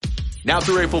Now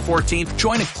through April 14th,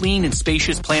 join a clean and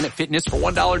spacious Planet Fitness for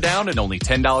 $1 down and only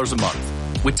 $10 a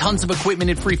month. With tons of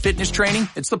equipment and free fitness training,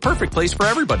 it's the perfect place for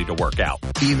everybody to work out.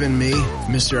 Even me,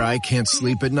 Mr. I can't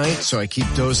sleep at night, so I keep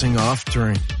dozing off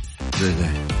during the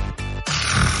day.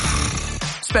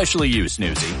 Especially you,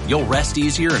 Snoozy. You'll rest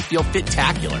easier and feel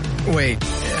fit-tacular. Wait,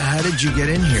 how did you get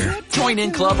in here? Join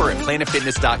in club or at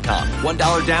planetfitness.com.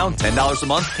 $1 down, $10 a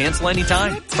month, cancel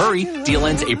anytime. Hurry, deal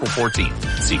ends April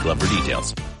 14th. See club for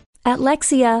details. At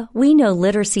Lexia, we know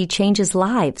literacy changes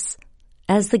lives.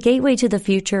 As the gateway to the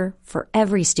future for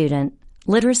every student,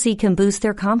 literacy can boost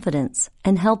their confidence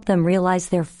and help them realize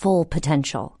their full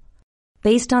potential.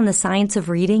 Based on the science of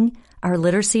reading, our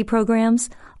literacy programs,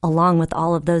 along with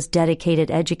all of those dedicated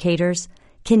educators,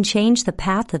 can change the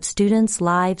path of students'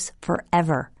 lives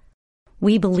forever.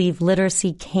 We believe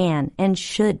literacy can and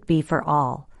should be for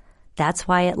all. That's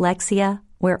why at Lexia,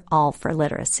 we're all for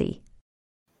literacy.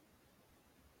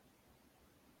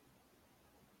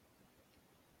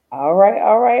 All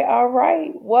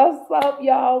right. What's up,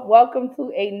 y'all? Welcome to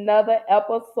another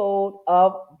episode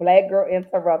of Black Girl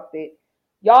Interrupted.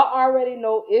 Y'all already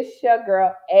know it's your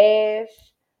girl, Ash.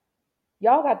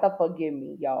 Y'all got to forgive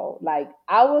me, y'all.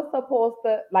 I was supposed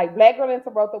to, Black Girl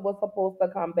Interrupted was supposed to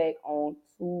come back on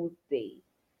Tuesday.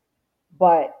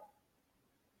 But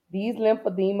these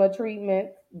lymphedema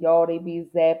treatments, y'all, they be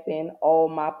zapping all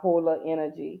my polar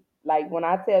energy. When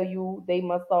I tell you they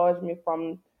massage me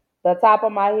from the top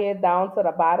of my head down to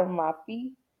the bottom of my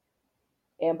feet.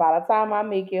 And by the time I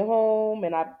make it home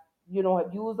and I, have used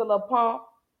a little pump,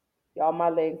 y'all, my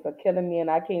legs are killing me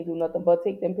and I can't do nothing but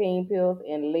take them pain pills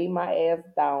and lay my ass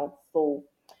down. So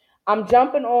I'm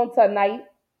jumping on tonight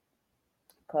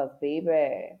because,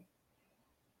 baby,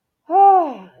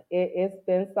 it's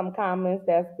been some comments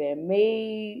that's been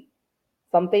made,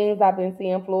 some things I've been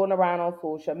seeing floating around on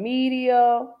social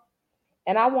media.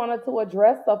 And I wanted to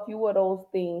address a few of those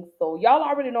things. So y'all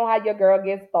already know how your girl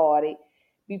gets started.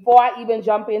 Before I even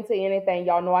jump into anything,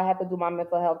 y'all know I have to do my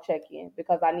mental health check-in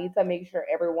because I need to make sure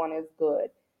everyone is good.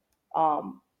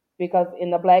 Because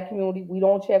in the Black community, we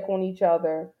don't check on each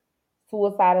other.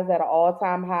 Suicide is at an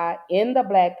all-time high in the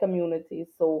Black community.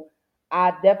 So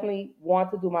I definitely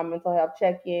want to do my mental health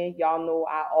check-in. Y'all know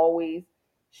I always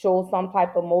show some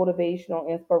type of motivational,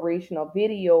 inspirational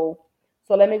video.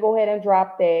 So let me go ahead and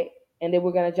drop that. And then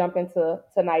we're going to jump into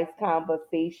tonight's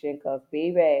conversation because,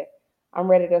 baby, I'm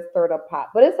ready to stir the pot.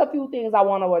 But it's a few things I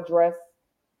want to address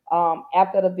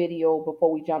after the video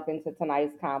before we jump into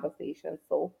tonight's conversation.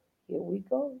 So here we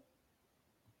go.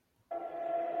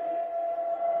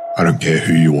 I don't care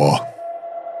who you are.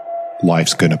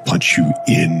 Life's going to punch you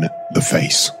in the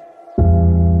face.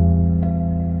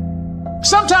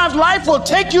 Sometimes life will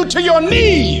take you to your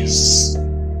knees.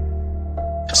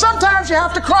 Sometimes you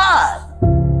have to cry.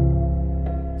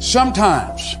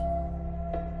 Sometimes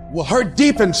will hurt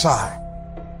deep inside.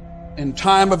 In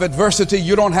time of adversity,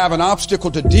 you don't have an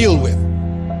obstacle to deal with.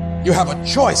 You have a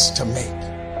choice to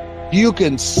make. You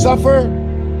can suffer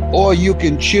or you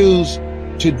can choose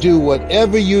to do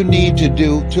whatever you need to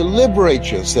do to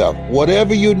liberate yourself,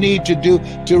 whatever you need to do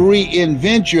to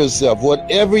reinvent yourself,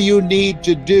 whatever you need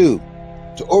to do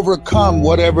to overcome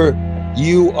whatever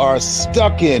you are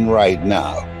stuck in right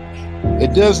now.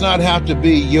 It does not have to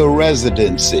be your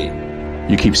residency.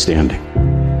 You keep standing.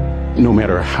 No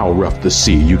matter how rough the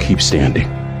sea, you keep standing.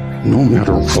 No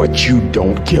matter what, you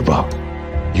don't give up.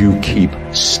 You keep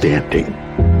standing.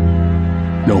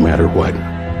 No matter what.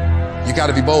 You got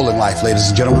to be bold in life, ladies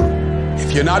and gentlemen.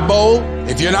 If you're not bold,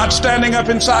 if you're not standing up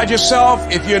inside yourself,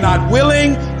 if you're not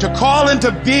willing to call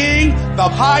into being the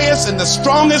highest and the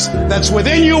strongest that's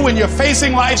within you when you're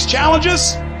facing life's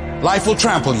challenges, life will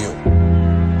trample you.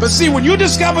 But see, when you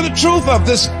discover the truth of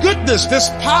this goodness, this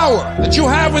power that you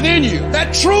have within you,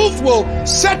 that truth will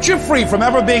set you free from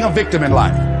ever being a victim in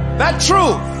life. That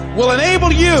truth will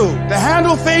enable you to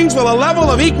handle things with a level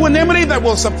of equanimity that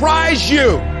will surprise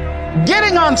you.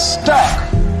 Getting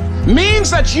unstuck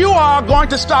means that you are going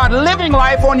to start living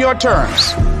life on your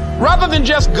terms, rather than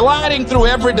just gliding through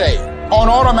every day on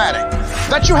automatic.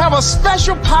 That you have a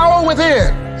special power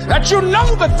within. That you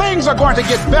know that things are going to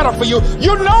get better for you.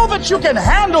 You know that you can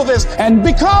handle this. And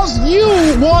because you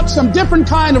want some different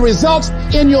kind of results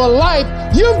in your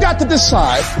life, you've got to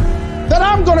decide that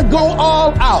I'm going to go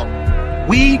all out.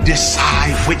 We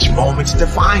decide which moments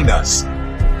define us.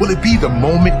 Will it be the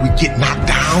moment we get knocked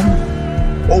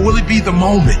down? Or will it be the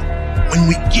moment when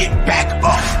we get back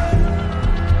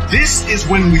up? This is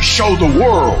when we show the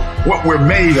world what we're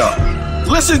made of.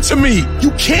 Listen to me,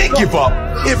 you can't give up.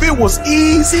 If it was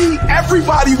easy,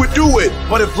 everybody would do it.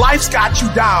 But if life's got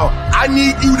you down, I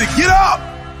need you to get up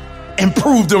and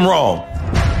prove them wrong.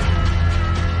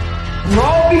 We're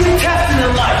all being tested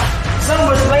in life. Some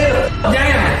of us lay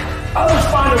down. Others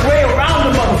find a way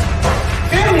around the motherfucker.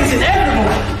 Family's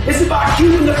inevitable. It's about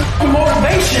keeping the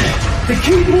motivation to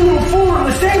keep moving forward on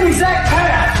the same exact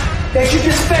path that you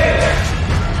just failed.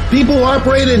 People who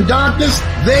operate in darkness,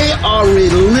 they are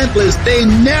relentless. They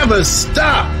never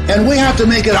stop. And we have to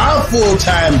make it our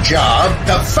full-time job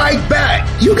to fight back.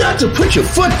 You got to put your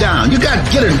foot down. You got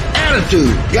to get an attitude.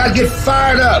 You got to get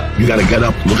fired up. You got to get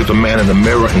up, look at the man in the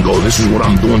mirror and go, this is what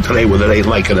I'm doing today, whether they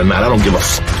like it or not. I don't give a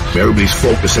f***. Everybody's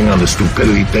focusing on the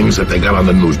stupidity things that they got on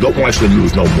the news. Don't watch the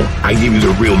news no more. I give you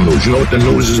the real news. You know what the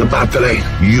news is about today?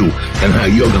 You and how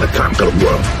you're going to conquer the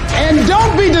world. And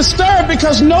don't be disturbed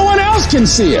because no one else can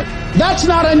see it. That's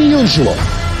not unusual.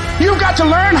 You've got to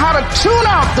learn how to tune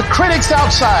out the critics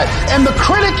outside and the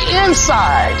critic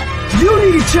inside. You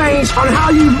need to change on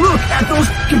how you look at those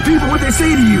people, what they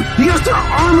say to you. You gotta start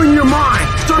armoring your mind.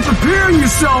 Start preparing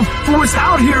yourself for what's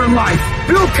out here in life.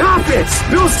 Build confidence.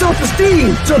 Build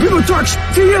self-esteem. So if people talk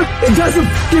to you, it doesn't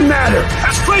matter.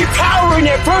 That's great power in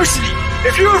adversity.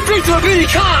 If you're a victim of any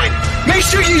kind, make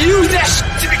sure you use that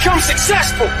to become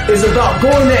successful. It's about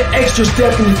going that extra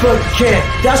step when you fucking can.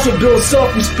 That's what builds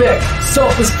self-respect,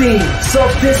 self-esteem,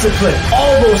 self-discipline,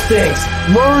 all those things.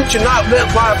 Learn to not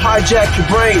let life hijack your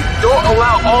brain. Don't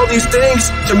allow all these things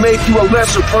to make you a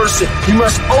lesser person. You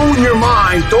must own your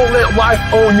mind. Don't let life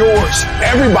own yours.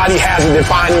 Everybody has a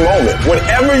defining moment.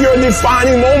 Whatever your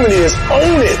defining moment is,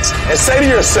 own it. And say to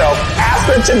yourself,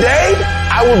 after today,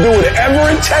 I will do whatever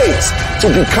it takes to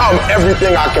become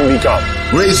everything I can become.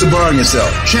 Raise the bar on yourself.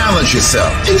 Challenge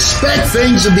yourself. Expect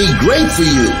things to be great for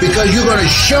you because you're going to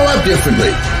show up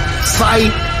differently.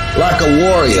 Fight like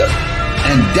a warrior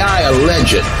and die a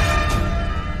legend.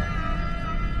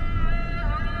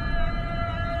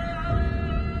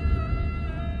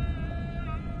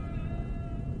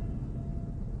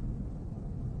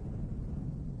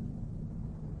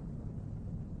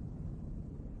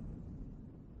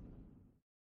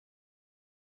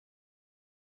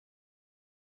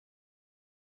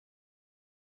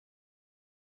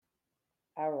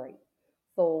 All right.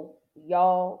 So,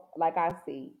 y'all, like I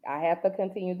see, I have to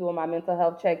continue doing my mental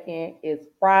health check-in. It's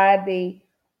Friday.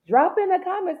 Drop in the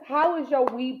comments. How has your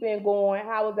week been going?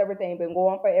 How has everything been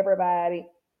going for everybody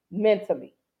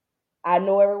mentally? I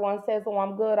know everyone says, oh,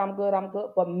 I'm good, I'm good, I'm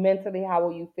good. But mentally, how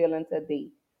are you feeling today?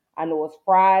 I know it's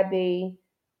Friday.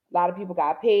 A lot of people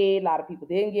got paid. A lot of people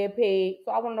didn't get paid.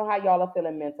 So I want to know how y'all are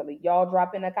feeling mentally. Y'all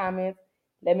drop in the comments.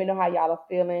 Let me know how y'all are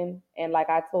feeling. And like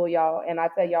I told y'all, and I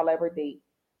tell y'all every day,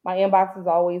 my inbox is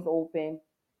always open.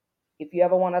 If you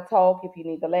ever want to talk, if you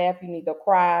need to laugh, you need to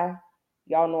cry,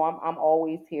 y'all know I'm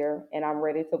always here and I'm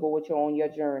ready to go with you on your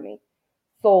journey.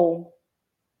 So,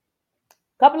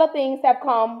 a couple of things have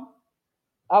come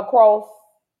across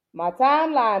my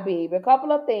timeline, baby. A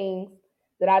couple of things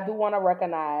that I do want to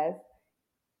recognize.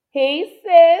 Hey,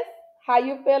 sis, how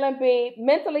you feeling, babe?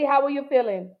 Mentally, how are you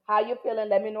feeling? How you feeling?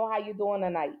 Let me know how you doing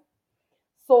tonight.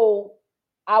 So,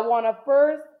 I want to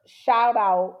first shout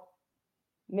out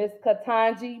Miss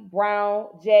Ketanji Brown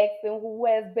Jackson, who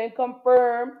has been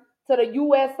confirmed to the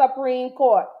U.S. Supreme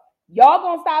Court. Y'all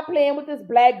gonna stop playing with this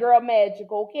black girl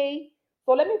magic, okay?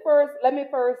 So let me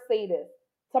first say this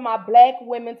to my black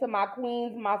women, to my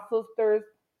queens, my sisters,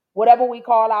 whatever we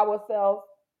call ourselves.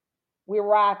 We're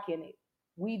rocking it.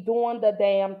 We doing the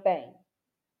damn thing.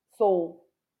 So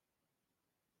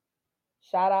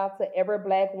shout out to every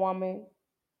black woman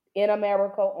in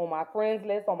America, on my friends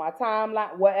list, on my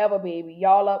timeline, wherever, baby.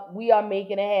 Y'all up, we are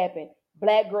making it happen.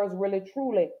 Black girls really,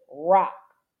 truly rock.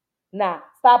 Now,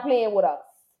 stop playing with us.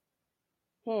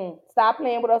 Stop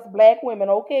playing with us black women,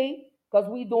 okay? Because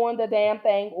we doing the damn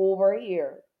thing over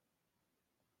here.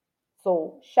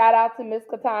 So, shout out to Miss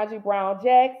Ketanji Brown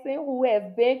Jackson, who has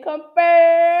been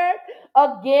confirmed.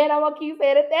 Again, I'm going to keep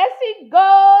saying it. There she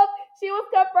goes. She was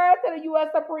confirmed to the U.S.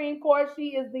 Supreme Court.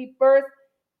 She is the first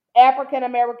African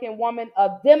American woman, a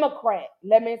Democrat.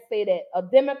 Let me say that. A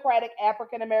Democratic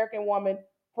African American woman,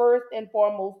 first and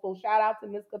foremost. So shout out to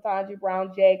Miss Ketanji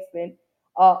Brown Jackson.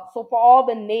 So for all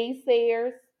the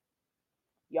naysayers,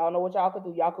 y'all know what y'all could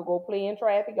do. Y'all could go play in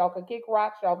traffic. Y'all could kick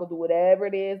rocks. Y'all could do whatever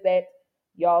it is that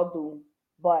y'all do.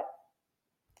 But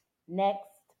next,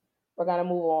 we're going to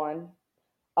move on.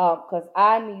 Because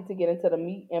I need to get into the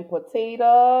meat and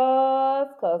potatoes.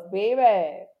 Because,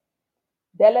 baby,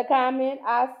 that comment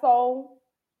I saw,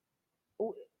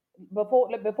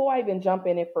 before I even jump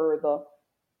any further,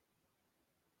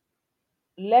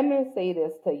 let me say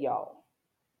this to y'all.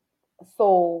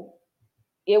 So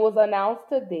it was announced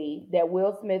today that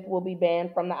Will Smith will be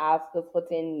banned from the Oscars for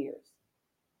 10 years.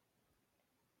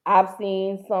 I've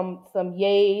seen some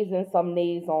yays and some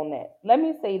nays on that. Let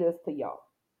me say this to y'all.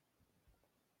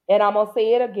 And I'm gonna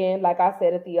say it again, like I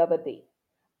said it the other day.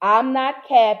 I'm not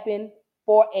capping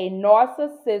for a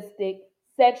narcissistic,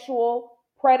 sexual,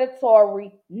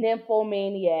 predatory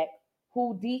nymphomaniac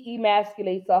who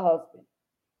de-emasculates her husband.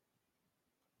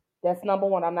 That's number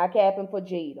one. I'm not capping for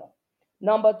Jada.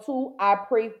 Number two, I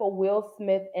pray for Will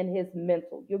Smith and his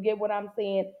mental. You get what I'm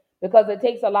saying? Because it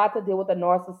takes a lot to deal with a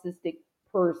narcissistic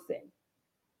person.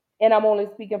 And I'm only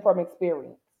speaking from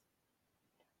experience.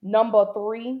 Number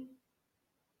three,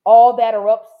 all that are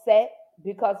upset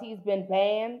because he's been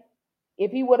banned.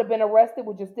 If he would have been arrested,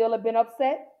 would you still have been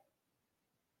upset?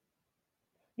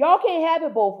 Y'all can't have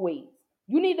it both ways.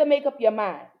 You need to make up your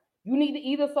mind. You need to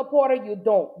either support or you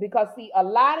don't. Because, see, a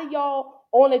lot of y'all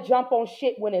only jump on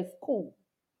shit when it's cool.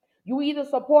 You either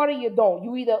support or you don't.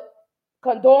 You either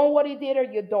condone what he did or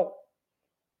you don't.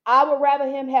 I would rather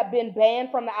him have been banned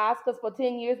from the Oscars for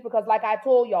 10 years because, like I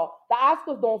told y'all, the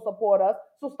Oscars don't support us.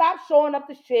 So stop showing up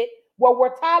to shit where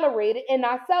we're tolerated and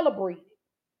not celebrated.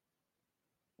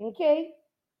 Okay?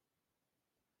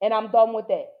 And I'm done with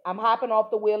that. I'm hopping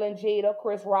off the Will and Jada,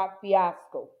 Chris Rock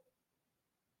fiasco.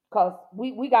 Because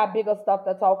we got bigger stuff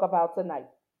to talk about tonight.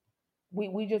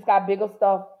 We just got bigger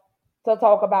stuff to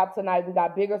talk about tonight. We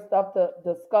got bigger stuff to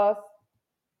discuss.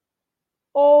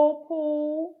 Oh,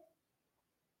 Pooh.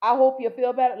 I hope you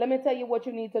feel better. Let me tell you what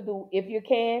you need to do. If you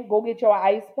can, go get your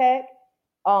ice pack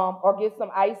or get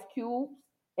some ice cubes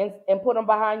and put them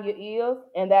behind your ears,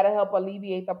 and that'll help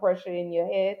alleviate the pressure in your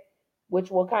head,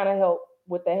 which will kind of help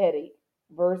with the headache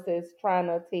versus trying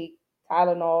to take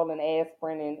Tylenol and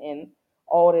aspirin and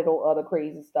all that other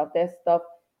crazy stuff. That stuff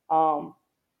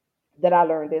that I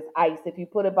learned is ice. If you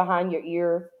put it behind your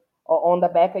ears or on the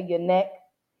back of your neck,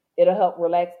 it'll help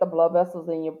relax the blood vessels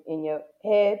in your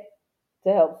head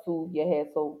to help soothe your head,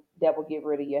 so that will get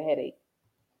rid of your headache.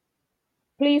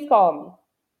 Please call me.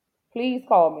 Please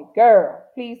call me. Girl,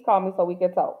 please call me so we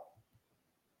can talk.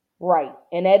 Right.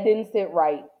 And that didn't sit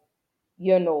right,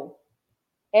 you know.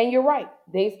 And you're right.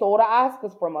 They stole the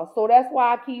Oscars from us. So that's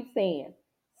why I keep saying,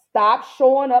 stop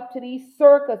showing up to these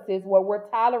circuses where we're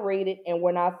tolerated and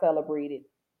we're not celebrated.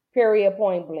 Period,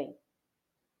 point blank.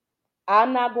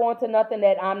 I'm not going to nothing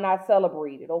that I'm not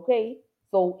celebrated, okay?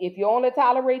 So if you only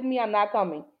tolerate me, I'm not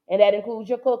coming. And that includes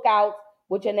your cookouts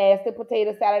with your nasty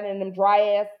potato salad and them dry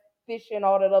ass fish and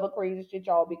all that other crazy shit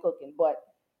y'all be cooking. But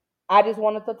I just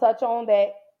wanted to touch on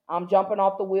that. I'm jumping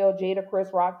off the wheel, Jada Chris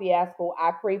Rock fiasco.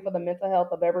 I pray for the mental health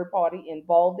of every party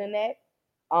involved in that.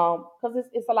 Because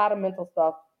it's a lot of mental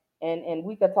stuff. And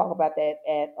we could talk about that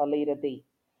at a later date.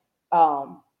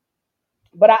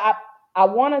 But I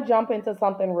want to jump into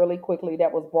something really quickly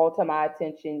that was brought to my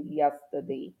attention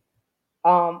yesterday.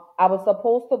 I was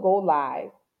supposed to go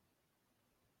live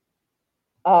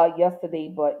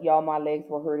yesterday, but y'all, my legs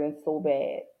were hurting so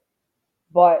bad.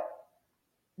 But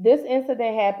this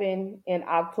incident happened in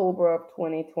October of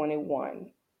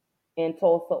 2021 in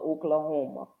Tulsa,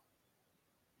 Oklahoma.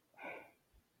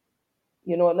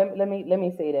 You know what? Let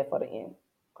me say that for the end,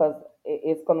 because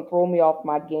it's gonna throw me off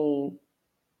my game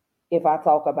if I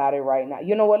talk about it right now.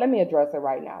 You know what? Let me address it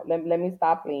right now. Let me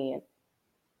stop playing.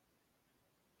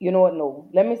 You know what? No.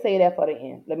 Let me say that for the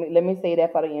end. Let me say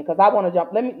that for the end, because I want to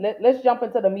jump. Let's jump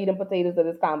into the meat and potatoes of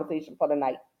this conversation for the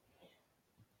night.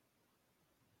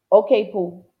 Okay,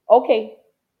 Pooh. Okay.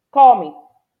 Call me.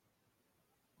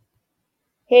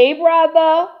 Hey,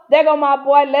 brother. There go my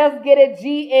boy. Let's get it.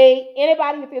 GA.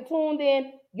 Anybody, if you're tuned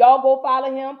in, y'all go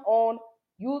follow him on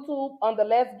YouTube under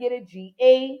Let's Get It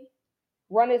GA.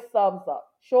 Run his subs up.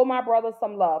 Show my brother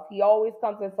some love. He always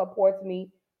comes and supports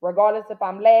me, regardless if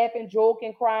I'm laughing,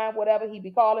 joking, crying, whatever. He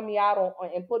be calling me out on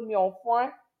and putting me on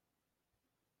front,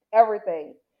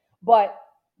 everything. But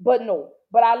no.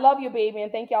 But I love you, baby,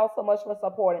 and thank y'all so much for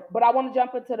supporting. But I want to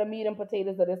jump into the meat and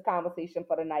potatoes of this conversation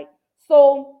for the night.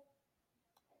 So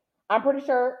I'm pretty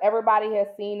sure everybody has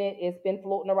seen it. It's been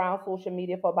floating around social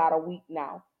media for about a week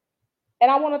now. And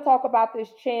I want to talk about this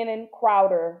Channing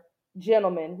Crowder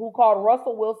gentleman who called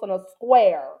Russell Wilson a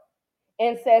square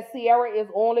and says Ciara is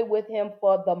only with him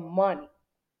for the money.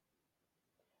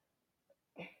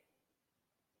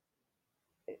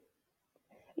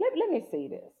 Let me say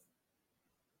this,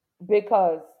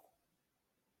 because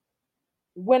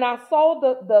when I saw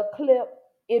the clip,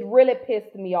 it really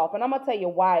pissed me off. And I'm going to tell you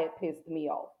why it pissed me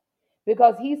off.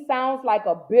 Because he sounds like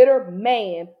a bitter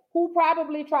man who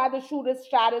probably tried to shoot a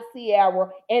shot at Ciara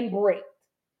and bricked.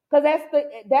 Because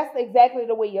that's exactly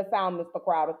the way you sound, Mr.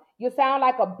 Crowder. You sound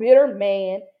like a bitter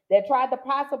man that tried to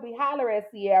possibly holler at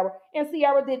Ciara, and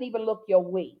Ciara didn't even look your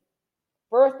way.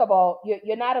 First of all,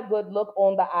 you're not a good look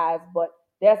on the eyes, but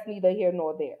That's neither here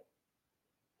nor there.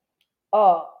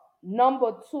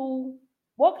 Number two,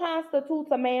 what constitutes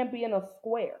a man being a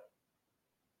square?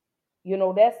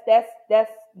 That's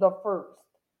the first.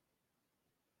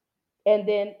 And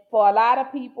then for a lot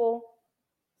of people,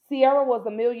 Ciara was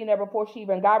a millionaire before she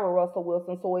even got with Russell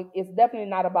Wilson, so it's definitely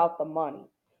not about the money.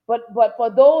 But for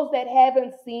those that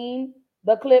haven't seen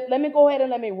the clip, let me go ahead and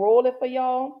let me roll it for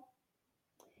y'all,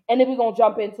 and then we're gonna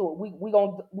jump into it. We're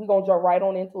gonna jump right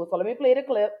on into it. So let me play the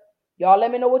clip. Y'all,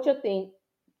 let me know what you think.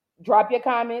 Drop your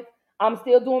comments. I'm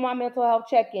still doing my mental health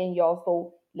check-in, y'all.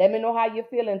 So let me know how you're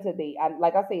feeling today.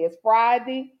 Like I say, it's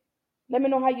Friday. Let me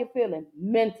know how you're feeling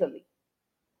mentally.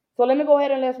 So let me go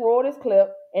ahead and let's roll this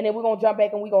clip, and then we're going to jump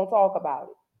back and we're going to talk about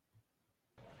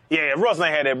it. Yeah, if Russell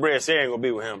ain't had that bread, she ain't going to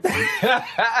be with him.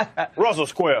 Russell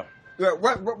Square.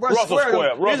 Russell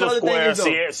Square. Russell Square.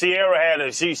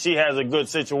 Ciara she has a good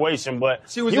situation,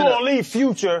 but you don't leave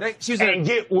Future and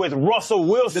get with Russell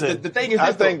Wilson. The thing is,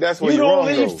 I think that's where you don't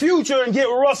leave Future and get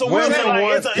with Russell Wilson.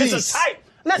 Like, it's a type.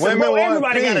 Listen, bro,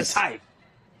 everybody got a type.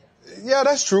 Yeah,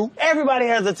 that's true. Everybody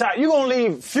has a type. You're going to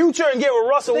leave Future and get with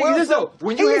Russell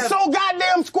Wilson? He's so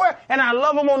goddamn square, and I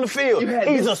love him on the field.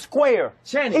 He's a square.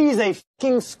 Channing. He's a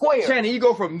fucking square. Channing, you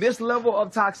go from this level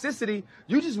of toxicity,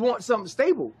 you just want something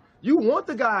stable. You want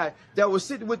the guy that was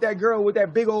sitting with that girl with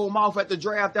that big old mouth at the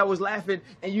draft that was laughing,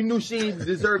 and you knew she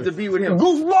deserved to be with him.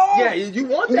 Goofball? Yeah, you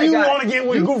want that guy. You want to get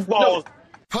with goofballs. No.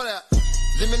 Hold up.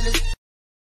 Limitless.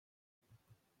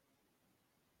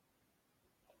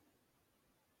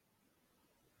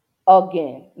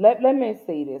 Again, let me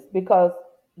say this, because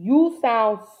you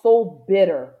sound so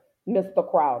bitter, Mr.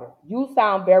 Crowder. You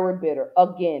sound very bitter.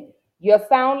 Again, you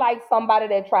sound like somebody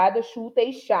that tried to shoot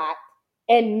a shot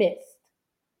and missed.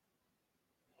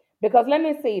 Because let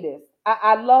me say this.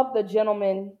 I love the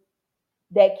gentleman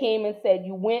that came and said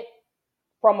you went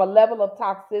from a level of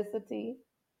toxicity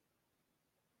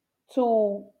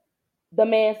to the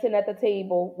man sitting at the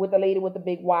table with the lady with the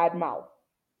big wide mouth.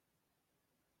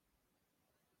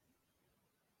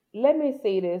 Let me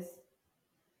say this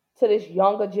to this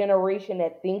younger generation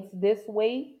that thinks this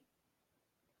way.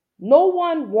 No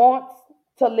one wants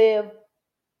to live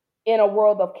in a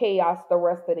world of chaos the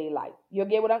rest of their life. You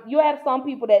get what you have some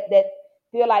people that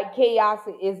feel like chaos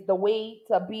is the way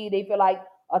to be. They feel like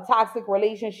a toxic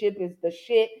relationship is the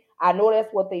shit. I know that's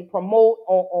what they promote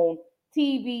on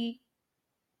TV.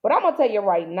 But I'm going to tell you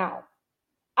right now,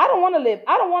 I don't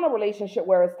want a relationship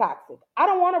where it's toxic. I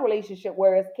don't want a relationship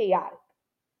where it's chaotic.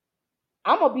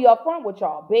 I'm going to be upfront with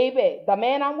y'all. Baby, the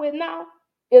man I'm with now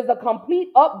is a complete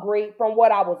upgrade from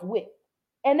what I was with.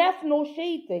 And that's no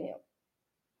shade to him.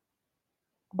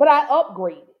 But I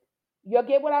upgraded. You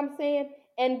get what I'm saying?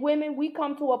 And women, we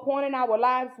come to a point in our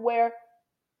lives where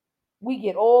we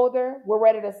get older. We're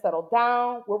ready to settle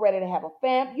down. We're ready to have a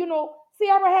family. You know,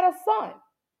 Ciara had a son.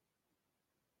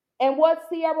 And what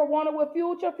Ciara wanted with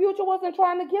Future wasn't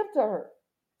trying to give to her.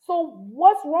 So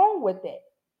what's wrong with that?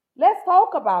 Let's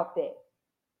talk about that.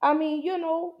 I mean, you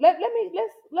know, let's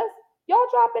y'all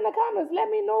drop in the comments. Let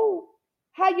me know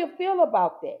how you feel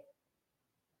about that.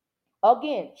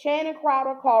 Again, Channing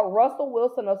Crowder called Russell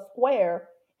Wilson a square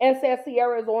and said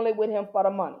Ciara is only with him for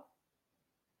the money.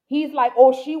 He's like,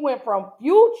 oh, she went from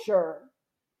Future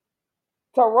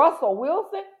to Russell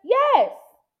Wilson? Yes.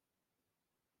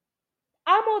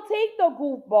 I'm going to take the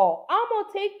goofball. I'm going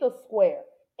to take the square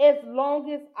as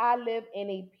long as I live in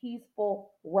a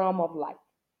peaceful realm of life.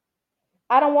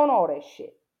 I don't want all that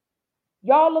shit.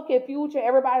 Y'all look at Future.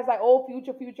 Everybody's like, oh,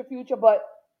 Future. But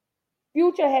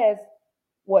Future has,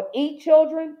 8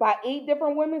 children by 8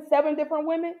 different women, 7 different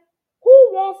women? Who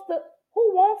wants that?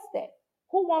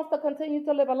 Who wants to continue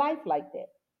to live a life like that?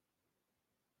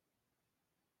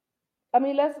 I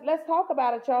mean, let's talk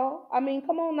about it, y'all. I mean,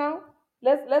 come on now.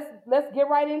 Let's get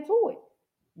right into it.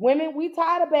 Women, we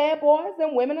tired of bad boys,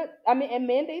 and and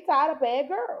men, they tired of bad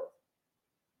girls.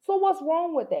 So what's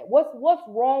wrong with that? What's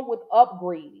wrong with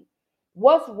upgrading?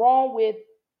 What's wrong with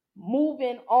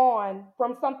moving on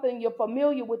from something you're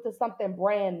familiar with to something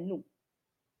brand new?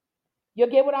 You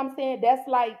get what I'm saying? That's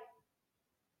like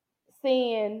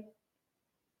saying,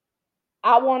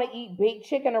 I want to eat baked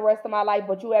chicken the rest of my life,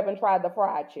 but you haven't tried the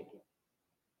fried chicken.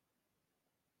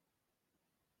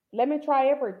 Let me try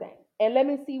everything, and let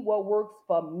me see what works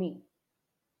for me.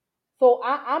 So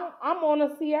I'm on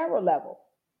a Ciara level.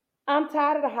 I'm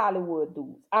tired of the Hollywood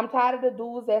dudes. I'm tired of the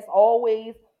dudes that's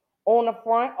always on the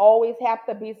front, always have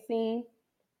to be seen.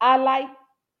 I like,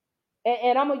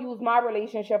 and I'm going to use my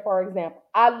relationship for example.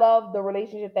 I love the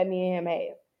relationship that me and him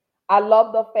have. I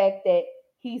love the fact that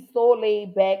he's so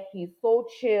laid back. He's so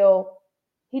chill.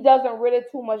 He doesn't really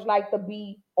too much like to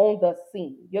be on the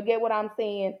scene. You get what I'm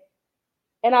saying?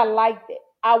 And I liked it.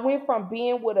 I went from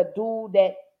being with a dude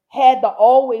that had to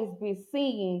always be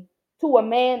seen to a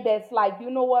man that's like, you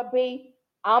know what, babe?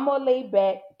 I'm going to lay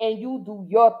back and you do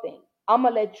your thing. I'm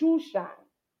going to let you shine.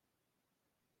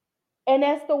 And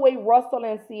that's the way Russell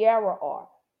and Ciara are.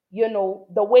 You know,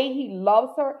 the way he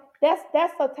loves her, that's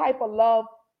the type of love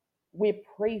we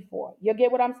pray for. You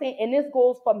get what I'm saying? And this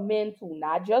goes for men too,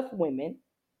 not just women.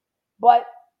 But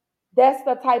that's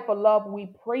the type of love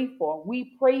we pray for.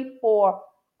 We pray for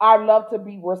our love to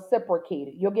be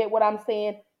reciprocated. You get what I'm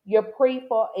saying? You pray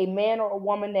for a man or a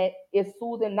woman that is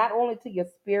soothing not only to your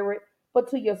spirit, but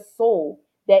to your soul,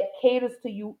 that caters to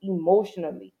you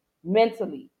emotionally,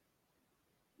 mentally,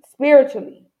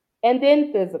 spiritually, and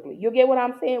then physically. You get what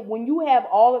I'm saying? When you have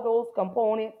all of those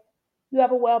components, you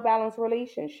have a well-balanced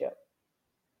relationship.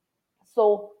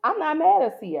 So I'm not mad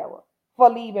at Ciara for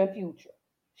leaving Future.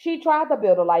 She tried to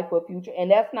build a life with Future,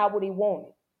 and that's not what he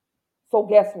wanted. So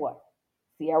guess what?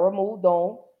 Ciara moved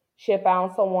on. She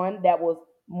found someone that was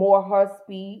more her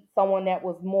speed, someone that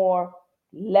was more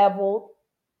leveled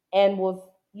and was,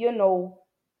 you know,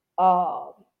 uh,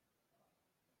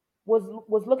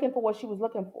 was looking for what she was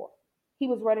looking for. He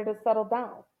was ready to settle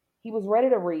down. He was ready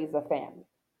to raise a family.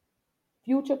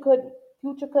 Future couldn't.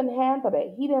 Future couldn't handle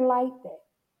that. He didn't like that.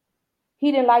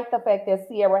 He didn't like the fact that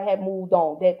Ciara had moved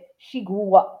on, that she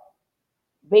grew up.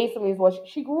 Basically, is what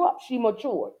she grew up. She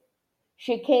matured.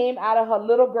 She came out of her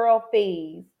little girl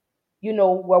phase, you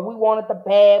know, where we wanted the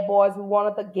bad boys, we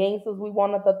wanted the gangsters, we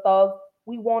wanted the thugs,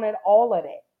 we wanted all of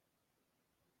that.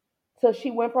 So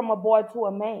she went from a boy to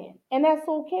a man, and that's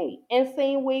okay. And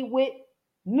same way with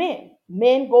men.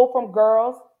 Men go from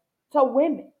girls to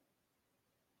women.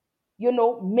 You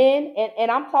know, men,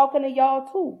 and I'm talking to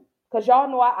y'all too. Because y'all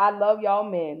know I love y'all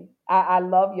men. I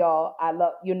love y'all. I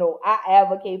love, you know, I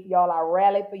advocate for y'all. I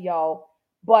rally for y'all.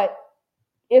 But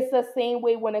it's the same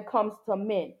way when it comes to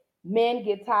men. Men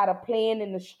get tired of playing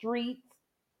in the streets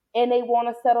and they want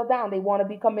to settle down. They want to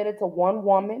be committed to one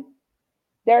woman.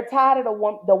 They're tired of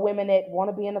the women that want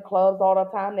to be in the clubs all the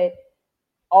time, that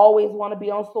always want to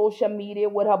be on social media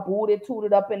with her booty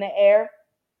tooted up in the air.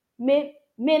 Men,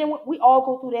 and we all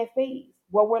go through that phase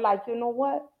where we're like, you know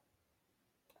what?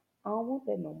 I don't want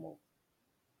that no more.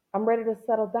 I'm ready to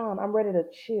settle down. I'm ready to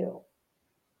chill.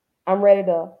 I'm ready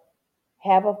to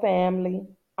have a family.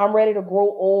 I'm ready to grow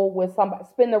old with somebody,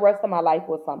 spend the rest of my life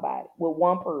with somebody, with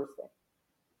one person.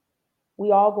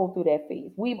 We all go through that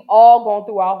phase. We've all gone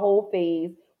through our whole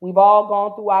phase. We've all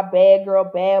gone through our bad girl,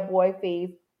 bad boy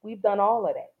phase. We've done all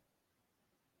of that.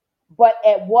 But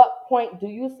at what point do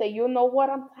you say, you know what,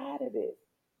 I'm tired of this?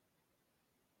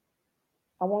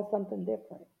 I want something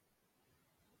different.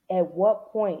 At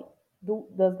what point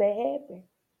does that happen?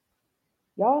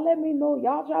 Y'all let me know.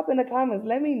 Y'all drop in the comments.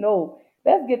 Let me know.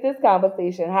 Let's get this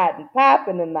conversation hot and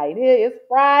popping tonight. Here it's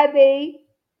Friday.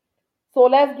 So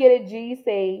let's get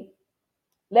it.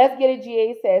 Let's get it.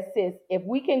 GA says, sis, if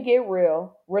we can get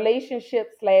real,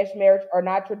 relationships/marriage are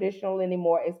not traditional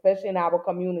anymore, especially in our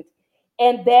community.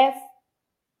 And that's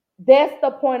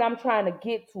the point I'm trying to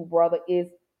get to, brother, is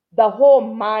the whole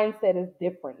mindset is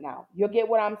different now. You get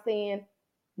what I'm saying?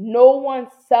 No one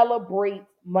celebrates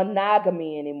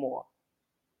monogamy anymore.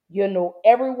 You know,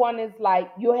 everyone is like,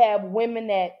 you have women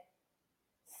that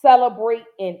celebrate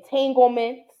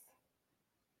entanglements,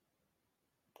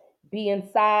 being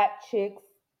side chicks,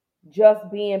 just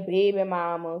being baby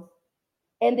mamas.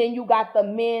 And then you got the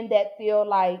men that feel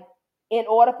like in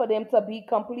order for them to be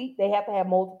complete, they have to have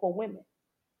multiple women.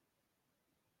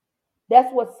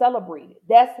 That's what's celebrated.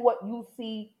 That's what you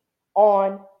see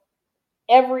on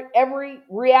every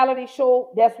reality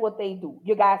show. That's what they do.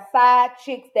 You got side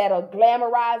chicks that are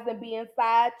glamorized and being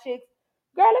side chicks.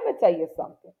 Girl, let me tell you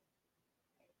something.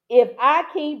 If I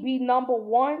can't be number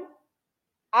one,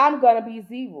 I'm gonna be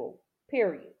zero.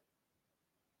 Period.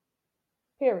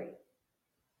 Period.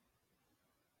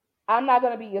 I'm not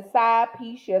gonna be your side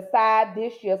piece, your side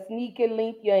dish, your sneaky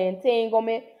link, your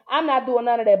entanglement. I'm not doing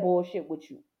none of that bullshit with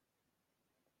you.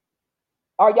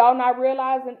 Are y'all not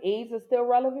realizing AIDS is still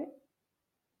relevant?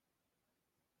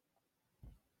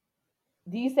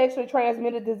 These sexually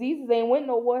transmitted diseases ain't went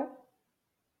nowhere.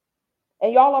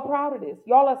 And y'all are proud of this.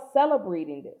 Y'all are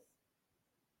celebrating this.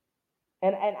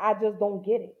 And I just don't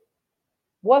get it.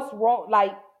 What's wrong?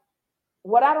 Like,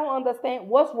 what I don't understand,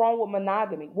 what's wrong with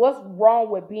monogamy? What's wrong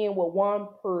with being with one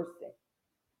person?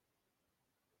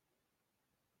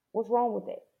 What's wrong with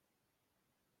that?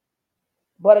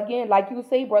 But again, like you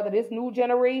say, brother, this new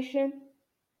generation,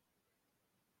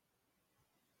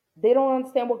 they don't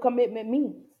understand what commitment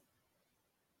means.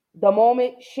 The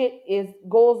moment shit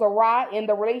goes awry in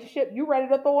the relationship, you ready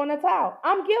to throw in the towel.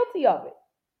 I'm guilty of it.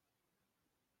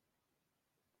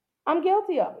 I'm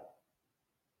guilty of it.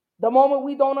 The moment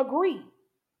we don't agree,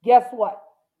 guess what?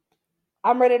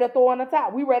 I'm ready to throw in the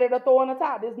towel. We ready to throw in the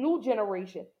towel. This new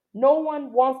generation, no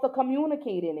one wants to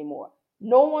communicate anymore.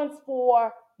 No one's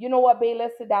for, you know what, babe,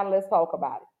 let's sit down and let's talk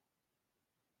about it.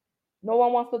 No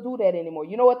one wants to do that anymore.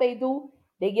 You know what they do?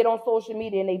 They get on social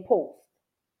media and they post.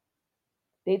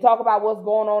 They talk about what's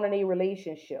going on in a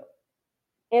relationship.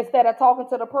 Instead of talking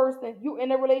to the person you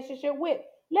in a relationship with.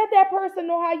 Let that person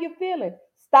know how you're feeling.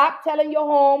 Stop telling your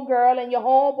home girl and your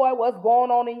homeboy what's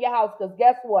going on in your house. Because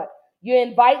guess what? You're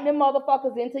inviting them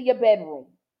motherfuckers into your bedroom.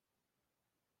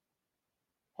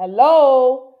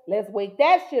 Hello? Let's wake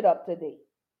that shit up today.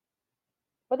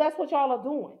 But that's what y'all are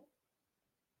doing.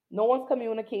 No one's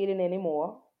communicating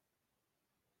anymore.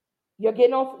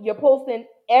 You're posting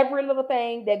every little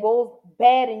thing that goes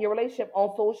bad in your relationship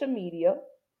on social media.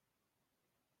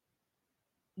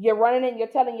 You're running and you're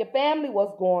telling your family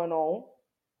what's going on.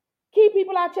 Keep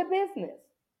people out your business.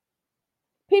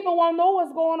 People won't know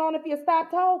what's going on if you stop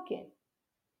talking.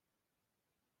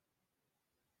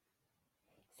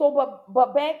 So,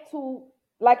 but back to,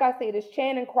 like I say, this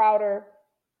Channing Crowder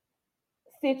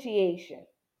situation.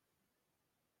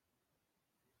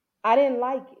 I didn't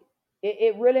like it.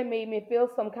 It really made me feel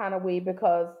some kind of way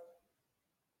because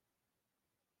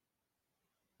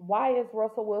why is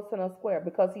Russell Wilson a square?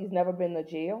 Because he's never been to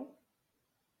jail?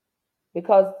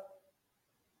 Because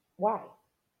why?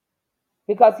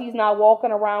 Because he's not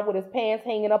walking around with his pants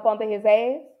hanging up under his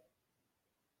ass?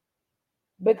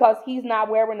 Because he's not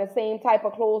wearing the same type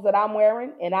of clothes that I'm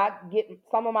wearing and I get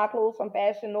some of my clothes from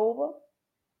Fashion Nova?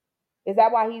 Is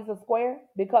that why he's a square?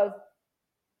 Because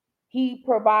he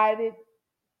provided,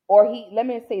 let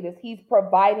me say this, he's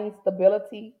providing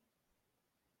stability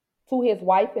to his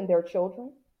wife and their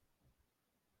children.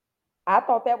 I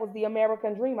thought that was the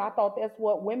American dream. I thought that's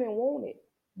what women wanted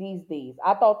these days.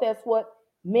 I thought that's what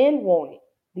men wanted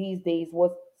these days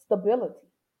was stability.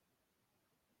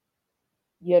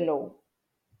 You know.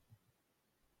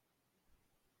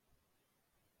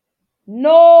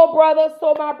 No, brother.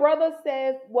 So my brother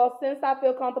says, well, since I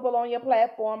feel comfortable on your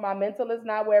platform, my mental is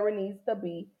not where it needs to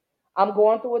be. I'm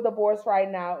going through a divorce right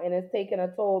now and it's taking a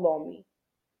toll on me.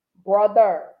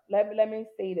 Brother, let me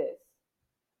say this.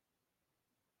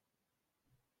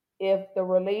 If the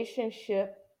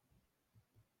relationship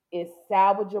is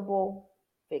salvageable,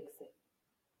 fix it.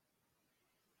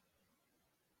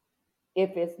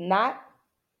 If it's not,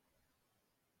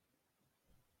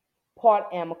 part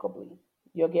amicably.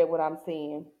 You'll get what I'm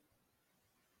saying.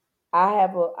 I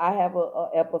have a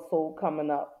episode coming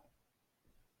up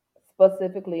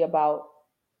specifically about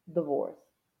divorce.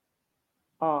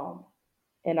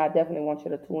 And I definitely want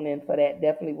you to tune in for that.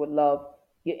 Definitely would love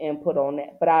your input on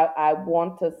that. But I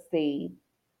want to see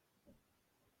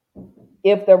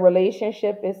if the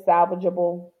relationship is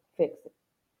salvageable, fix it.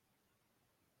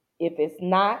 If it's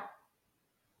not,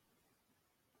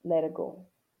 let it go.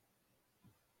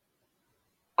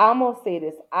 I'm going to say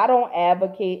this. I don't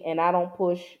advocate and I don't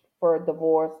push for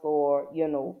divorce or,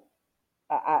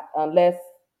 unless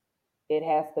it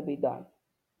has to be done.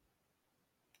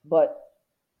 But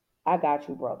I got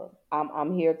you, brother.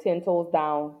 I'm here 10 toes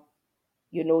down.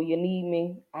 You know you need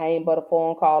me. I ain't but a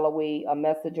phone call away, a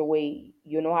message away.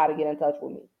 You know how to get in touch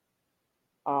with me.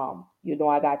 You know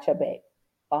I got your back.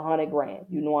 $100,000.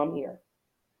 You know I'm here.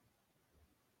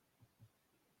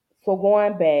 So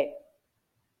going back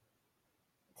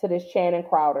to this Channing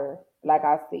Crowder, like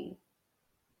I see,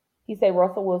 he said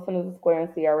Russell Wilson is a square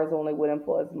and Ciara's only with him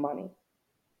for his money.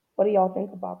 What do y'all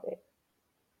think about that?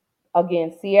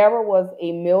 Again, Ciara was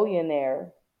a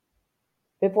millionaire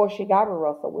before she got with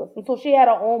Russell Wilson, so she had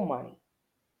her own money.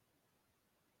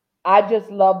 I just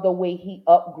love the way he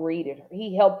upgraded her.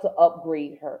 He helped to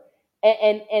upgrade her.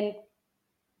 And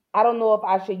I don't know if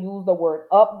I should use the word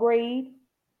upgrade,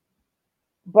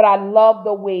 but I love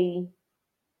the way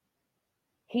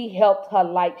he helped her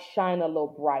light shine a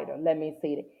little brighter. Let me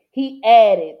say that. He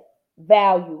added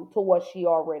value to what she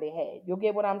already had. You'll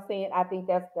get what I'm saying? I think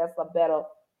that's a better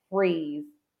phrase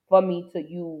for me to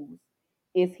use.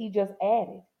 Is he just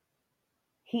added.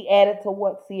 He added to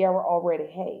what Ciara already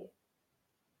had.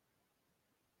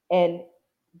 And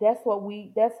that's what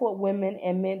women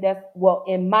and men,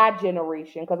 in my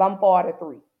generation, because I'm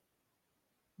 43.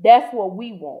 That's what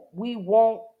we want. We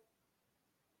want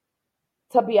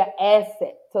to be an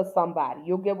asset to somebody.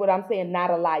 You'll get what I'm saying?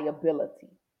 Not a liability.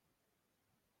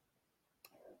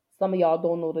 Some of y'all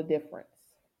don't know the difference.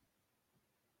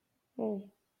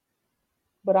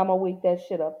 But I'm going to wake that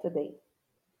shit up today.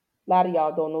 A lot of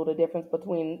y'all don't know the difference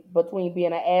between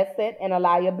being an asset and a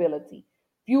liability.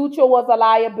 Future was a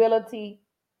liability.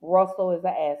 Russell is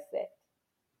an asset.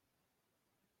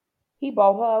 He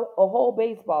bought her a whole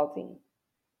baseball team.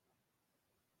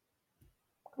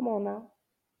 Come on now.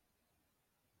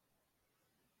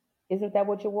 Isn't that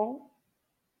what you want?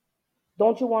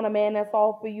 Don't you want a man that's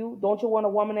all for you? Don't you want a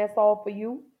woman that's all for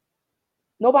you?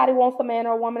 Nobody wants a man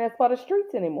or a woman that's for the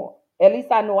streets anymore. At least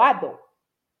I know I don't.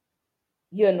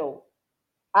 You know,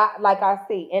 like I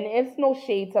say, and it's no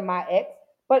shade to my ex,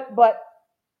 but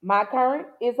my current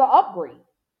is an upgrade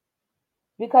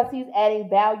because he's adding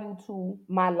value to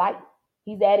my life.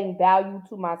 He's adding value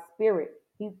to my spirit.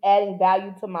 He's adding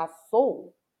value to my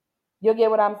soul. You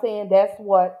get what I'm saying? That's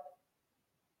what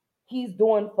he's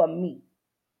doing for me.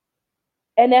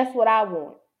 And that's what I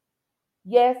want.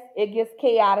 Yes, it gets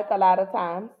chaotic a lot of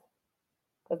times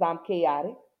because I'm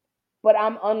chaotic, but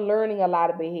I'm unlearning a lot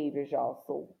of behaviors, y'all.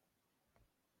 So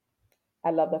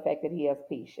I love the fact that he has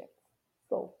patience.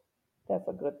 So that's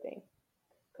a good thing.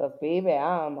 Because, baby,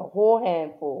 I'm a whole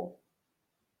handful.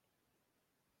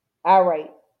 All right.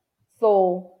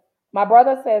 So my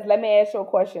brother says, let me ask you a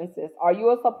question, sis. Are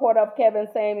you a supporter of Kevin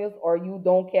Samuels or you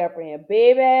don't care for him?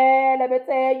 Baby, let me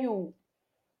tell you,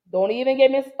 don't even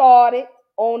get me started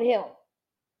on him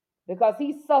because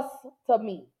he's sus to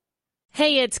me.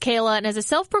 Hey, it's Kayla, and as a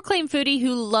self-proclaimed foodie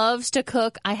who loves to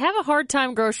cook, I have a hard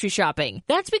time grocery shopping.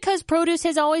 That's because produce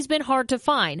has always been hard to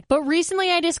find. But recently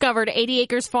I discovered 80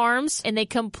 Acres Farms, and they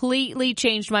completely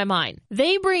changed my mind.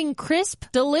 They bring crisp,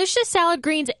 delicious salad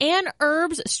greens and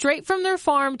herbs straight from their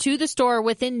farm to the store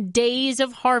within days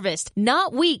of harvest,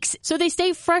 not weeks, so they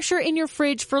stay fresher in your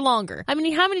fridge for longer. I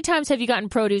mean, how many times have you gotten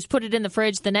produce, put it in the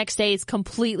fridge, the next day it's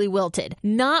completely wilted?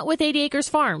 Not with 80 Acres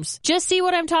Farms. Just see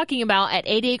what I'm talking about at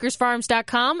 80acresfarms.com,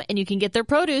 and you can get their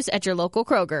produce at your local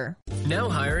Kroger. Now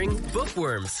hiring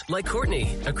bookworms like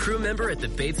Courtney, a crew member at the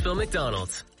Batesville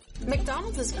McDonald's.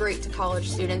 McDonald's is great to college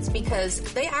students because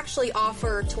they actually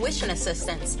offer tuition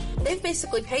assistance. They've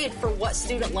basically paid for what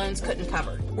student loans couldn't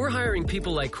cover. We're hiring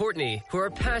people like Courtney who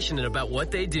are passionate about what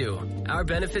they do. Our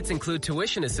benefits include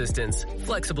tuition assistance,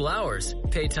 flexible hours,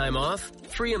 paid time off,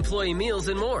 free employee meals,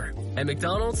 and more. At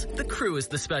McDonald's, the crew is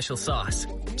the special sauce.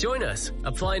 Join us.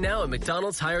 Apply now at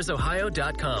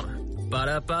mcdonaldshiresohio.com.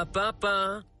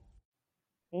 Ba-da-ba-ba-ba.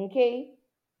 Okay.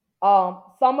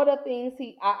 Some of the things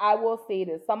I will say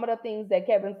this, some of the things that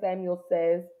Kevin Samuel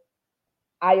says,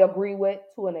 I agree with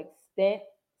to an extent.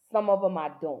 Some of them I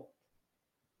don't.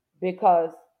 Because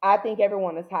I think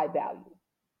everyone is high value.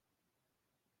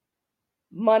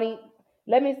 Money,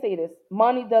 let me say this,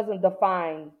 money doesn't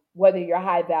define whether you're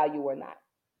high value or not.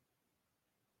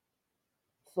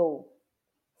 So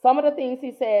some of the things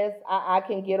he says, I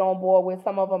can get on board with.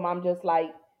 Some of them I'm just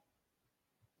like,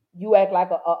 you act like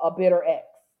a bitter ex.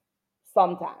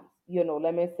 Sometimes,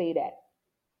 let me say that.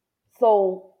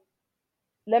 So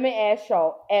let me ask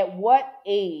y'all, at what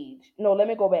age? No, let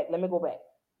me go back.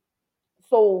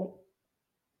 So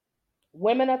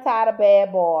women are tired of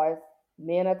bad boys.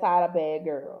 Men are tired of bad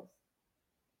girls.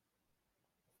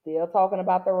 Still talking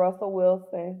about the Russell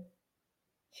Wilson,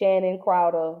 Channing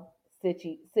Crowder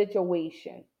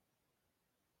situation.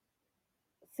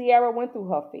 Ciara went through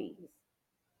her phase.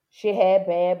 She had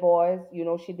bad boys.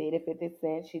 She dated 50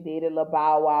 Cent. She dated Lil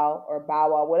Bow Wow or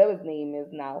Bow Wow, whatever his name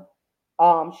is now.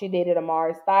 She dated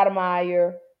Amari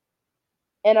Stoudemire.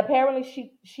 And apparently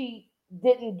she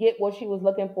didn't get what she was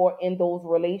looking for in those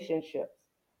relationships.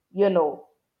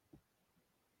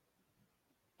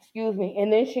 Excuse me.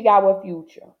 And then she got with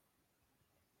Future.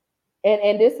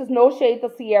 And this is no shade to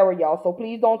Ciara, y'all. So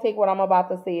please don't take what I'm about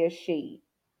to say as shade.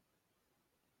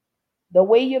 The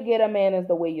way you get a man is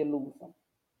the way you lose him.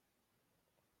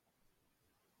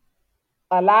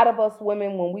 A lot of us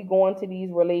women, when we go into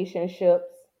these relationships,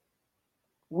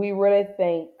 we really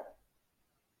think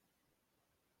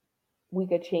we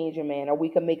could change a man or we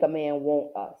could make a man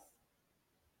want us.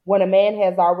 When a man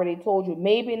has already told you,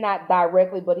 maybe not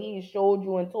directly, but he showed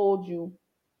you and told you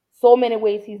so many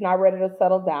ways he's not ready to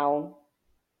settle down.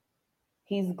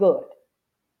 He's good.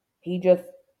 He just,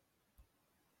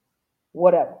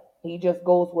 whatever. He just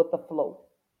goes with the flow.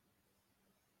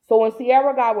 So when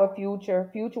Ciara got with Future,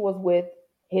 Future was with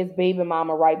his baby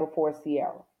mama right before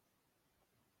Ciara.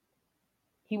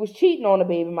 He was cheating on the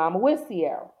baby mama with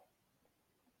Ciara.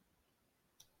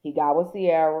 He got with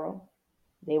Ciara.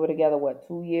 They were together,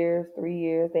 2 years, 3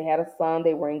 years. They had a son.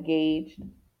 They were engaged.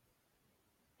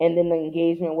 And then the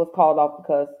engagement was called off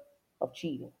because of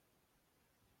cheating.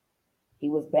 He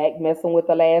was back messing with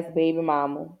the last baby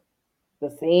mama. The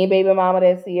same baby mama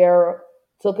that Ciara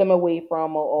took him away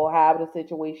from or however the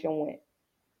situation went.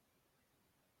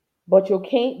 But you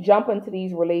can't jump into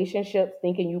these relationships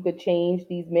thinking you could change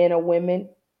these men or women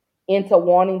into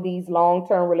wanting these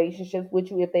long-term relationships with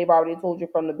you if they've already told you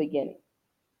from the beginning.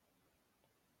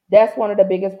 That's one of the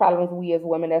biggest problems we as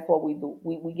women, that's what we do.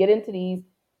 We get into these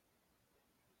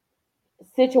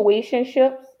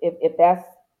situationships, if that's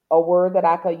a word that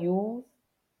I could use,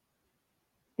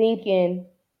 thinking,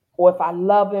 or if I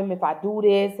love him, if I do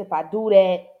this, if I do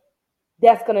that,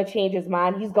 that's going to change his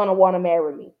mind. He's going to want to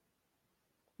marry me.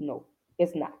 No,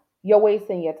 it's not. You're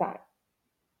wasting your time.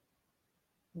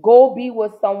 Go be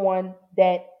with someone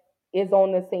that is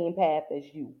on the same path as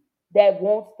you, that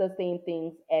wants the same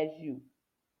things as you.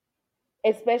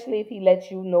 Especially if he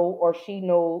lets you know, or she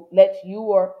know, lets you,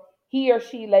 or he or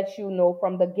she lets you know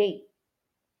from the gate,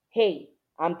 hey,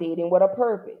 I'm dating with a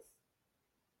purpose.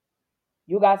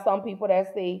 You got some people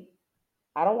that say,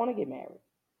 I don't want to get married.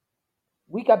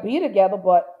 We could be together,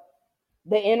 but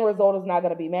the end result is not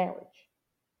going to be marriage.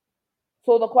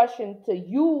 So the question to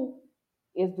you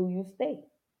is, do you stay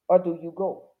or do you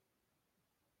go?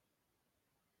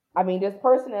 I mean, this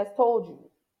person has told you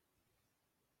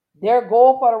their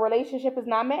goal for the relationship is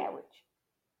not marriage.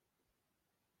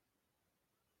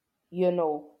 You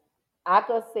know, I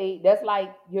could say, that's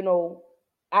like,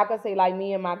 I could say like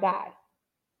me and my guy.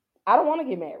 I don't want to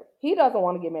get married. He doesn't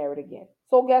want to get married again.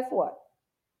 So guess what?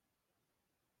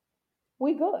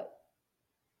 We good.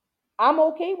 I'm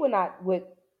okay with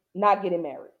not getting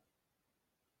married.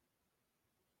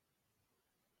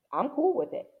 I'm cool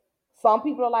with that. Some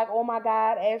people are like, oh my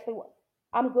God, Ashley,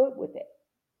 I'm good with that.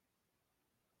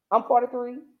 I'm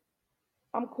 43.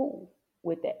 I'm cool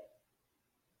with that.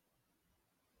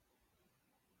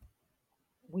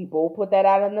 We both put that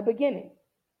out in the beginning.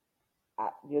 I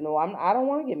don't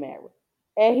want to get married.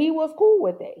 And he was cool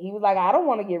with that. He was like, I don't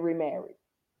want to get remarried.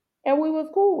 And we was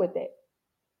cool with that.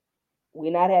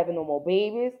 We're not having no more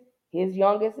babies. His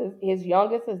youngest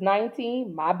is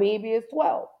 19. My baby is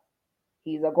 12.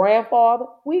 He's a grandfather.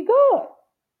 We good.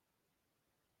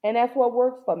 And that's what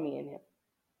works for me and him.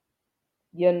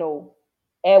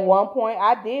 At one point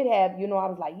I did have, I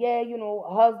was like, yeah,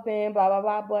 a husband, blah, blah,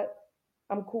 blah, but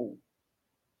I'm cool.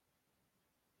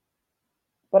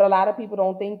 But a lot of people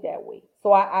don't think that way.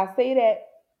 So I say that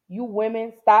you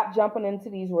women, stop jumping into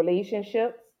these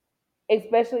relationships,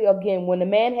 especially again when the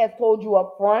man has told you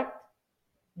up front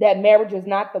that marriage is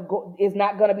not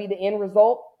going to be the end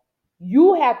result.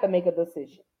 You have to make a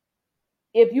decision.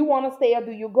 If you want to stay or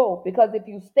do you go? Because if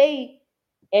you stay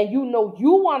and you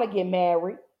want to get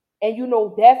married and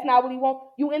that's not what he wants,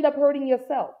 you end up hurting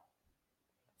yourself.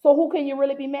 So who can you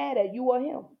really be mad at, you or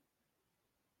him?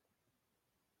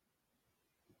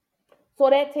 So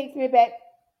that takes me back.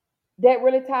 That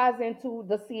really ties into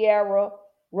the Ciara,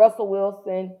 Russell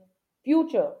Wilson,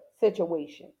 Future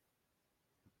situation.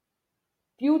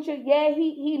 Future, yeah,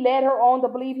 he led her on to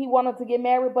believe he wanted to get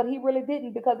married, but he really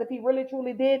didn't, because if he really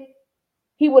truly did,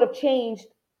 he would have changed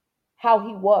how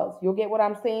he was. You'll get what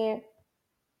I'm saying?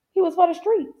 He was for the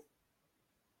streets.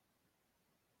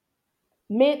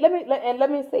 Men, let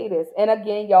me say this. And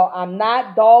again, y'all, I'm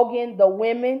not dogging the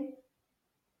women,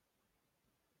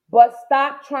 but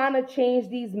stop trying to change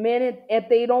these men if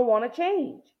they don't want to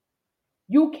change.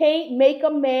 You can't make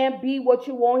a man be what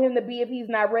you want him to be if he's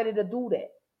not ready to do that.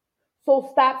 So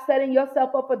stop setting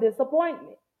yourself up for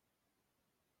disappointment.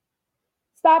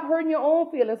 Stop hurting your own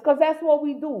feelings, because that's what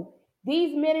we do.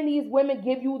 These men and these women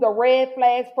give you the red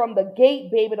flags from the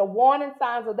gate, baby. The warning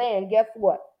signs are there, and guess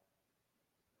what?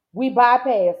 We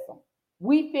bypass them.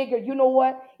 We figure, you know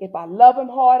what? If I love him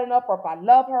hard enough, or if I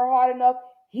love her hard enough,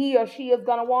 he or she is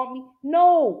going to want me.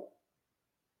 No.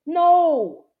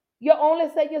 You only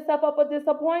set yourself up for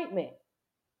disappointment.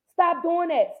 Stop doing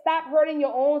that. Stop hurting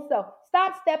your own self.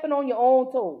 Stop stepping on your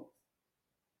own toes.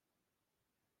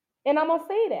 And I'm going to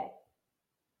say that.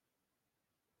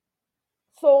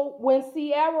 So when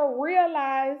Ciara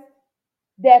realized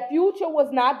that Future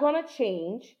was not going to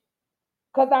change,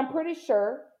 because I'm pretty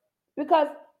sure, because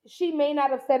she may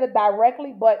not have said it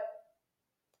directly, but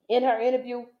in her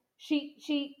interview,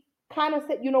 she kind of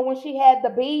said, when she had the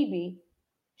baby,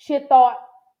 she thought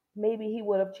maybe he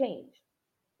would have changed.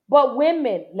 But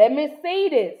women, let me say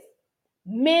this.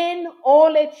 Men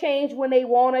only change when they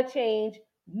want to change.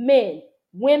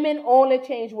 Women only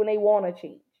change when they want to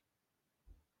change.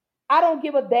 I don't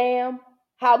give a damn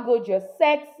how good your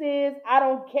sex is. I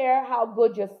don't care how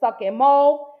good you suck him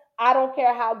off. I don't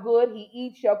care how good he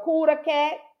eats your cooter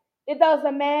cat. It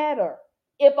doesn't matter.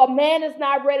 If a man is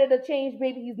not ready to change,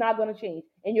 baby, he's not going to change.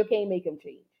 And you can't make him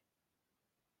change.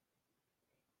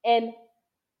 And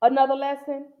another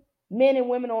lesson, men and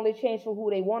women only change for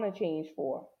who they want to change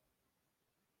for.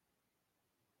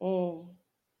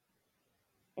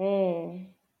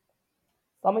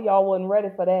 Some of y'all wasn't ready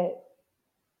for that.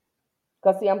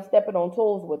 Because, see, I'm stepping on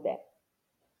toes with that.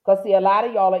 Because, see, a lot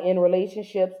of y'all are in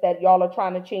relationships that y'all are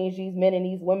trying to change these men and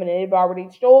these women, and they've already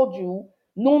showed you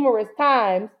numerous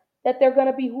times that they're going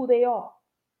to be who they are.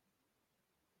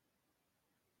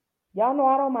 Y'all know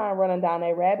I don't mind running down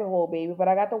that rabbit hole, baby, but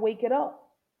I got to wake it up.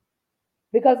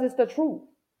 Because it's the truth.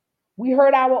 We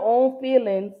hurt our own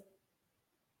feelings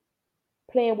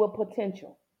playing with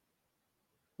potential.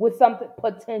 With something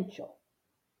potential.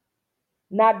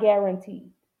 Not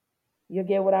guaranteed. You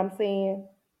get what I'm saying?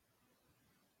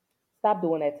 Stop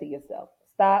doing that to yourself.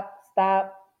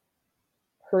 Stop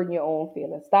hurting your own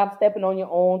feelings. Stop stepping on your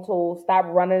own toes. Stop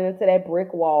running into that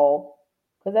brick wall.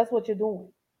 Because that's what you're doing.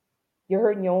 You're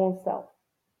hurting your own self.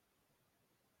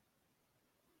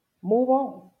 Move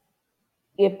on.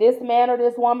 If this man or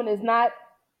this woman is not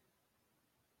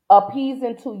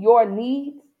appeasing to your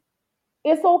needs,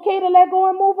 it's okay to let go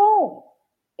and move on.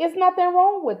 It's nothing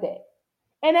wrong with that.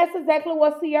 And that's exactly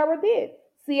what Ciara did.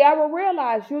 Ciara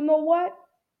realized, you know what?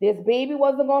 This baby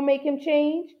wasn't going to make him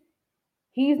change.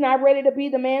 He's not ready to be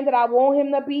the man that I want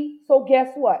him to be. So guess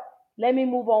what? Let me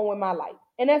move on with my life.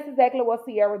 And that's exactly what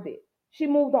Ciara did. She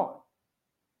moved on.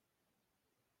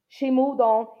 She moved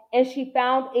on and she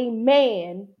found a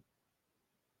man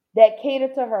that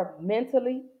catered to her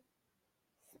mentally,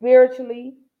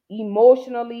 spiritually,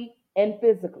 emotionally, and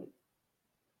physically.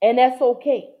 And that's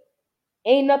okay.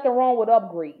 Ain't nothing wrong with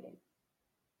upgrading.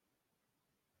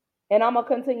 And I'm going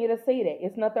to continue to say that.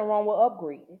 It's nothing wrong with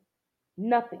upgrading.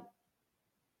 Nothing.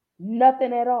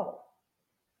 Nothing at all.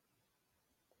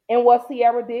 And what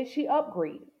Ciara did, she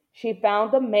upgraded. She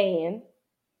found a man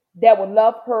that would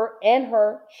love her and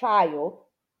her child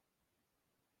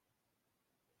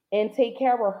and take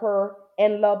care of her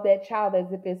and love that child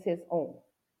as if it's his own.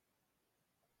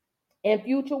 And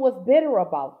Future was bitter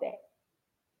about that.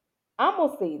 I'm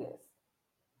going to say this.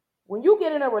 When you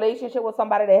get in a relationship with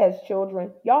somebody that has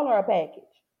children, y'all are a package.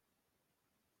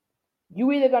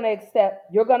 You're going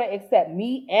to accept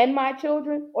me and my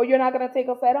children, or you're not going to take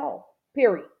us at all.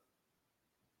 Period.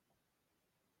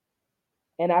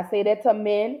 And I say that to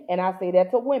men and I say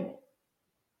that to women.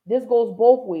 This goes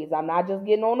both ways. I'm not just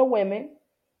getting on the women,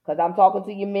 because I'm talking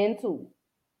to you men too.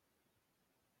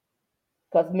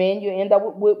 Because men, you end up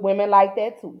with women like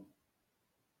that too.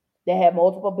 They have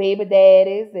multiple baby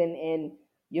daddies and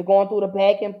you're going through the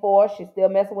back and forth. She's still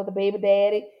messing with the baby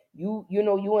daddy. You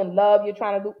know, you in love. You're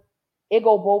trying to do. It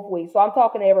go both ways. So I'm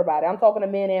talking to everybody. I'm talking to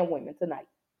men and women tonight.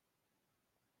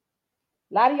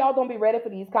 A lot of y'all don't be ready for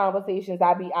these conversations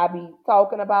I be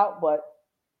talking about, but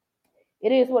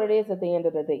it is what it is at the end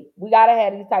of the day. We got to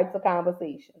have these types of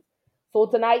conversations. So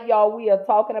tonight, y'all, we are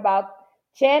talking about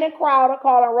Channing Crowder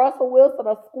calling Russell Wilson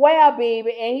a square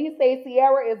baby, and he says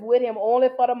Ciara is with him only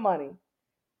for the money.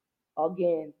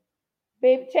 Again,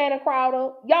 baby, Channing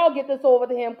Crowder, y'all get this over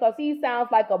to him because he sounds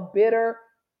like a bitter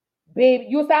baby.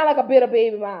 You sound like a bitter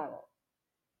baby mama.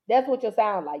 That's what you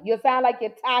sound like. You sound like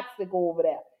you're toxic over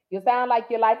there. You sound like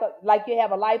you're like you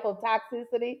have a life of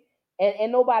toxicity,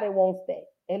 and nobody wants that.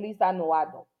 At least I know I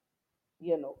don't.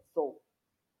 You know, so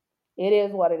it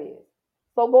is what it is.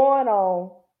 So going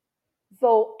on.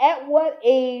 So at what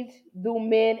age do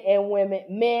men/women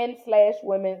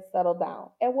settle down?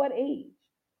 At what age?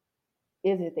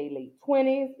 Is it their late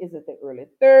 20s? Is it the early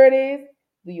 30s?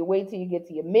 Do you wait till you get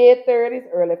to your mid-30s,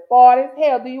 early 40s?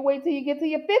 Hell, do you wait till you get to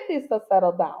your 50s to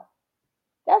settle down?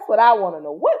 That's what I want to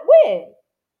know. When?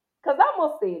 Because I'm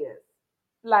going to say this.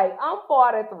 Like, I'm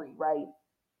 43, right?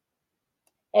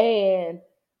 And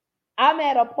I'm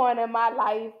at a point in my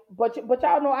life, but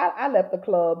y'all know I left the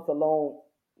clubs alone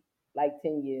like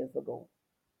 10 years ago.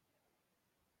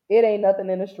 It ain't nothing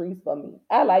in the streets for me.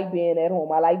 I like being at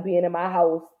home. I like being in my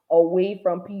house away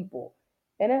from people.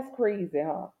 And that's crazy,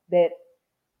 huh? That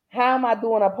how am I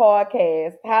doing a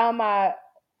podcast? How am I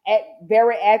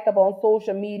very active on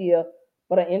social media,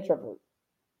 but an introvert?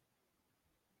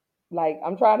 Like,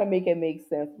 I'm trying to make it make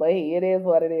sense, but hey, it is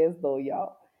what it is though,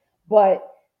 y'all. But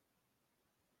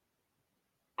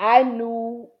I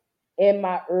knew in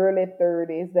my early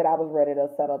 30s that I was ready to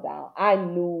settle down. I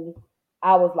knew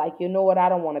I was like, you know what? I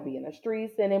don't want to be in the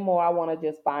streets anymore. I want to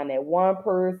just find that one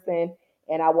person,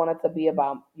 and I want it to be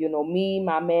about, you know, me,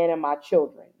 my man, and my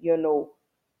children, you know.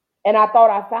 And I thought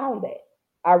I found that.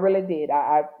 I really did.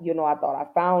 I thought I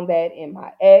found that in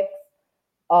my ex.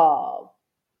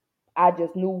 I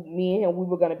just knew me and him, we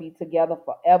were going to be together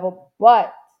forever.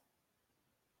 But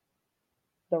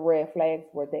the red flags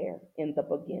were there in the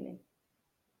beginning.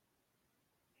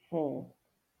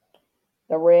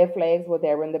 The red flags were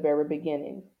there in the very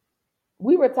beginning.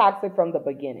 We were toxic from the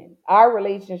beginning. Our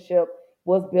relationship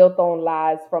was built on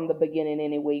lies from the beginning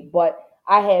anyway. But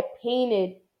I had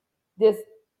painted this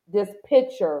this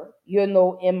picture,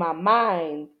 in my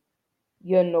mind,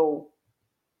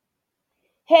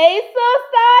 hey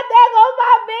sister, there goes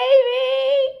my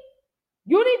baby.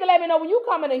 You need to let me know when you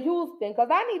coming to Houston, because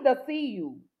I need to see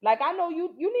you. Like, I know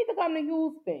you need to come to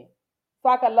Houston so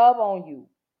I can love on you.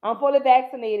 I'm fully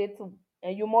vaccinated too,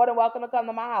 and you're more than welcome to come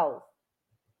to my house.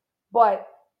 But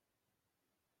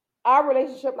our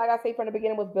relationship, like I say from the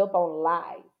beginning, was built on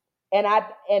lies.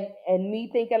 And me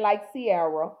thinking like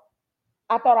Ciara,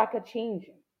 I thought I could change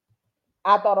him.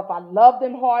 I thought if I loved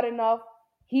him hard enough,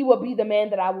 he would be the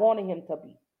man that I wanted him to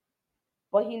be.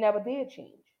 But he never did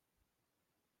change.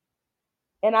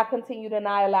 And I continued and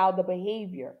I allowed the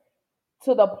behavior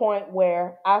to the point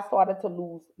where I started to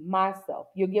lose myself.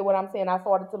 You get what I'm saying? I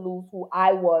started to lose who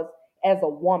I was as a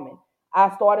woman.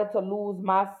 I started to lose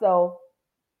myself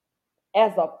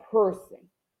as a person.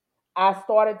 I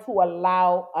started to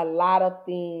allow a lot of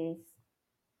things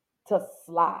to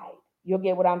slide. You'll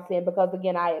get what I'm saying? Because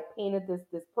again, I had painted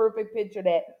this perfect picture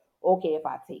that, okay, if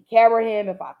I take care of him,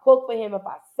 if I cook for him, if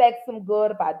I sex him good,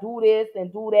 if I do this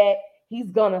and do that, he's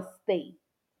gonna stay.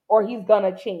 Or he's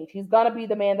gonna change. He's gonna be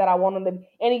the man that I want him to be.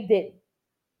 And he didn't.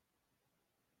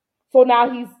 So now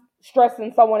he's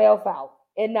stressing someone else out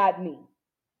and not me.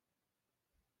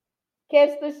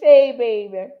 Catch the shade,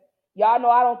 baby. Y'all know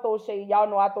I don't throw shade. Y'all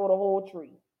know I throw the whole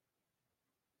tree.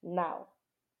 Now.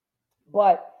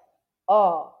 But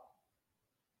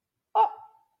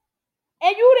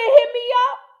and you didn't hit me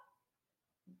up.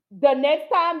 The next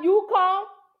time you come,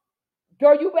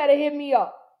 girl, you better hit me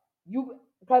up.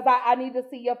 Because I need to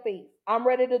see your face. I'm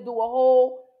ready to do a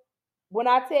whole, when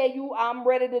I tell you I'm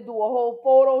ready to do a whole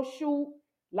photo shoot,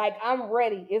 like I'm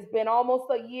ready. It's been almost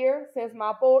a year since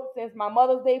my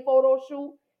Mother's Day photo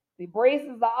shoot. The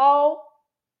braces are off.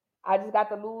 I just got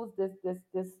to lose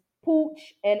this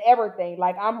pooch and everything.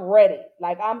 Like I'm ready.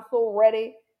 Like I'm so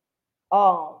ready.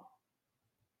 Oh,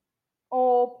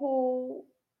 Pooh,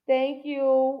 thank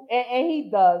you. And he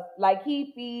does. Like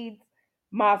he feeds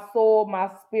my soul, my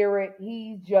spirit.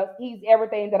 He's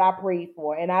everything that I prayed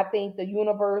for. And I thank the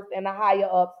universe and the higher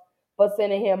ups for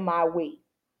sending him my way.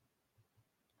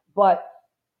 But,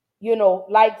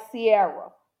 like Ciara,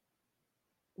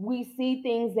 we see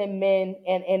things in men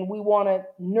and we want to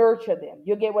nurture them.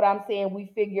 You get what I'm saying?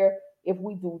 We figure if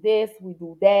we do this, we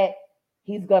do that,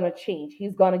 he's going to change.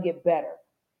 He's going to get better.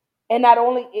 And not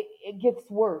only, it gets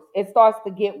worse. It starts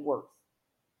to get worse.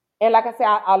 And like I said,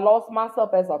 I lost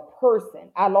myself as a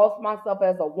person. I lost myself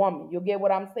as a woman. You get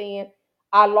what I'm saying?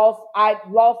 I lost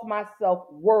my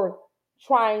self-worth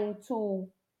trying to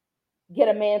get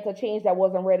a man to change that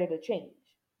wasn't ready to change.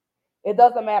 It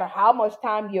doesn't matter how much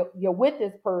time you're with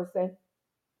this person.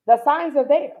 The signs are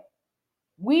there.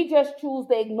 We just choose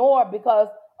to ignore it because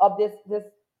of this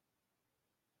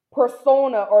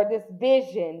persona or this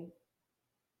vision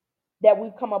that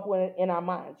we've come up with in our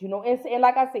minds, and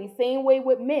like I say, same way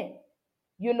with men,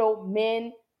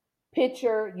 men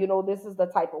picture, this is the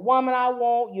type of woman I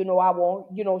want,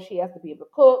 she has to be able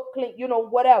to cook, clean,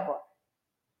 whatever.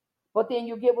 But then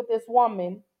you get with this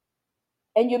woman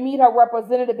and you meet her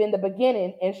representative in the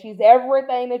beginning and she's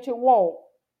everything that you want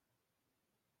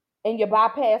and you're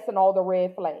bypassing all the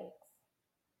red flags.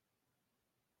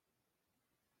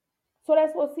 So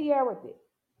that's what Ciara did.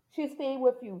 She stayed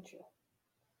with Future.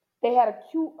 They had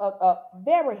a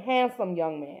very handsome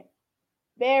young man.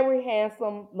 Very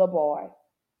handsome little boy.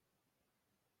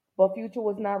 But Future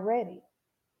was not ready.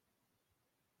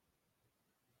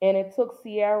 And it took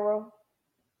Ciara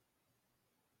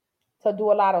to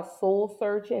do a lot of soul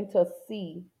searching to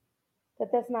see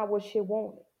that that's not what she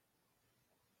wanted.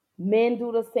 Men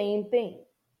do the same thing.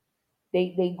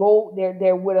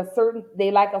 They're with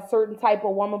they like a certain type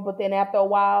of woman, but then after a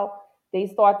while, they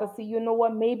start to see,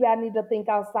 maybe I need to think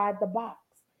outside the box.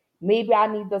 Maybe I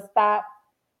need to stop.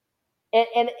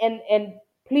 And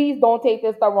please don't take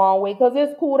this the wrong way, because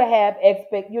it's cool to have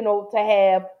to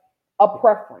have a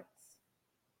preference.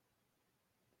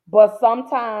 But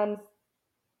sometimes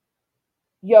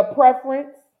your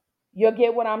preference, you'll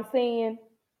get what I'm saying,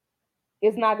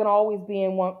 is not gonna always be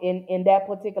in that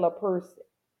particular person.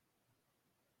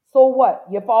 So what?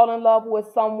 You fall in love with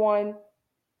someone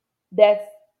that's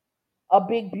a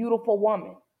big, beautiful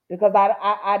woman. Because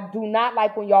I do not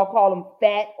like when y'all call them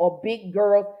fat or big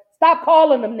girls. Stop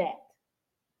calling them that.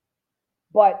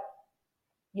 But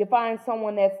you find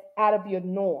someone that's out of your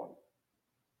norm,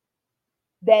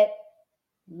 that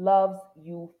loves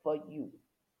you for you.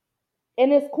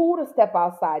 And it's cool to step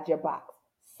outside your box.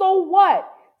 So what?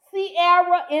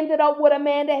 Ciara ended up with a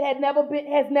man that has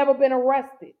never been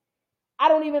arrested. I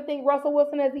don't even think Russell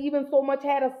Wilson has even so much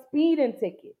had a speeding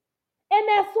ticket. And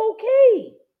that's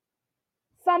okay.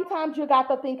 Sometimes you got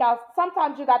to think out.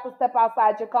 Sometimes you got to step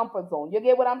outside your comfort zone. You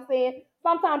get what I'm saying?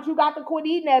 Sometimes you got to quit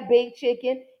eating that baked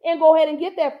chicken and go ahead and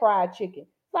get that fried chicken.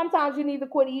 Sometimes you need to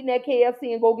quit eating that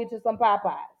KFC and go get you some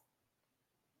Popeyes.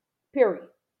 Period.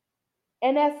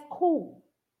 And that's cool.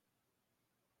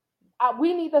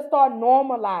 We need to start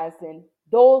normalizing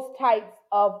those types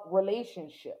of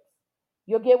relationships.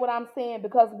 You get what I'm saying?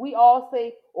 Because we all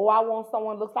say, oh, I want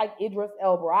someone who looks like Idris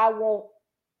Elba. I want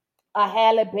a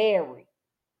Halle Berry.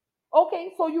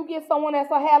 Okay, so you get someone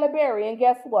that's a Halle Berry, and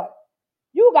guess what?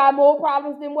 You got more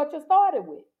problems than what you started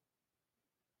with.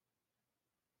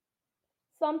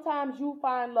 Sometimes you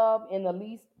find love in the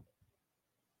least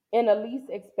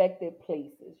expected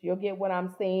places. You'll get what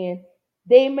I'm saying?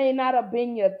 They may not have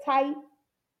been your type.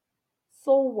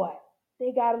 So what?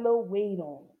 They got a little weight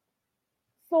on them.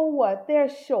 So what? They're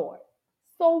short.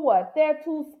 So what? They're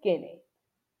too skinny.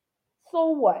 So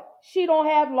what? She don't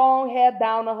have long hair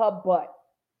down to her butt.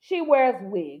 She wears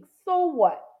wigs. So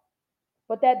what?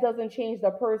 But that doesn't change the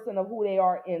person of who they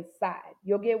are inside.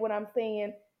 You'll get what I'm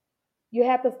saying? You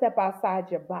have to step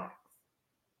outside your box.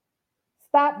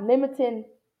 Stop limiting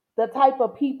the type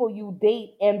of people you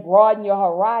date and broaden your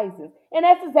horizons. And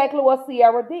that's exactly what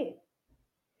Ciara did.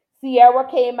 Ciara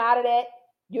came out of that,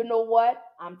 you know what?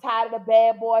 I'm tired of the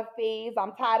bad boy phase.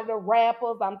 I'm tired of the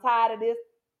rappers. I'm tired of this.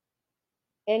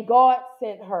 And God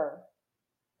sent her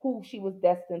who she was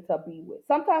destined to be with.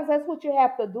 Sometimes that's what you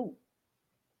have to do.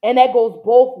 And that goes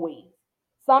both ways.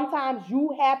 Sometimes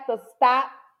you have to stop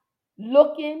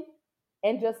looking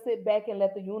and just sit back and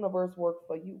let the universe work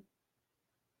for you.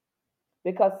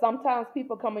 Because sometimes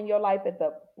people come in your life at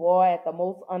the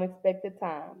most unexpected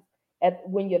times,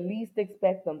 when you least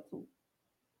expect them to.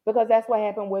 Because that's what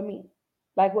happened with me.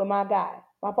 Like with my guy.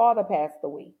 My father passed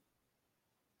away.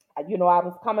 I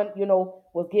was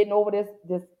was getting over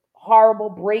this horrible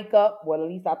breakup. Well, at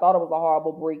least I thought it was a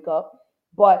horrible breakup.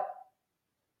 But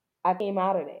I came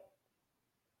out of that.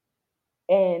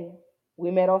 And we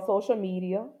met on social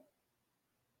media.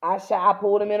 I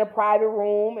pulled him in a private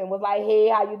room and was like, hey,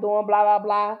 how you doing? Blah, blah,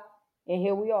 blah. And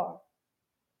here we are,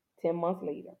 10 months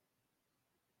later,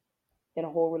 in a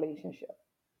whole relationship.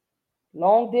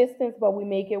 Long distance, but we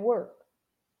make it work.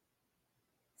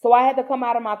 So I had to come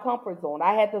out of my comfort zone.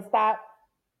 I had to stop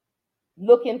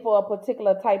looking for a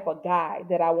particular type of guy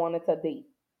that I wanted to date.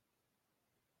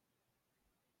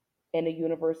 And the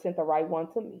universe sent the right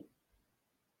one to me.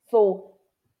 So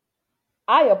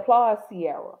I applaud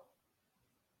Ciara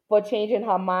for changing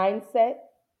her mindset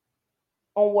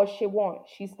on what she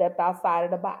wants. She stepped outside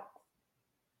of the box.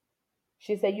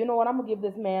 She said, you know what, I'm going to give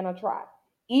this man a try.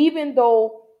 Even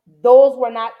though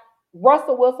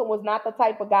Russell Wilson was not the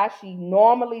type of guy she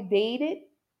normally dated.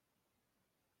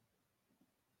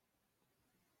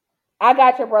 I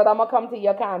got you, brother. I'm going to come to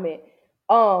your comment.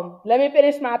 Let me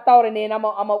finish my thought and then I'm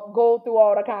going to go through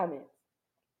all the comments.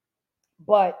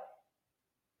 But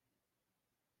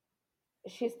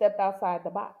she stepped outside the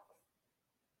box.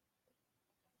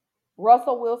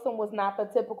 Russell Wilson was not the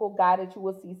typical guy that you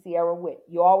would see Ciara with.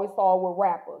 You always saw her with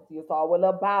rappers. You saw her with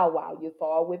Lil Bow Wow. You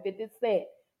saw her with 50 Cent.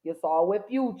 You saw her with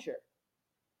Future.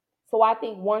 So I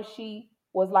think once she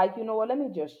was like, you know what, let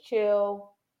me just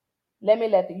chill. Let me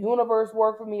let the universe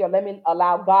work for me, or let me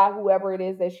allow God, whoever it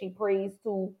is that she prays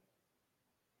to,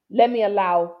 let me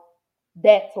allow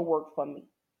that to work for me.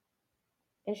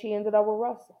 And she ended up with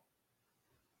Russell.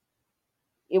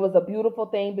 It was a beautiful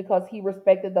thing because he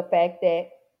respected the fact that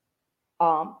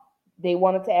they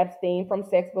wanted to abstain from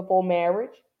sex before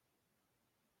marriage.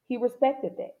 He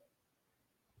respected that.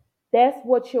 That's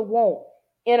what you want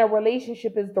in a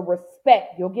relationship, is the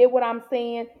respect. You'll get what I'm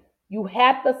saying? You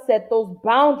have to set those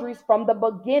boundaries from the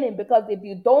beginning, because if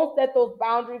you don't set those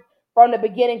boundaries from the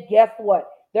beginning, guess what?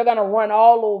 They're going to run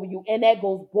all over you. And that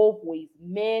goes both ways,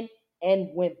 men and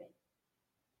women.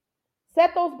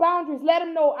 Set those boundaries. Let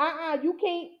them know, you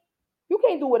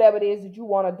can't do whatever it is that you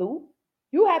want to do.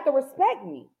 You have to respect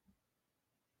me.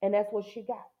 And that's what she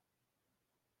got.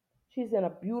 She's in a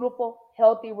beautiful,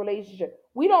 healthy relationship.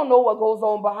 We don't know what goes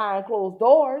on behind closed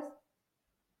doors.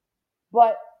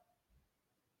 But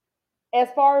as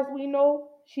far as we know,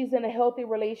 she's in a healthy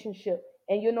relationship.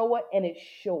 And you know what? And it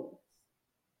shows.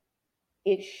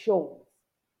 It shows.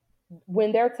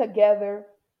 When they're together,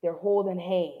 they're holding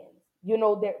hands.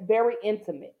 They're very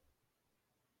intimate.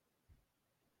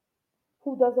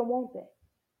 Who doesn't want that?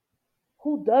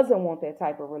 Who doesn't want that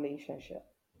type of relationship?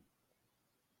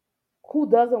 Who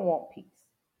doesn't want peace?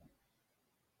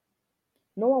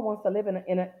 No one wants to live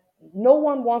no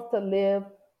one wants to live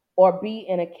or be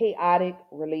in a chaotic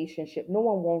relationship. No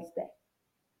one wants that.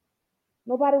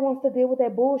 Nobody wants to deal with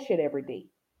that bullshit every day.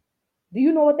 Do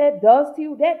you know what that does to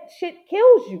you? That shit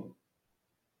kills you.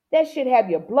 That shit have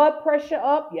your blood pressure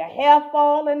up, your hair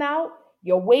falling out,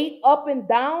 your weight up and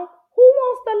down. Who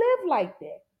wants to live like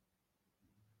that?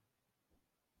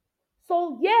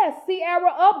 So yes,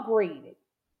 Ciara upgraded.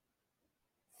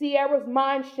 Ciara's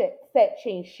mindset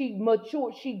changed. She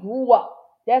matured. She grew up.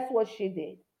 That's what she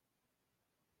did.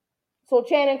 So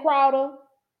Channing Crowder,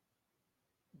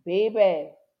 baby,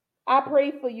 I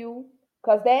pray for you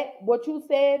because that what you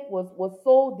said was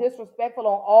so disrespectful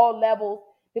on all levels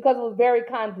because it was very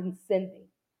condescending.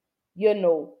 You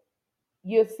know,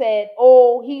 you said,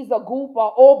 "Oh, he's a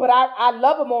goofer." Oh, but I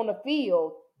love him on the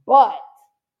field, but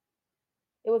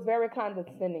it was very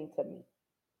condescending to me.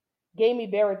 Gave me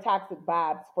very toxic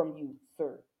vibes from you,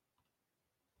 sir.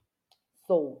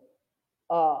 So,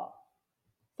 uh,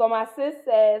 so my sis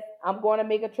says, I'm going to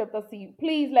make a trip to see you.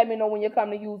 Please let me know when you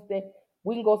come to Houston.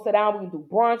 We can go sit down. We can do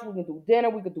brunch. We can do dinner.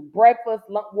 We can do breakfast,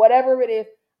 lunch, whatever it is.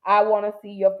 I want to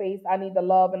see your face. I need the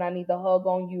love and I need the hug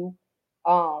on you.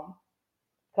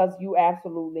 Because you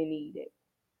absolutely need it.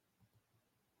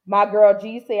 My girl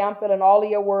G say, I'm feeling all of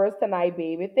your words tonight,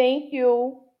 baby. Thank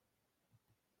you.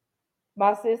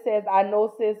 My sis says, I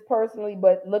know sis personally,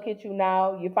 but look at you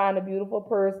now. You find a beautiful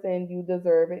person. You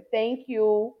deserve it. Thank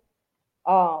you.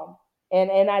 Um,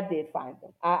 and I did find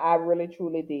them. I really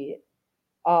truly did.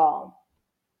 I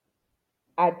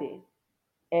did.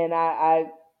 And I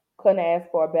couldn't ask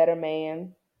for a better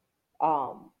man.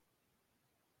 Um,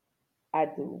 I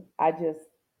do. I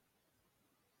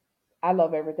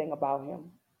love everything about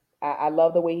him. I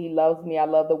love the way he loves me. I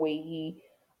love the way he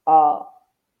uh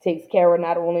takes care of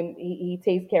not only he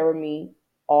takes care of me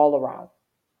all around.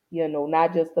 You know,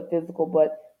 not just the physical,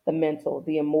 but the mental,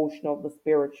 the emotional, the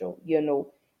spiritual, you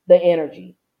know, the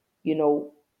energy. You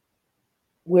know,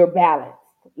 we're balanced.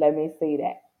 Let me say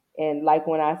that. And like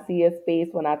when I see his face,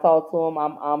 when I talk to him,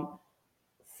 I'm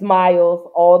smiles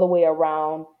all the way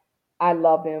around. I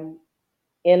love him,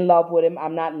 in love with him.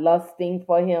 I'm not lusting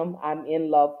for him. I'm in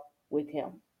love with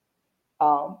him.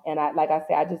 And I, like I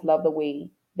said, I just love the way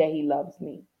that he loves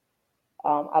me.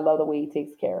 I love the way he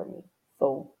takes care of me.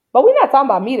 So, but we're not talking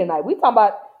about me tonight. We're talking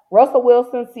about Russell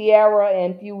Wilson, Ciara,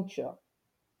 and Future,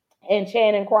 and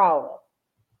Channing Crowder.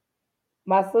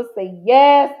 My sister say,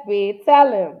 yes, babe,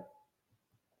 tell him.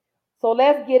 So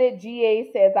let's get it.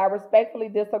 GA says, I respectfully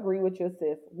disagree with your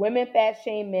sis. Women fat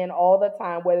shame men all the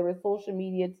time, whether it's social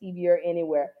media, TV, or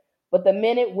anywhere. But the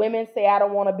minute women say, I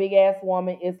don't want a big ass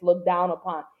woman, it's looked down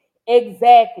upon.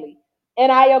 Exactly.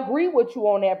 And I agree with you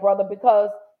on that, brother, because,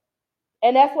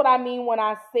 and that's what I mean when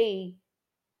I say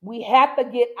we have to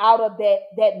get out of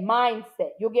that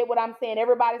mindset. You'll get what I'm saying?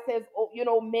 Everybody says, oh, you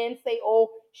know, men say, oh,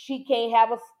 she can't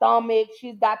have a stomach.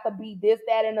 She's got to be this,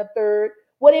 that, and the third.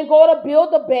 Well, then go to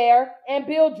Build a Bear and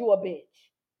build you a bitch.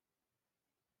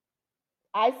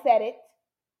 I said it.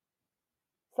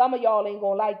 Some of y'all ain't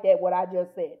gonna like that, what I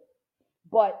just said.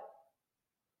 But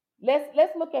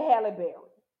let's look at Halle Berry.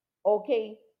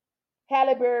 Okay.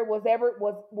 Halle Berry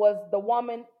was the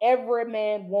woman every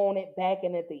man wanted back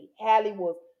in the day. Halle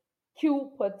was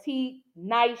cute, petite,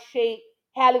 nice shape.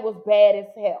 Halle was bad as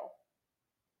hell.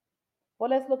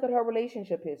 Well, let's look at her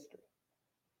relationship history.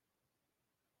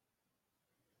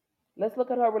 Let's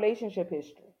look at her relationship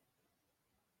history.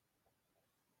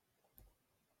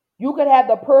 You could have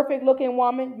the perfect looking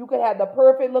woman. You could have the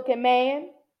perfect looking man.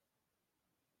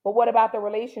 But what about the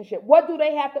relationship? What do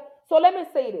they have to? So let me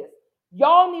say this.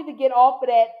 Y'all need to get off of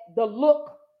that, the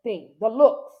look thing, the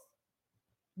looks.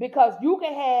 Because you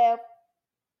can have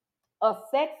a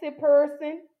sexy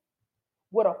person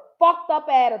with a fucked up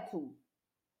attitude,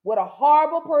 with a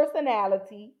horrible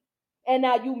personality, and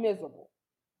now you miserable.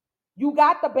 You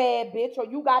got the bad bitch, or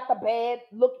you got the bad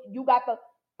look, you got the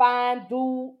fine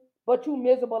dude, but you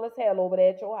miserable as hell over there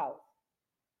at your house.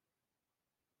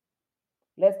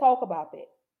 Let's talk about that.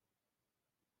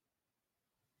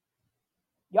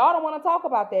 Y'all don't want to talk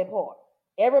about that part.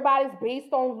 Everybody's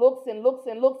based on looks and looks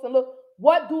and looks and looks.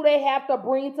 What do they have to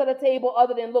bring to the table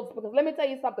other than looks? Because let me tell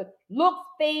you something. Looks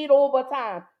fade over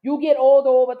time. You get older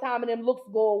over time and then looks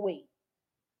go away.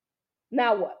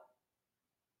 Now what?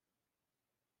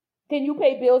 Can you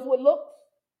pay bills with looks?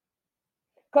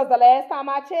 Because the last time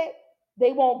I checked,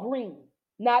 they want green,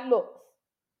 not looks.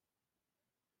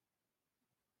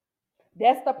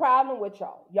 That's the problem with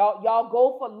y'all. Y'all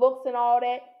go for looks and all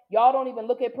that. Y'all don't even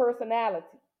look at personality.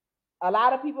 A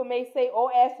lot of people may say, oh,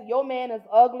 Ashley, your man is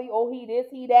ugly. Oh, he this,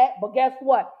 he that. But guess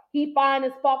what? He fine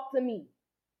as fuck to me.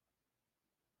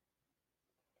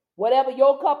 Whatever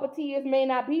your cup of tea is may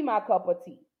not be my cup of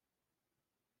tea.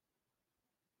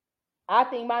 I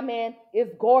think my man is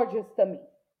gorgeous to me.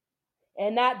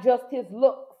 And not just his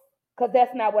looks. Because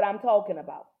that's not what I'm talking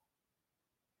about.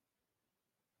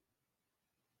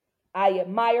 I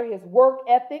admire his work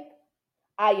ethic.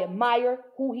 I admire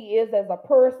who he is as a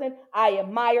person. I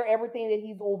admire everything that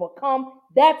he's overcome.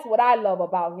 That's what I love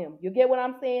about him. You get what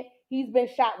I'm saying? He's been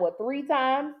shot, 3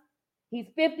 times? He's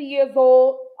 50 years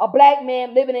old, a black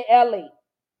man living in LA,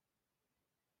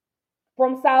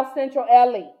 from South Central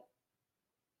LA.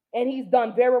 And he's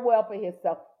done very well for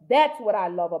himself. That's what I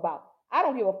love about him. I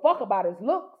don't give a fuck about his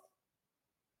looks.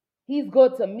 He's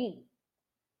good to me.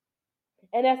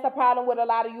 And that's the problem with a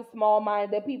lot of you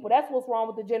small-minded people. That's what's wrong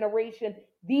with the generation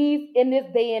in this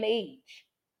day and age.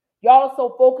 Y'all are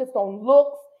so focused on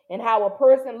looks and how a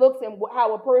person looks and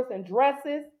how a person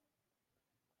dresses.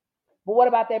 But what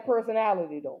about their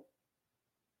personality, though?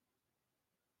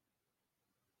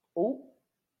 Ooh,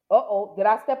 did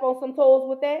I step on some toes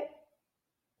with that?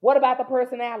 What about the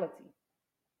personality?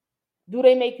 Do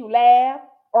they make you laugh,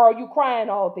 or are you crying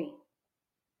all day?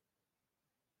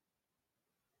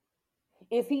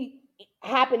 Is he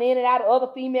hopping in and out of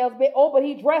other females' bed? Oh, but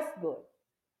he dressed good.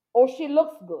 Or she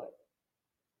looks good.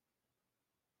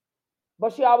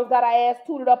 But she always got her ass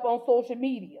tooted up on social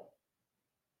media.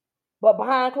 But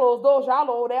behind closed doors, y'all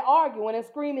over there arguing and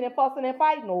screaming and fussing and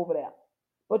fighting over there.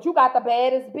 But you got the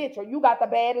baddest bitch, or you got the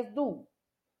baddest dude.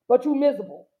 But you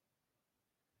miserable.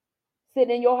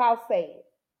 Sitting in your house sad.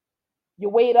 You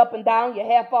weighed up and down, your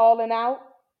hair falling out.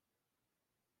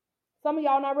 Some of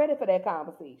y'all not ready for that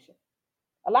conversation.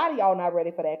 A lot of y'all not ready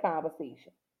for that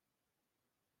conversation.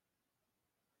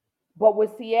 But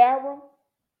with Ciara,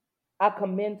 I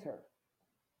commend her.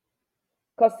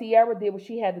 Because Ciara did what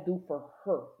she had to do for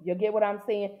her. You get what I'm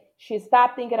saying? She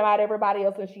stopped thinking about everybody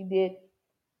else and she did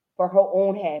for her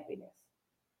own happiness.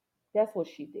 That's what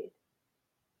she did.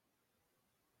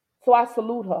 So I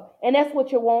salute her. And that's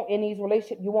what you want in these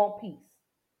relationships. You want peace.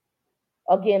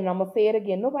 Again, and I'm going to say it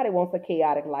again. Nobody wants a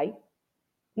chaotic life.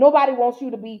 Nobody wants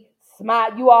you to be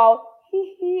smart. You all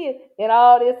and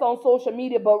all this on social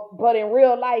media. But in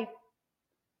real life,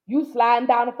 you sliding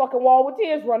down the fucking wall with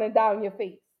tears running down your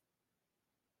face.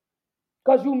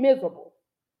 Because you miserable.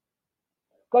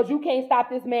 Because you can't stop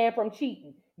this man from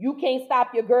cheating. You can't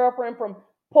stop your girlfriend from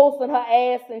posting her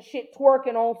ass and shit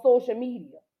twerking on social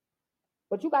media.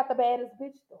 But you got the baddest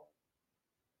bitch though.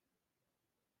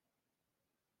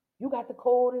 You got the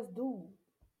coldest dude.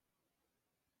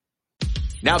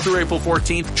 Now through April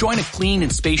 14th, join a clean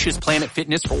and spacious Planet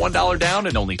Fitness for $1 down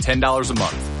and only $10 a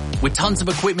month. With tons of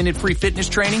equipment and free fitness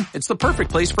training, it's the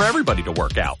perfect place for everybody to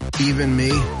work out. Even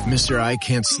me, Mr. I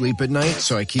can't sleep at night,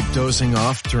 so I keep dozing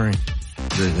off during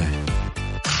the day.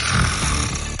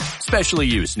 Especially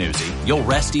you, Snoozy. You'll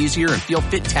rest easier and feel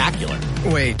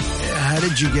fit-tacular. Wait, how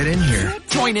did you get in here?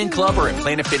 Join in club or at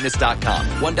planetfitness.com.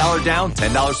 $1 down,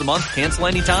 $10 a month, cancel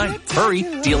anytime. Hurry,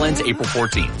 deal ends April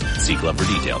 14th. See club for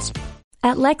details.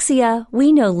 At Lexia,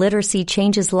 we know literacy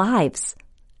changes lives.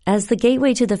 As the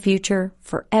gateway to the future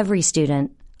for every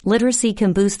student, literacy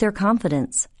can boost their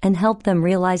confidence and help them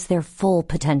realize their full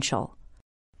potential.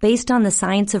 Based on the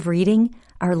science of reading,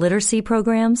 our literacy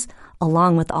programs,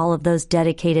 along with all of those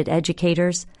dedicated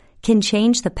educators, can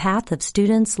change the path of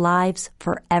students' lives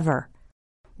forever.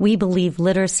 We believe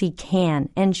literacy can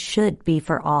and should be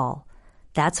for all.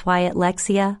 That's why at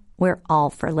Lexia, we're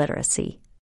all for literacy.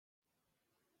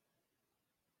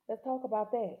 Let's talk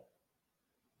about that.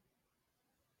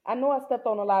 I know I stepped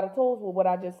on a lot of toes with what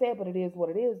I just said, but it is what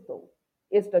it is, though.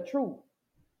 It's the truth.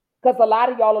 Because a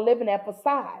lot of y'all are living that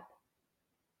facade.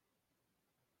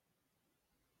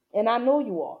 And I know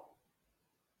you are.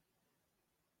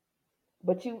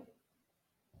 But you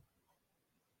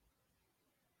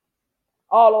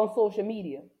all on social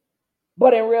media.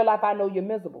 But in real life, I know you're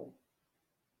miserable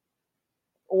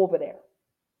over there.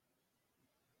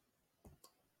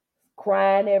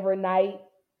 Crying every night,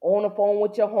 on the phone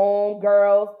with your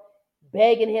homegirls,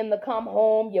 begging him to come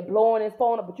home. You're blowing his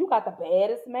phone up, but you got the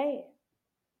baddest man.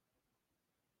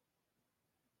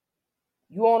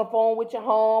 You on the phone with your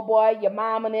homeboy, your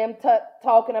mom and them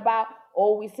talking about,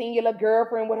 oh, we seen your little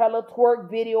girlfriend with her little twerk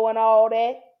video and all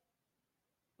that.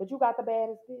 But you got the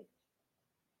baddest bitch.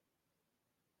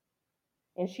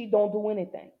 And she don't do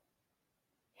anything.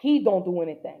 He don't do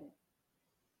anything.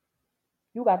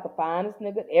 You got the finest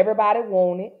nigga everybody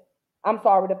wanted. I'm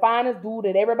sorry, the finest dude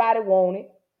that everybody wanted.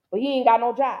 But he ain't got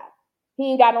no job.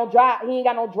 He ain't got no drive. He ain't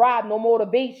got no drive, no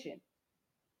motivation.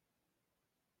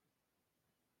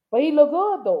 But he look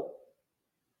good though.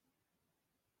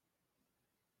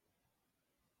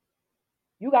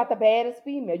 You got the baddest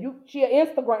female. She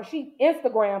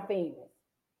Instagram famous.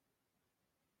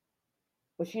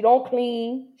 But she don't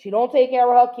clean. She don't take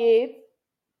care of her kids.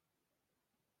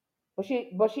 But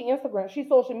she Instagram, she's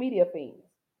social media famous.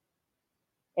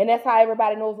 And that's how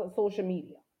everybody knows on social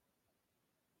media.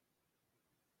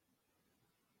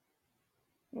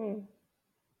 Hmm.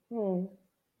 Hmm.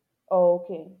 Oh,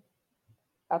 okay.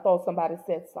 I thought somebody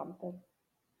said something.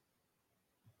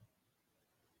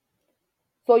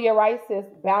 So you're right, sis.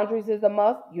 Boundaries is a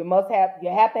must. You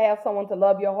have to have someone to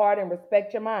love your heart and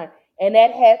respect your mind. And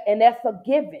that's a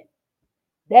given.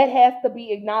 That has to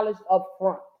be acknowledged up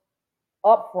front.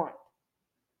 Up front.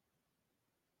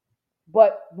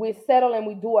 But we settle and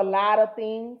we do a lot of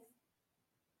things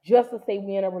just to say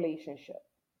we're in a relationship.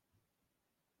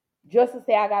 Just to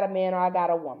say I got a man or I got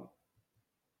a woman.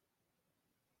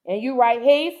 And you right,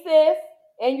 hey sis,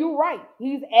 and you right.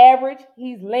 He's average,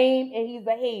 he's lame, and he's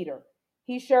a hater.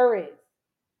 He sure is.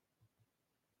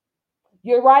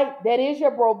 You're right, that is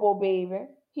your bro baby.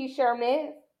 He sure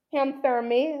is. Him sir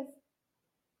is.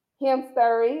 Him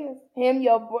sir is. Him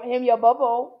your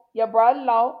bubble, your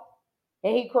brother-in-law.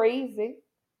 And he crazy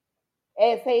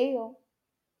as hell.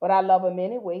 But I love him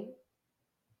anyway.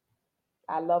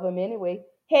 I love him anyway.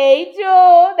 Hey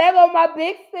Jewel, there go my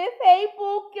big sis. Hey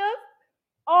Bookus.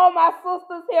 All my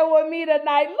sisters here with me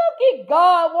tonight. Look at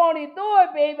God, won't he do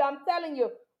it, baby? I'm telling you,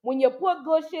 when you put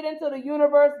good shit into the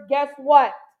universe, guess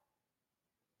what?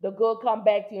 The good come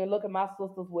back to you. And look at my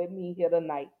sisters with me here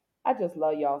tonight. I just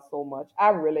love y'all so much. I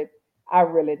really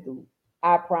do.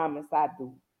 I promise I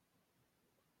do.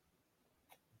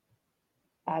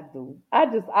 I do.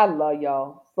 I love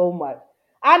y'all so much.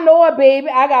 I know it, baby.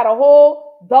 I got a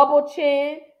whole double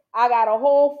chin. I got a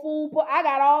whole food. I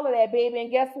got all of that, baby.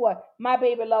 And guess what? My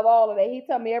baby love all of that. He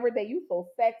tell me every day, you so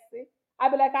sexy. I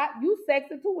be like, you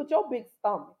sexy too with your big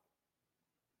stomach.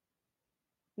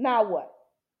 Now what?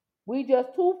 We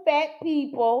just two fat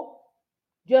people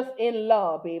just in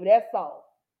love, baby. That's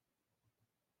all.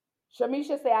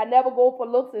 Shamisha say, I never go for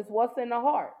looks. It's what's in the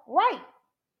heart. Right.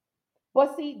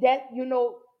 But see, that,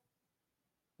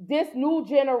 this new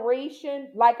generation,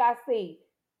 like I say,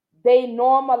 they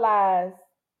normalize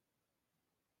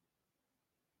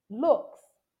looks.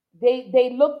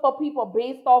 They look for people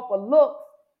based off of looks,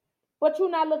 but you're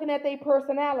not looking at their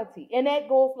personality. And that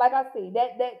goes, like I say,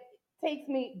 that takes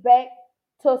me back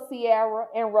to Ciara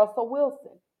and Russell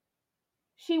Wilson.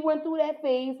 She went through that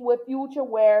phase with Future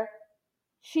where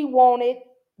she wanted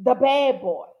the bad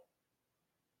boy.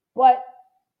 But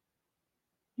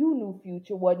you knew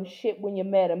Future wasn't shit when you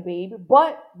met him, baby.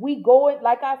 But we go it,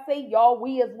 like I say, y'all,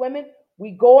 we as women,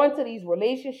 we go into these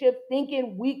relationships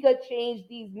thinking we could change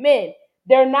these men.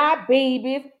 They're not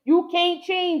babies. You can't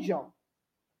change them.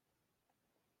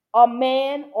 A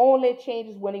man only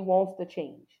changes when he wants to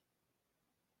change.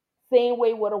 Same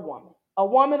way with a woman. A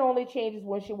woman only changes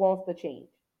when she wants to change.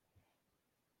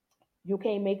 You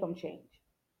can't make them change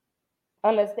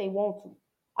unless they want to.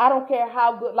 I don't care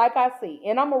how good, like I say,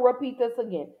 and I'm going to repeat this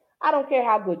again. I don't care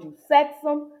how good you sex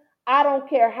them. I don't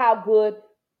care how good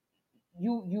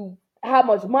how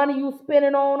much money you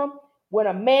spending on them. When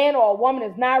a man or a woman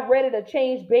is not ready to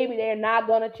change, baby, they're not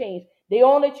going to change. They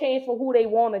only change for who they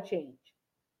want to change.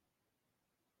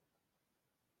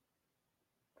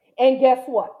 And guess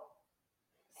what?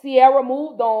 Ciara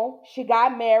moved on. She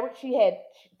got married. She had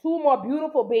 2 more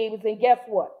beautiful babies. And guess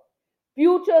what?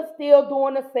 Future still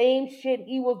doing the same shit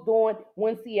he was doing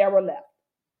when Ciara left.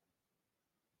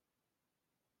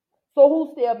 So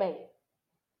who's still mad?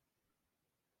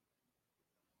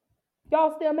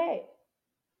 Y'all still mad?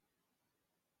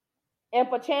 And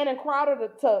for Channing Crowder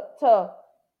to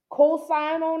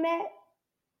co-sign on that,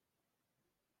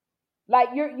 like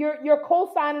you're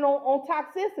co-signing on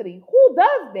toxicity. Who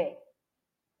does that?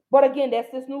 But again,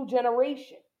 that's this new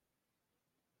generation.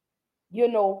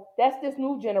 That's this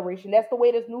new generation. That's the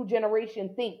way this new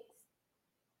generation thinks.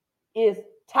 Is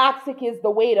toxic is the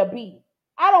way to be.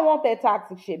 I don't want that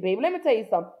toxic shit, baby. Let me tell you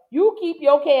something. You keep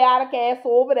your chaotic ass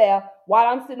over there while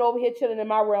I'm sitting over here chilling in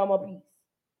my realm of peace.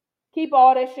 Keep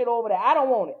all that shit over there. I don't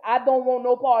want it. I don't want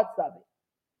no parts of it.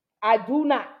 I do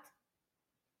not.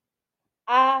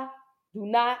 I do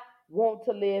not want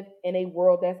to live in a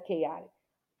world that's chaotic.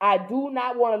 I do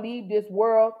not want to leave this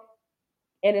world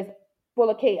and it's full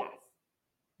of chaos.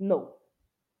 No.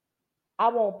 I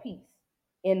want peace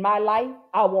in my life.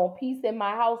 I want peace in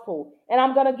my household. And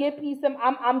I'm going to get peace.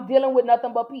 I'm dealing with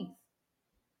nothing but peace.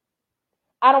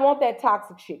 I don't want that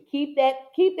toxic shit. Keep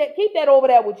that over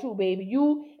there with you, baby.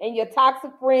 You and your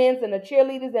toxic friends and the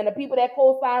cheerleaders and the people that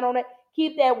co-sign on it.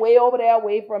 Keep that way over there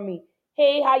away from me.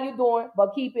 Hey, how you doing?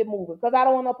 But keep it moving because I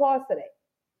don't want no parts of that.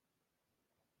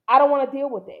 I don't want to deal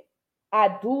with that.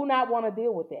 I do not want to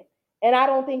deal with that. And I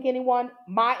don't think anyone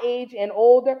my age and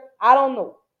older, I don't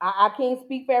know. I can't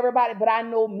speak for everybody, but I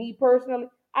know me personally,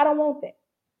 I don't want that.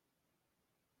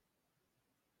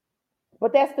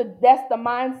 But that's the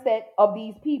mindset of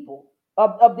these people,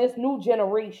 of this new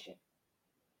generation.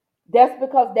 That's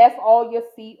because that's all you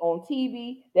see on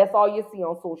TV. That's all you see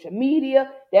on social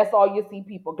media. That's all you see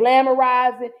people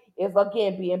glamorizing. Is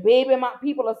again being baby mom.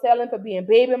 People are selling for being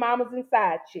baby mamas and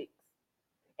side chicks,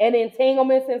 and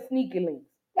entanglements and sneaky links.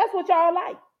 That's what y'all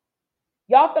like.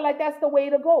 Y'all feel like that's the way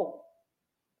to go.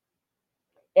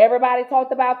 Everybody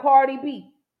talked about Cardi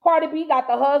B. Cardi B got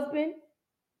the husband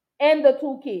and the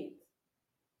 2 kids.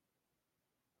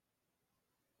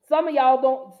 Some of y'all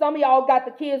don't. Some of y'all got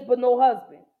the kids but no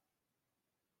husband.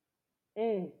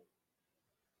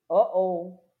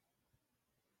 Uh-oh.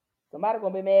 Somebody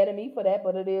gonna be mad at me for that,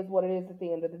 but it is what it is at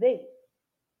the end of the day.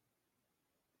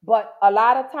 But a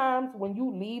lot of times when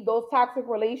you leave those toxic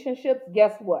relationships,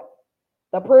 guess what?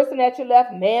 The person that you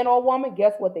left, man or woman,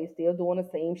 guess what? They still doing the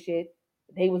same shit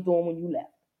they was doing when you left.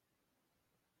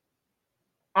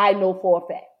 I know for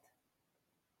a fact.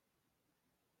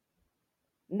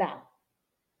 Now,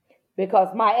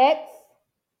 because my ex,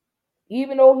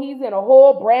 even though he's in a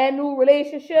whole brand new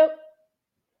relationship,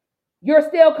 you're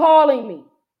still calling me.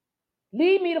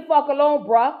 Leave me the fuck alone,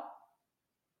 bruh.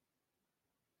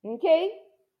 Okay?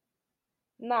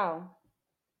 Now,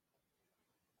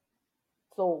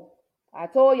 so I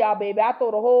told y'all, baby, I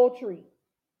throw the whole tree.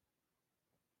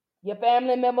 Your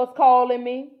family members calling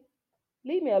me.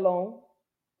 Leave me alone.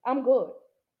 I'm good.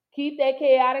 Keep that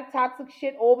chaotic, toxic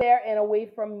shit over there and away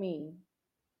from me.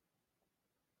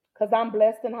 Because I'm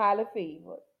blessed and highly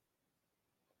favored.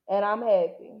 And I'm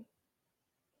happy.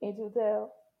 Can't you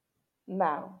tell?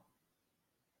 Now,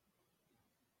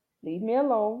 leave me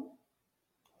alone.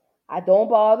 I don't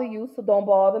bother you, so don't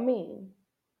bother me.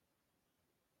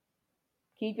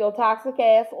 Keep your toxic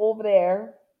ass over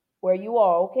there where you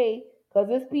are, okay? Because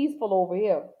it's peaceful over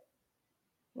here.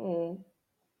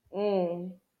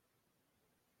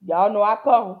 Y'all know I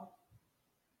come.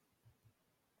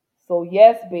 So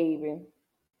yes, baby.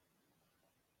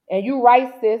 And you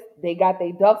right, sis. They got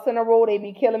their ducks in a row. They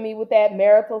be killing me with that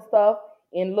marital stuff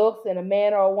in looks in a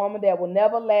man or a woman that will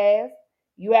never last.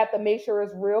 You have to make sure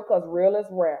it's real because real is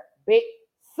rare. Big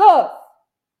sus.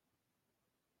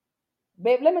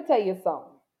 Babe, let me tell you something.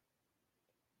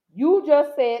 You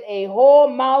just said a whole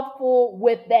mouthful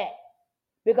with that.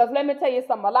 Because let me tell you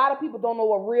something. A lot of people don't know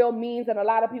what real means and a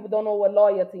lot of people don't know what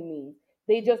loyalty means.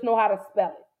 They just know how to spell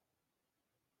it.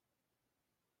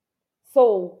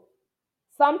 So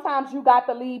sometimes you got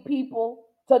to leave people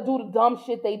to do the dumb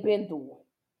shit they've been doing.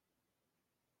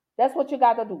 That's what you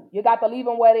got to do. You got to leave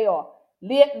them where they are.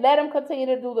 Let them continue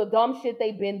to do the dumb shit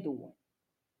they've been doing.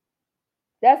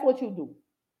 That's what you do.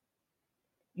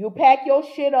 You pack your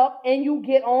shit up and you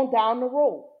get on down the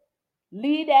road.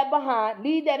 Leave that behind.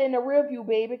 Leave that in the rear view,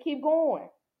 baby. Keep going.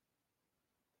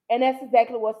 And that's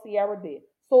exactly what Ciara did.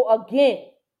 So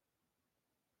again,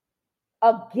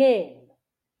 I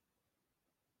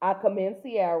commend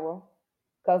Ciara.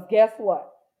 Because guess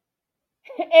what?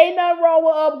 Ain't nothing wrong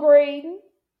with upgrading.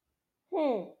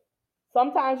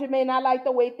 Sometimes you may not like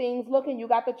the way things look and you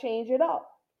got to change it up.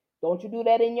 Don't you do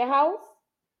that in your house?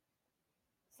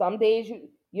 Some days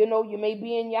you may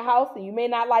be in your house and you may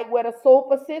not like where the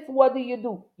sofa sits. What do?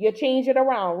 You change it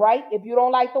around, right? If you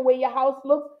don't like the way your house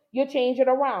looks, you change it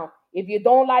around. If you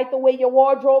don't like the way your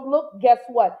wardrobe looks, guess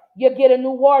what? You get a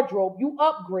new wardrobe. You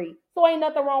upgrade. So ain't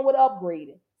nothing wrong with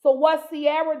upgrading. So what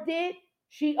Ciara did,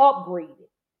 she upgraded.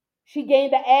 She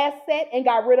gained an asset and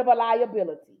got rid of a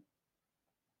liability.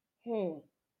 Because,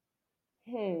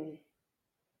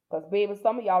 baby,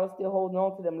 some of y'all are still holding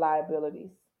on to them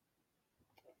liabilities.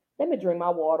 Let me drink my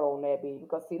water on that, baby.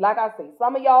 Because, see, like I say,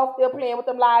 some of y'all still playing with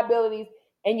them liabilities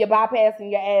and you're bypassing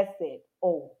your asset.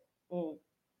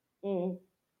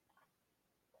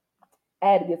 I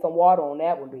had to get some water on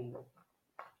that one, baby.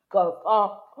 Because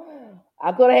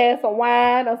I could have had some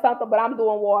wine or something, but I'm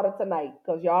doing water tonight.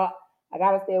 Because, y'all, I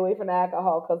got to stay away from the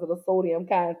alcohol because of the sodium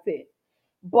content.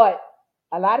 But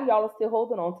a lot of y'all are still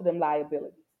holding on to them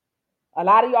liabilities. A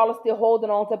lot of y'all are still holding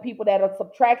on to people that are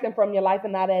subtracting from your life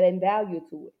and not adding value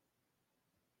to it.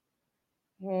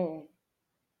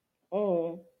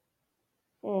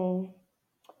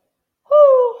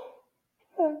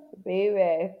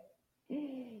 Baby.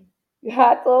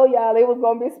 I told y'all it was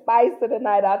going to be spicy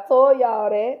tonight. I told y'all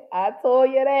that. I told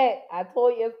you that. I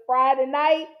told you it's Friday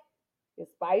night. It's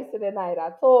spicy tonight. I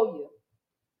told you.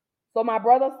 So my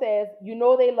brother says, you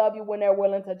know they love you when they're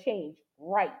willing to change.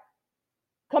 Right.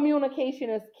 Communication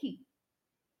is key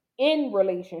in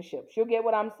relationships. You get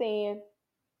what I'm saying?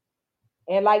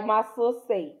 And like my sis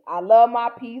say, I love my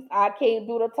peace. I can't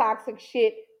do the toxic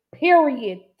shit.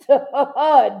 Period.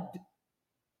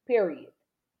 Period.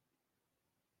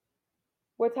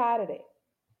 We're tired of that.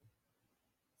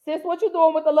 Sis, what you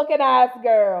doing with the looking eyes,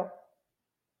 girl?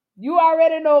 You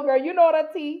already know, girl. You know the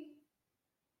tea.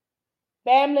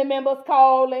 Family members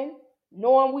calling,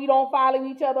 knowing we don't follow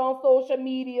each other on social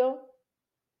media.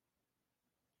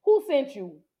 Who sent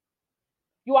you?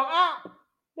 You are op.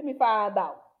 Let me find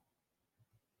out.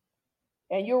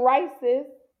 And you're right, sis.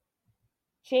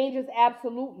 Change is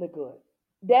absolutely good.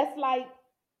 That's like,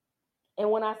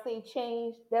 and when I say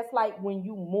change, that's like when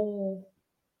you move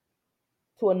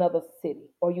to another city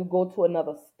or you go to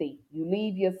another state. You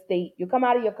leave your state, you come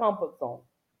out of your comfort zone.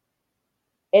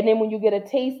 And then when you get a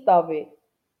taste of it,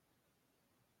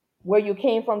 where you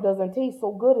came from doesn't taste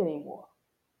so good anymore.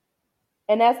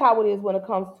 And that's how it is when it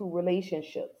comes to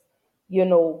relationships. You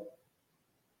know,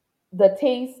 the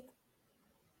taste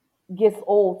gets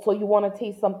old, so you want to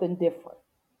taste something different.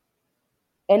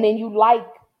 And then you like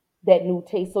that new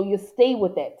taste, so you stay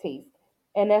with that taste.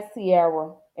 And that's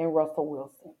Ciara and Russell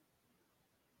Wilson.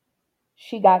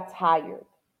 She got tired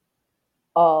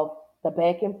of the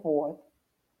back and forth.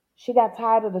 She got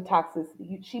tired of the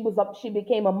toxicity. She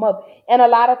became a mother. And a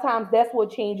lot of times that's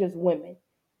what changes women.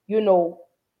 You know,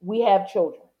 we have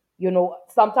children. You know,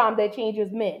 sometimes that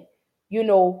changes men. You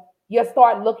know, you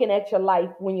start looking at your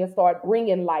life when you start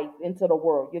bringing life into the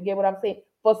world. You get what I'm saying?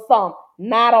 For some,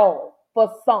 not all,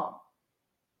 for some.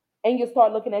 And you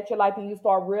start looking at your life and you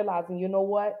start realizing, you know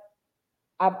what?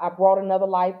 I brought another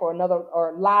life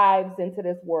or lives into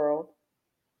this world.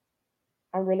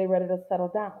 I'm really ready to settle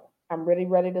down. I'm really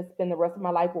ready to spend the rest of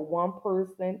my life with one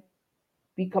person,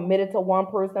 be committed to one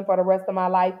person for the rest of my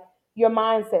life. Your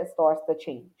mindset starts to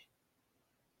change.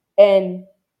 And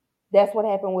that's what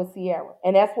happened with Ciara.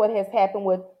 And that's what has happened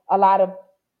with a lot of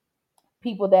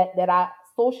people that I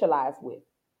socialize with.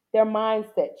 Their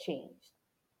mindset changed.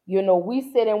 You know,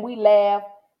 we sit and we laugh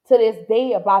to this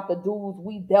day about the dudes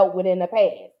we dealt with in the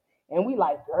past. And we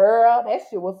like, girl, that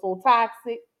shit was so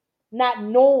toxic. Not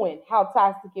knowing how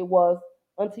toxic it was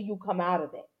until you come out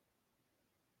of that.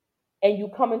 And you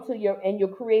come into and you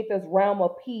create this realm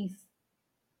of peace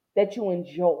that you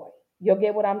enjoy. You'll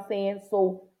get what I'm saying?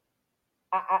 So,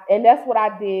 and that's what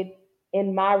I did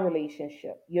in my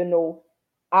relationship. You know,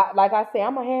 like I say,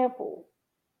 I'm a handful.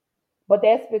 But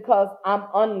that's because I'm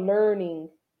unlearning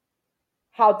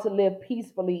how to live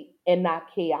peacefully and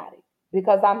not chaotic.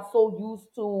 Because I'm so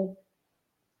used to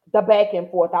the back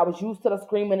and forth. I was used to the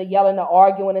screaming, the yelling, the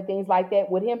arguing, and things like that.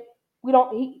 With him,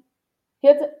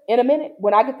 in a minute,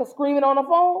 when I get to screaming on the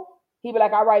phone, he be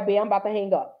like, all right, babe, I'm about to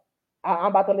hang up. I'm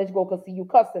about to let you go because see you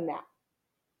cussing now.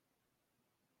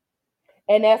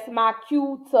 And that's my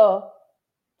cue to,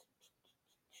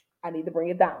 I need to bring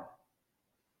it down.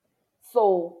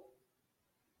 So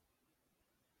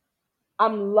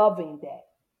I'm loving that.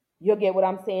 You'll get what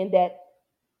I'm saying? That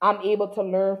I'm able to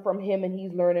learn from him and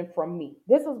he's learning from me.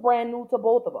 This is brand new to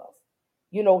both of us.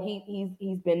 You know,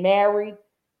 he's been married.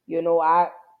 You know, I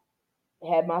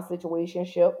had my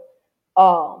situationship.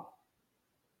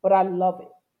 But I love it.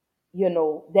 You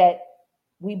know, that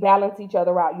we balance each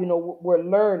other out. You know, we're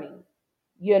learning,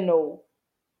 you know.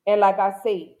 And like I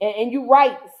say, and you're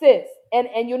right, sis.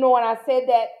 And you know, and I said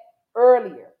that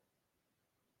earlier.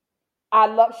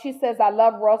 She says, I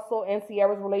love Russell and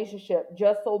Ciara's relationship.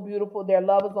 Just so beautiful. Their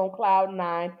love is on cloud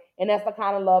 9. And that's the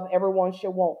kind of love everyone should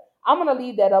want. I'm going to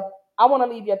leave that up. I want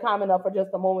to leave your comment up for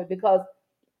just a moment because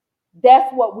that's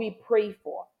what we pray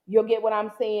for. You'll get what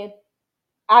I'm saying?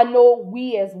 I know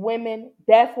we as women,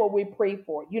 that's what we pray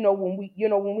for. You know, when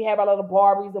we have our little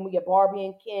Barbies and we get Barbie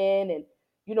and Ken and,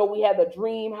 you know, we have the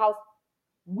dream house.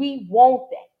 We want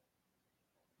that.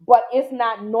 But it's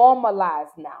not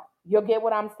normalized now. You'll get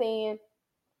what I'm saying?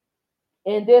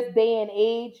 In this day and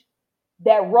age,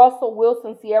 that Russell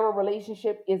Wilson Ciara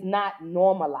relationship is not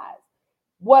normalized.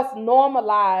 What's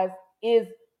normalized is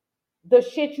the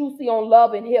shit you see on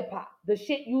Love and Hip Hop, the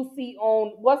shit you see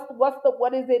on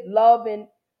what is it, Love and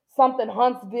something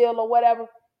Huntsville or whatever.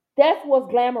 That's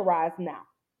what's glamorized now.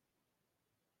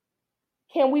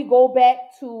 Can we go back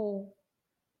to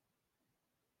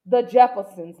the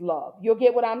Jeffersons' love? You'll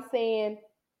get what I'm saying?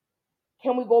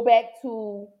 Can we go back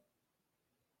to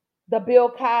the Bill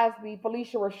Cosby,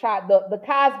 Felicia Rashad, the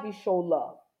Cosby Show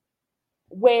love,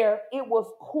 where it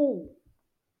was cool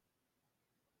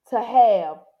to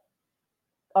have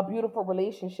a beautiful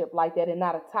relationship like that and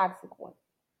not a toxic one.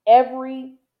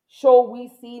 Every show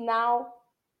we see now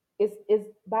is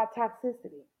about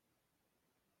toxicity.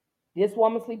 This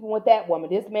woman sleeping with that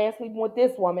woman, this man sleeping with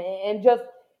this woman, and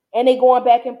they going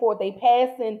back and forth. They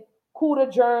passing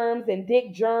cooter germs and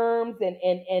dick germs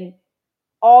and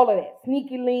all of that.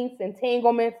 Sneaky links,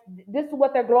 entanglements. This is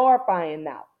what they're glorifying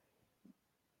now.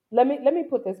 Let me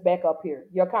put this back up here.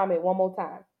 Your comment one more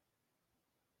time.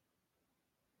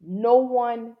 No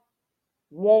one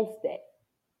wants that.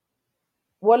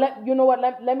 Well, you know what?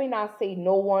 Let me not say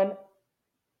no one.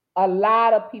 A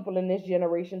lot of people in this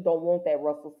generation don't want that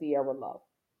Russell Ciara love.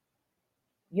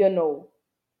 You know,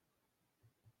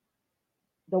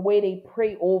 the way they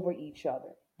pray over each other.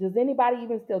 Does anybody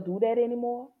even still do that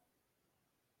anymore?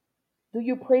 Do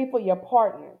you pray for your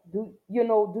partner? Do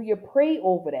you pray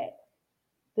over that?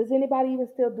 Does anybody even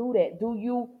still do that? Do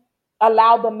you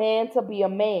allow the man to be a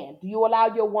man? Do you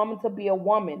allow your woman to be a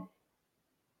woman?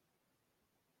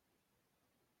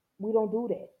 We don't do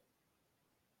that.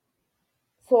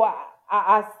 So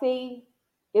I say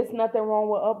it's nothing wrong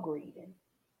with upgrading.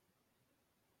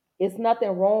 It's nothing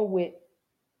wrong with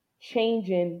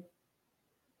changing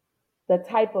the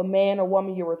type of man or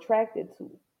woman you're attracted to.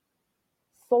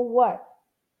 So what?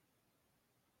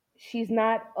 She's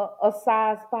not a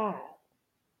size 5.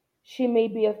 She may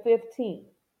be a 15.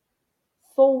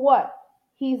 So what?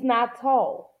 He's not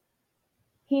tall.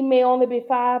 He may only be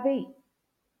 5'8".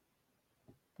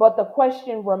 But the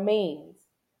question remains,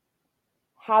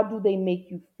 how do they make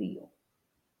you feel?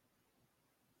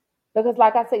 Because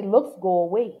like I say, looks go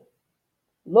away.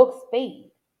 Looks fade.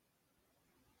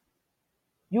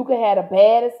 You could have the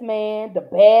baddest man, the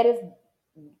baddest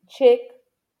chick,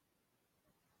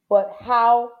 but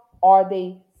how are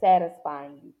they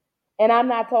satisfying you? And I'm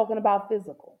not talking about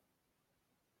physical,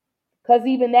 because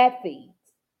even that fades.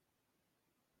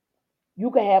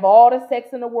 You can have all the sex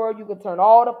in the world. You can turn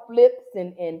all the flips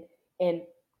and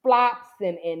flops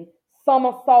and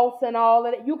somersaults and all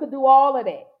of that. You could do all of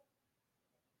that.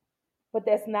 But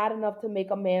that's not enough to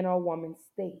make a man or a woman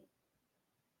stay.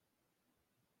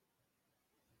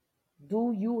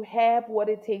 Do you have what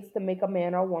it takes to make a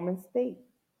man or a woman stay?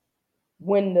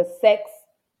 When the sex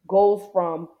goes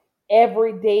from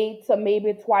every day to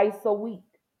maybe twice a week.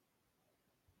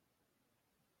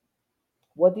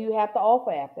 What do you have to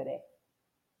offer after that?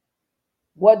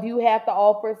 What do you have to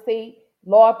offer? Say,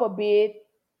 Lord forbid,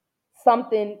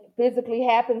 something physically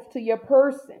happens to your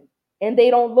person and they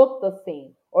don't look the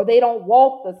same, or they don't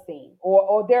walk the same,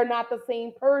 or they're not the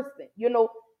same person.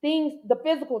 Things, the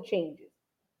physical changes.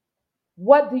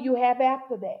 What do you have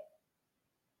after that?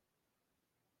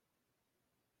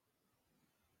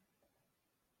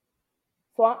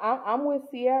 So I'm with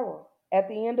Ciara. At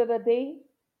the end of the day,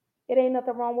 it ain't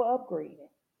nothing wrong with upgrading.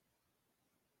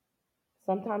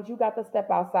 Sometimes you got to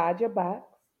step outside your box,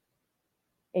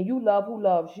 and you love who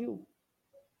loves you.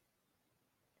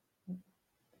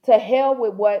 To hell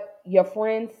with what your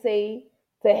friends say.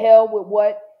 To hell with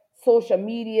what social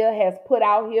media has put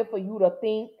out here for you to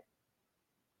think.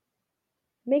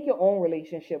 Make your own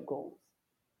relationship goals.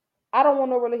 I don't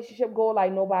want no relationship goal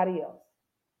like nobody else.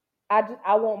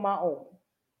 I want my own.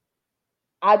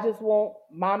 I just want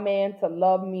my man to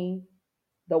love me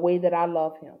the way that I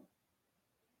love him.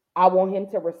 I want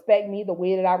him to respect me the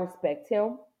way that I respect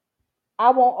him. I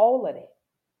want all of that.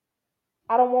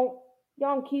 I don't want,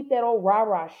 y'all don't keep that old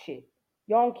rah-rah shit.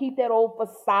 Y'all don't keep that old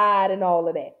facade and all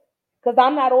of that. Because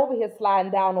I'm not over here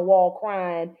sliding down the wall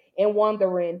crying and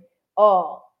wondering,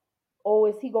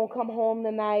 is he going to come home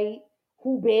tonight?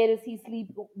 Who bed is he sleep?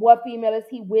 What female is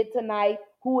he with tonight?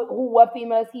 What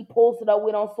female is he posted up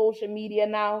with on social media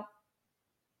now?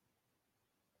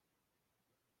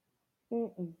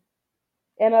 Mm-mm.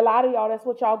 And a lot of y'all, that's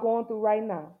what y'all going through right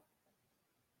now.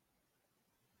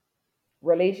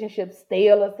 Relationships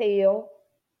stale as hell.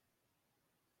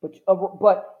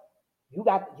 But you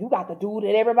got the dude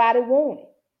that everybody wanted.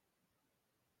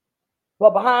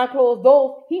 But behind closed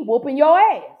doors, he whooping your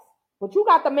ass. But you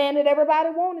got the man that everybody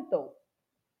wanted though.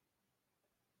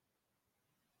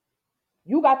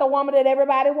 You got the woman that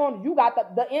everybody wanted. You got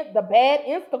the bad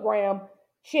Instagram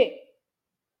chick.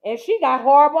 And she got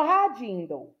horrible hygiene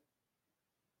though.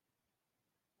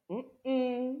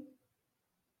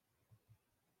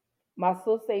 My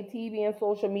sister say TV and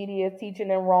social media is teaching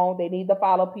them wrong. They need to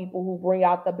follow people who bring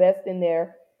out the best in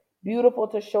there. Beautiful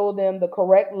to show them the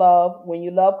correct love. When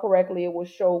you love correctly, it will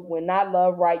show. When not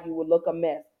loved right, you will look a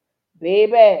mess.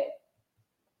 Baby,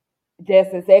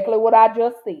 that's exactly what I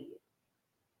just said.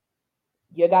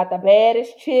 You got the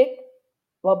baddest chick,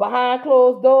 but behind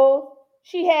closed doors,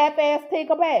 she half-ass take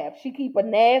a bath. She keep a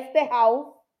nasty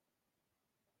house.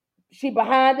 She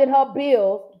behind in her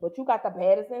bills, but you got the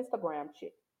baddest Instagram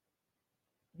chick.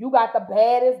 You got the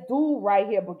baddest dude right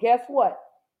here, but guess what?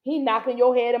 He knocking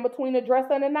your head in between the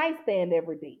dresser and the nightstand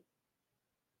every day.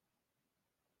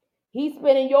 He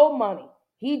spending your money.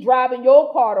 He driving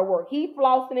your car to work. He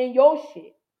flossing in your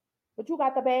shit. But you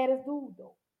got the baddest dude,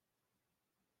 though.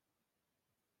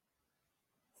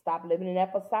 Stop living in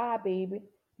that facade, baby.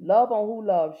 Love on who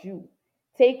loves you.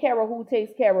 Take care of who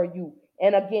takes care of you.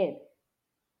 And again,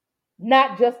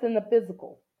 not just in the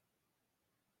physical.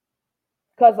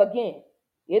 Because again,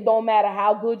 it don't matter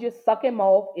how good you suck him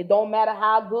off. It don't matter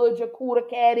how good your cooter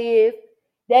cat is.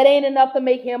 That ain't enough to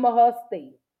make him or her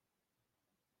stay.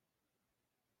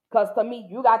 Because to me,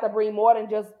 you got to bring more than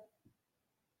just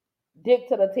dick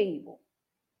to the table.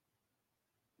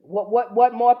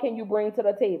 What more can you bring to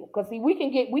the table? Because see, we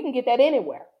can get that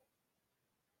anywhere.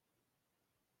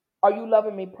 Are you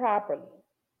loving me properly?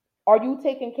 Are you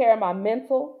taking care of my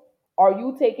mental? Are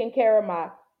you taking care of my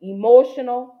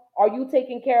emotional? Are you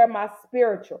taking care of my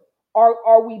spiritual?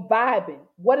 Are we vibing?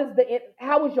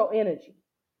 How is your energy?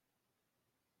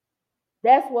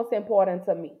 That's what's important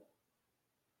to me.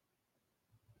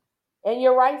 And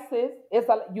you're right, sis.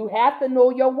 You have to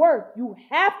know your worth. You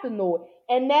have to know it.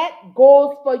 And that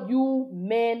goes for you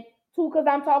men too, because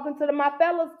I'm talking to my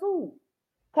fellas too.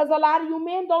 Because a lot of you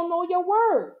men don't know your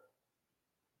worth.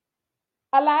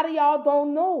 A lot of y'all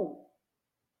don't know.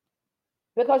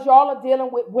 Because y'all are dealing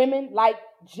with women like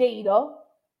Jada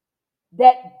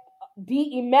that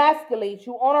de-emasculate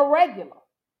you on a regular.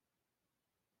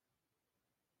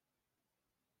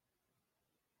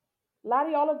 A lot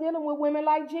of y'all are dealing with women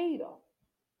like Jada.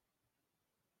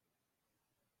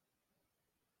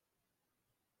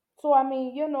 So, I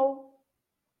mean,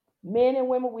 men and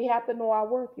women, we have to know our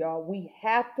worth, y'all. We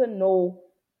have to know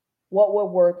what we're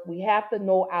worth. We have to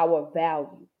know our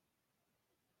value.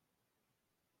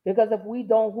 Because if we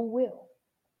don't, who will?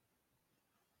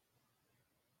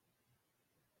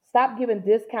 Stop giving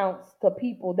discounts to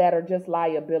people that are just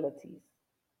liabilities.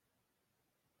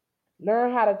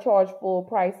 Learn how to charge full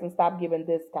price and stop giving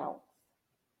discounts.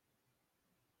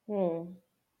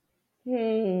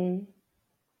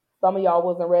 Some of y'all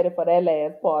wasn't ready for that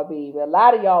last part, baby. A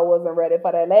lot of y'all wasn't ready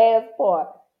for that last part.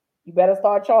 You better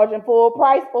start charging full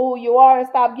price for who you are and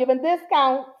stop giving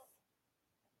discounts.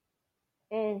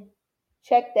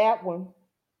 Check that one.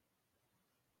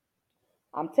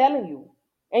 I'm telling you.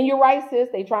 And you're right, sis.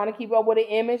 They trying to keep up with the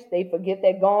image. They forget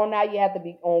they're gone now. You have to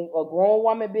be on a grown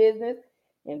woman business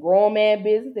and grown man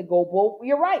business to go both.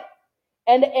 You're right.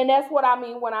 And that's what I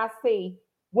mean when I say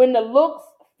when the looks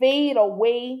fade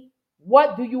away,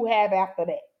 what do you have after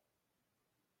that?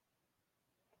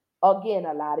 Again,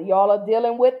 a lot of y'all are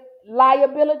dealing with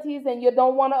liabilities and you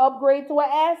don't want to upgrade to an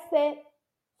asset.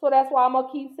 So that's why I'm going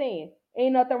to keep saying,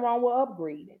 ain't nothing wrong with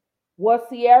upgrading. What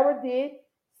Ciara did,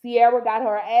 Ciara got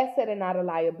her asset and not a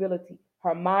liability.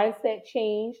 Her mindset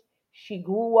changed. She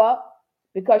grew up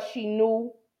because she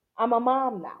knew I'm a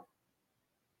mom now.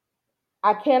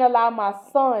 I can't allow my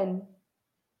son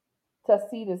to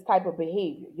see this type of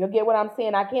behavior. You get what I'm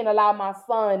saying? I can't allow my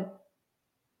son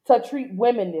to treat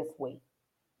women this way.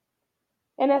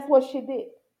 And that's what she did.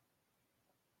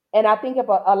 And I think if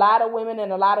a lot of women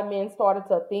and a lot of men started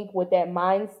to think with that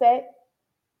mindset,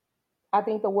 I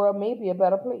think the world may be a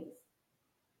better place.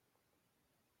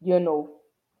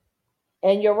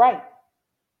 And you're right.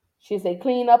 She said,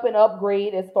 clean up and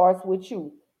upgrade. It starts with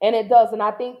you. And it does. And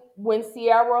I think when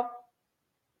Ciara,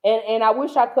 and I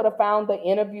wish I could have found the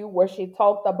interview where she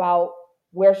talked about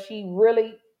where she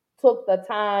really took the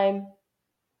time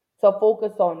to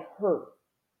focus on her.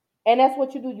 And that's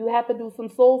what you do. You have to do some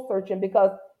soul searching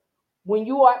because when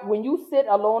you sit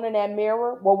alone in that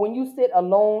mirror, when you sit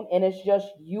alone and it's just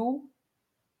you,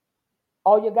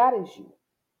 all you got is you.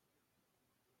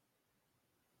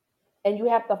 And you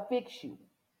have to fix you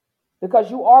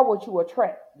because you are what you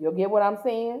attract. You'll get what I'm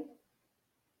saying?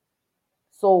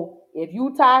 So if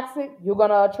you toxic, you're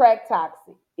going to attract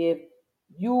toxic. If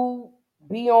you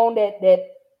be on that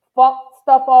fuck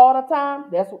stuff all the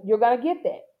time, you're going to get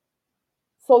that.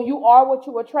 So you are what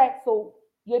you attract. So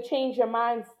you change your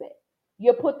mindset.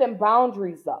 You put them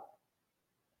boundaries up.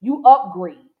 You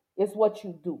upgrade is what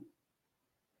you do.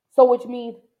 So which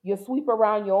means you sweep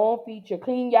around your own feet, you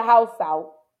clean your house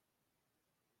out,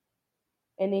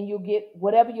 and then you get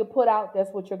whatever you put out,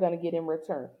 that's what you're going to get in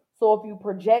return. So if you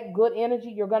project good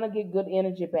energy, you're going to get good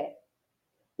energy back.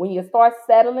 When you start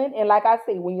settling, and like I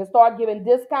say, when you start giving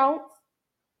discounts,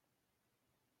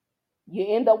 you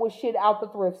end up with shit out the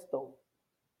thrift store.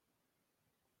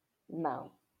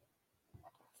 Now.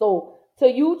 So to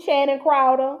you, Channing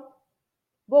Crowder,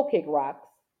 go kick rocks.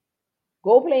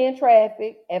 Go play in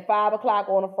traffic at 5 o'clock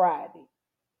on a Friday.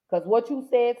 Because what you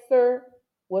said, sir,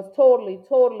 was totally,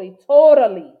 totally,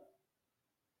 totally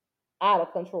out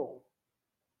of control.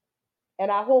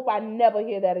 And I hope I never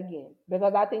hear that again.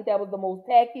 Because I think that was the most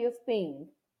tackiest thing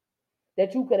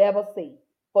that you could ever say.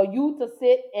 For you to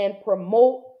sit and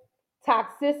promote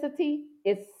toxicity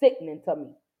is sickening to me.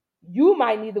 You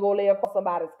might need to go lay across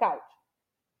somebody's couch.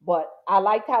 But I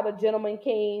liked how the gentleman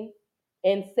came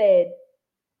and said,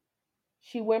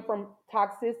 she went from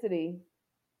toxicity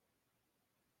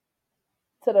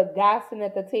to the guy sitting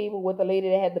at the table with the lady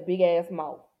that had the big ass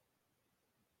mouth.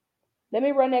 Let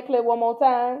me run that clip one more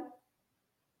time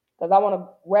because I want to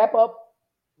wrap up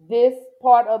this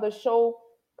part of the show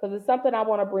because it's something I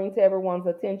want to bring to everyone's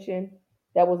attention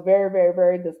that was very, very,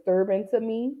 very disturbing to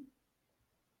me.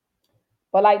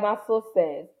 But like my sister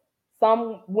says,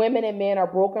 some women and men are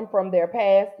broken from their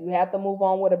past. You have to move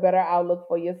on with a better outlook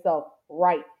for yourself.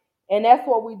 Right. And that's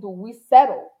what we do. We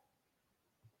settle,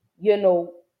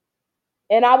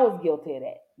 and I was guilty of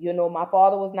that. My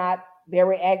father was not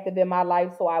very active in my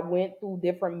life, so I went through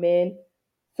different men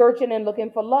searching and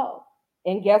looking for love.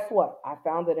 And guess what? I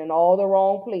found it in all the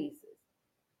wrong places.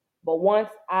 But once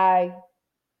I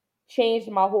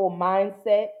changed my whole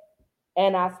mindset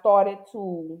and I started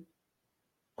to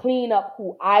clean up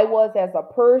who I was as a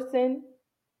person,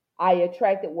 I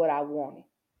attracted what I wanted.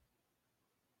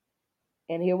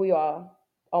 And here we are,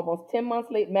 almost 10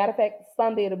 months later. Matter of fact,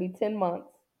 Sunday it'll be 10 months.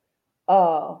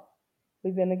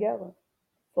 We've been together.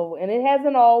 So, and it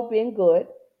hasn't all been good.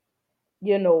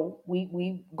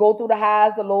 We go through the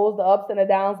highs, the lows, the ups and the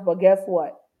downs, but guess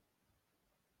what?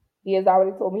 He has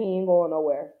already told me he ain't going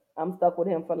nowhere. I'm stuck with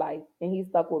him for life, and he's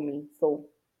stuck with me. So,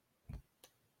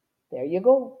 there you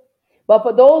go. But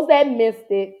for those that missed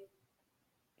it,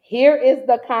 here is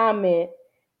the comment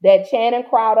that Channing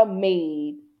Crowder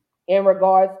made in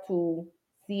regards to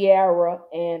Ciara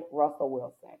and Russell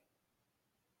Wilson.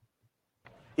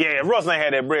 Yeah, if Russell ain't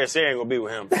had that bread, Ciara ain't gonna be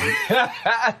with him.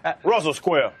 Russell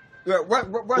square.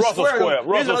 Russell square.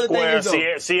 Russell square.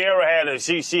 Ciara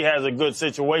she has a good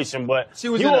situation, but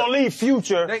you gonna leave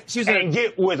Future and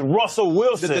get with Russell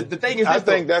Wilson. The thing is, I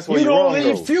think that's where you you're wrong. You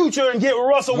don't leave Future and get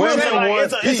Russell Wilson.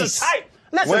 Like, it's a type.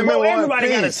 Listen, bro, everybody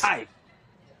got a type.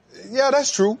 Yeah,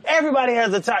 that's true. Everybody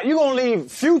has a type. You gonna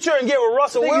leave Future and get with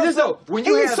Russell Wilson?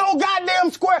 He's so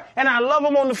goddamn square, and I love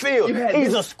him on the field.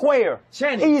 He's a square.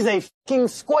 Channing, he's a fucking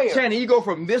square. Channing, you go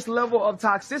from this level of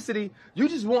toxicity, you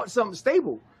just want something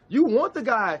stable. You want the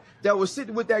guy that was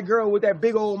sitting with that girl with that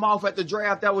big old mouth at the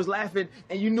draft that was laughing,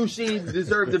 and you knew she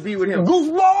deserved to be with him.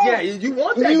 Goofball? Yeah, you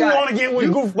want that guy. You want to get with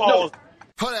goofballs. No.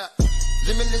 Hold up.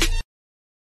 Limitless.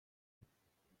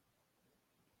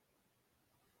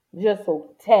 Just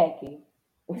so tacky.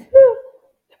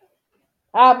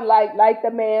 I'm like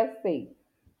the man say,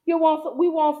 we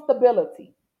want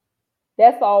stability.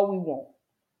 That's all we want.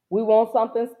 We want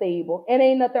something stable, and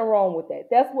ain't nothing wrong with that.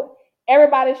 That's what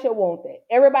everybody should want. That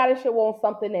everybody should want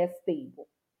something that's stable.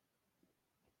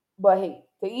 But hey,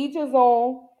 to each his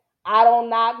own. I don't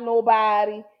knock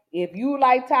nobody. If you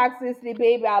like toxicity,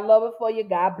 baby, I love it for you.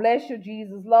 God bless you.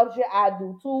 Jesus loves you. I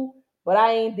do too. But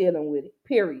I ain't dealing with it.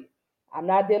 Period. I'm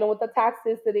not dealing with the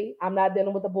toxicity. I'm not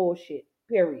dealing with the bullshit.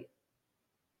 Period.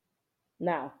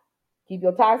 Now, keep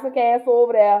your toxic ass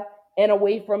over there and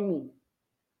away from me.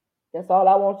 That's all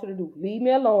I want you to do. Leave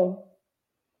me alone.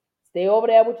 Stay over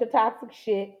there with your toxic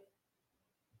shit.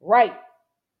 Right.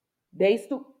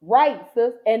 Right,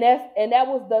 sis. And that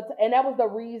was the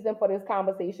reason for this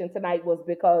conversation tonight, was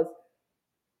because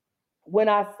when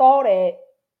I saw that,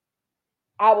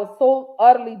 I was so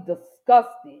utterly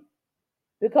disgusted.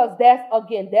 Because that's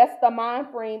the mind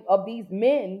frame of these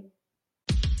men.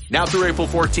 Now through April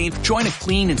 14th, join a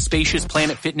clean and spacious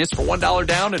Planet Fitness for $1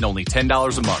 down and only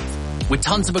 $10 a month. With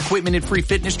tons of equipment and free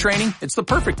fitness training, it's the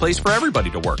perfect place for everybody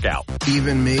to work out.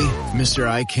 Even me, Mr.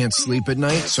 I can't sleep at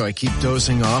night, so I keep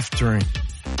dozing off during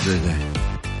the day.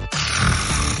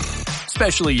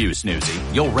 Especially you,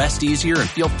 Snoozy. You'll rest easier and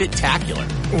feel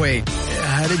fit-tacular. Wait,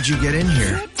 how did you get in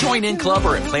here? Join in club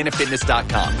or at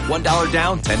planetfitness.com. $1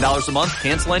 down, $10 a month,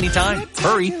 cancel anytime.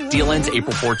 Hurry, deal ends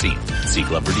April 14th. See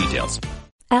club for details.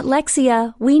 At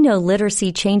Lexia, we know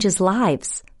literacy changes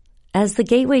lives. As the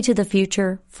gateway to the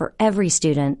future for every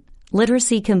student,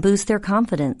 literacy can boost their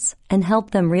confidence and help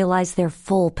them realize their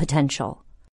full potential.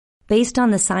 Based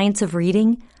on the science of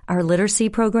reading, our literacy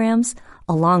programs,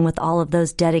 along with all of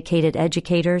those dedicated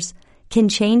educators, can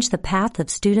change the path of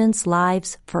students'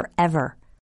 lives forever.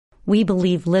 We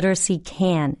believe literacy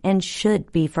can and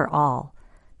should be for all.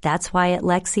 That's why at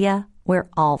Lexia, we're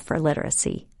all for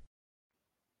literacy.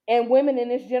 And women in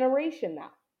this generation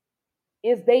now,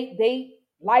 is they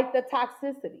like the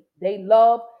toxicity. They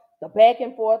love the back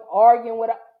and forth, arguing with.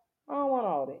 I don't want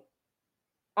all that.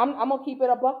 I'm going to keep it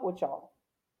a buck with y'all.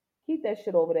 Keep that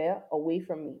shit over there away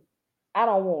from me. I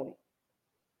don't want it.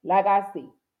 Like I say,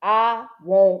 I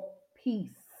want peace.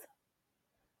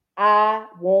 I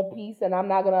want peace, and I'm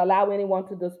not going to allow anyone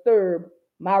to disturb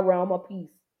my realm of peace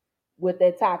with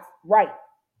that toxic. Right.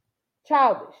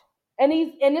 Childish. And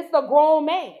it's a grown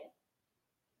man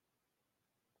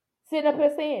sitting up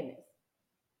here saying this.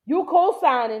 You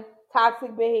co-signing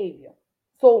toxic behavior.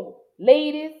 So,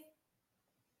 ladies,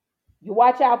 you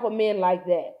watch out for men like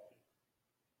that.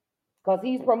 Because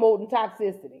he's promoting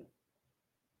toxicity.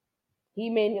 He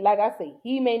may, like I say,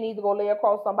 he may need to go lay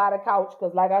across somebody's couch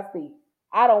because, like I say,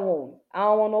 I don't want it. I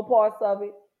don't want no parts of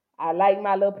it. I like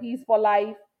my little peaceful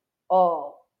life.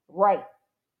 Right.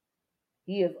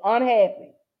 He is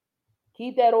unhappy.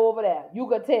 Keep that over there. You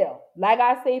could tell. Like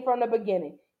I say from the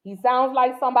beginning, he sounds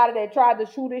like somebody that tried to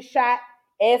shoot his shot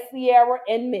at Ciara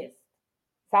and missed.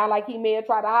 Sound like he may have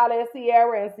tried to holler at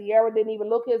Ciara and Ciara didn't even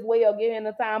look his way or give him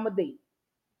the time of day.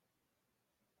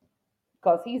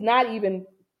 Because he's not even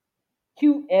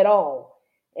cute at all.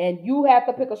 And you have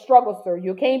to pick a struggle, sir.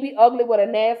 You can't be ugly with a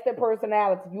nasty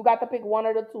personality. You got to pick one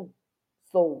of the two.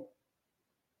 So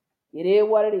it is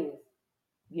what it is.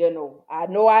 I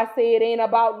know I say it ain't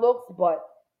about looks, but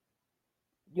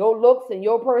your looks and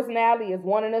your personality is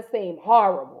one and the same.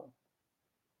 Horrible.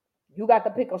 You got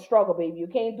to pick a struggle, baby. You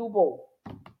can't do both.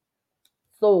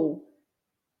 So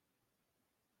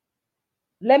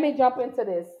let me jump into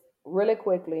this really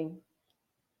quickly.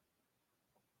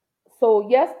 So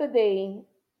yesterday,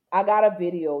 I got a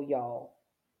video, y'all.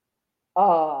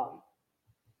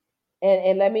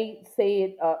 And let me say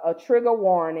it, a trigger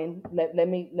warning. Let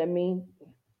me let me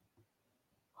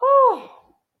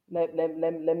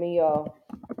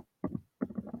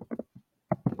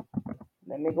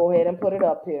go ahead and put it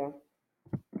up here.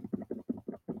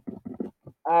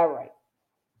 All right.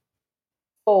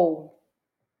 So,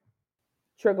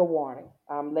 trigger warning.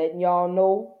 I'm letting y'all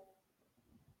know.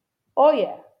 Oh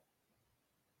yeah.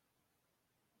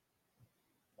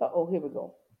 Here we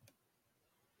go.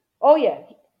 Oh yeah.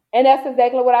 And that's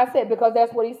exactly what I said, because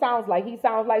that's what he sounds like. He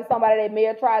sounds like somebody that may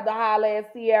have tried to holler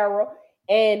at Ciara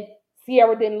and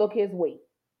Ciara didn't look his way.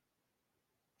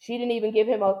 She didn't even give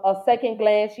him a second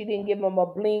glance. She didn't give him a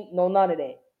blink. No, none of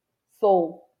that.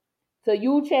 So, to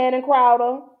you, Channing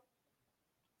Crowder,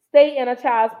 stay in a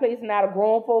child's place and not a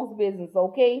grown folks' business,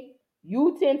 okay?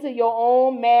 You tend to your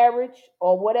own marriage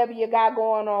or whatever you got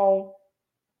going on.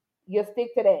 You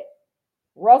stick to that.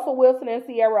 Russell Wilson and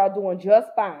Ciara are doing just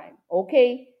fine,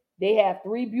 okay? They have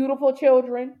 3 beautiful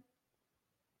children.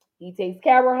 He takes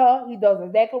care of her. He does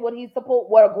exactly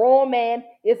what a grown man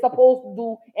is supposed to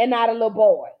do, and not a little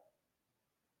boy.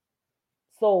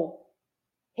 So,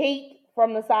 hate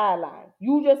from the sideline.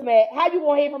 You just mad. How you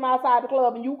gonna hate from outside the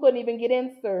club and you couldn't even get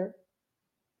in, sir?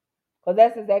 Because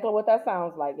that's exactly what that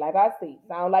sounds like. Like I see.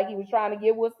 Sound like he was trying to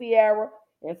get with Ciara,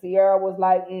 and Ciara was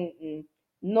like,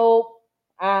 nope,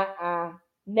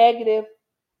 negative.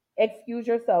 Excuse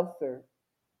yourself, sir.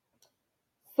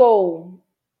 So,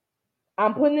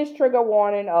 I'm putting this trigger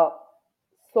warning up.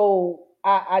 So,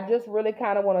 I just really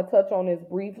kind of want to touch on this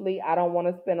briefly. I don't want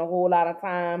to spend a whole lot of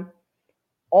time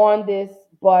on this,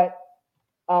 but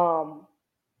I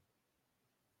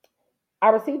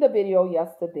received a video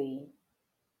yesterday.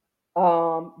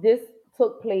 This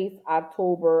took place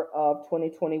October of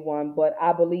 2021, but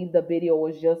I believe the video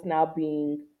was just now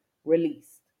being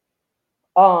released.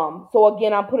 So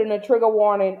again, I'm putting a trigger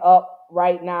warning up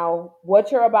right now.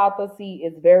 What you're about to see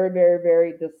is very, very,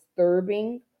 very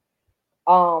disturbing.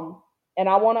 And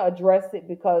I want to address it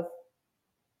because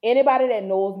anybody that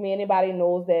knows me, anybody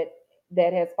knows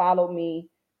that has followed me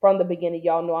from the beginning,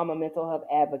 y'all know I'm a mental health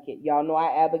advocate. Y'all know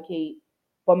I advocate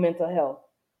for mental health.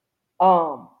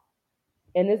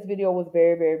 And this video was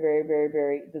very, very, very, very,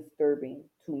 very disturbing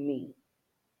to me.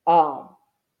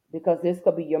 Because this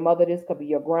could be your mother, this could be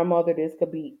your grandmother, this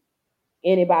could be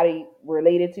anybody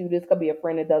related to you, this could be a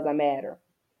friend, it doesn't matter.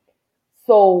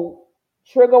 So,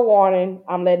 trigger warning,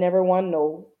 I'm letting everyone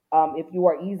know. If you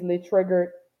are easily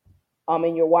triggered,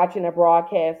 and you're watching a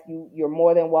broadcast, you're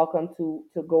more than welcome to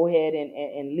go ahead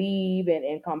and leave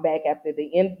and come back after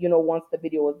the end, once the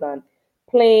video is done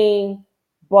playing.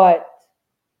 But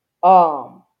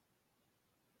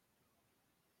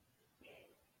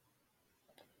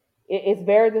it's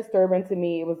very disturbing to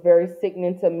me. It was very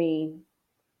sickening to me.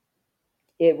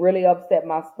 It really upset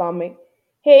my stomach.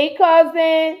 Hey,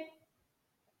 cousin,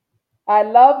 I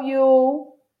love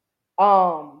you.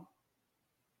 But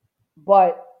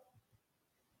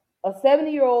a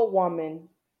 70-year-old woman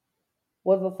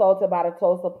was assaulted by the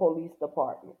Tulsa Police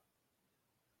Department.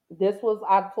 This was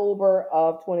October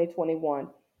of 2021.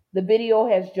 The video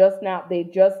has they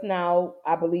just now,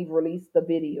 I believe, released the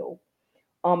video.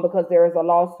 Because there is a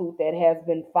lawsuit that has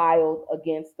been filed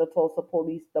against the Tulsa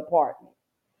Police Department.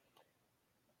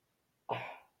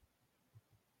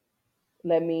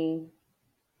 Let me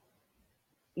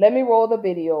roll the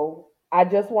video. I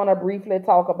just want to briefly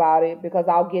talk about it because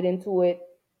I'll get into it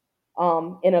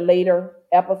in a later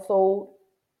episode.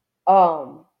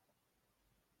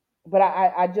 but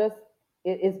I just,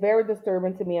 it's very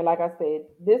disturbing to me. And like I said,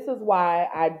 this is why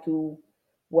I do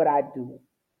what I do.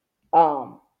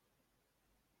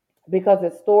 Because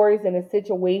it's stories and it's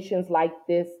situations like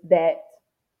this that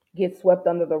get swept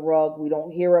under the rug. We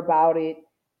don't hear about it.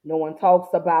 No one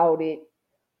talks about it.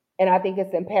 And I think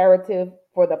it's imperative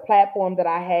for the platform that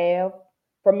I have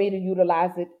for me to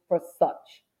utilize it for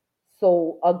such.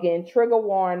 So again, trigger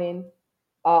warning.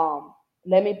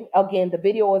 The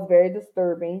video is very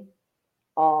disturbing.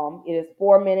 It is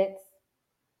 4 minutes,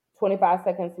 25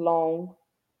 seconds long.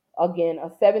 Again, a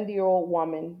 70-year-old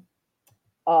woman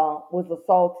was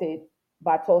assaulted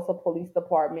by Tulsa Police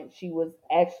Department. She was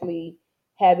actually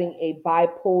having a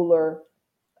bipolar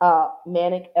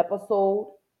manic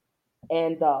episode,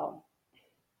 and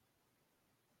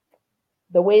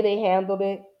the way they handled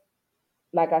it,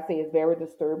 like I say, is very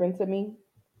disturbing to me,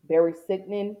 very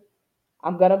sickening.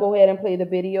 I'm gonna go ahead and play the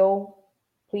video.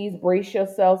 Please brace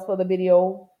yourselves for the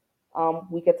video.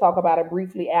 We could talk about it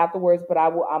briefly afterwards, but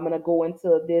I'm gonna go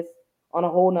into this on a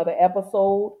whole nother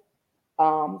episode.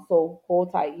 So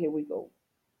hold tight. Here we go.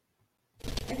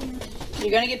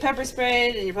 You're gonna get pepper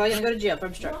sprayed, and you're probably gonna go to jail for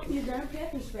obstructing. Yeah,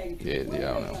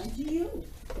 I don't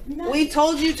know. We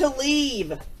told you to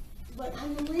leave. But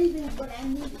I'm leaving, but I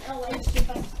need LA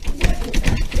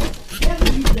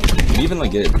Can you even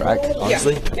like get it cracked,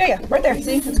 honestly? Yeah, right there.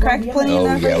 See, it's cracked plenty Oh,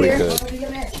 enough yeah, right we here.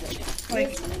 could.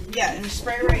 Like, yeah, and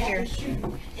spray right here. And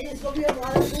it's gonna be a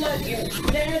lot of blood here.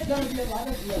 There's gonna be a lot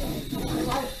of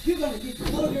blood. You're gonna get the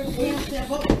blood your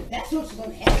yourself up. That's what's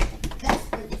gonna happen. That's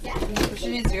exactly. She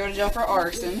needs to go to jail for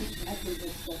arson.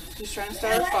 She's trying to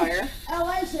start a fire.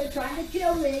 LA said trying to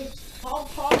kill me. Paul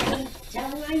talking,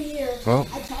 telling I'm here. Well,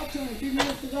 I talked to him a few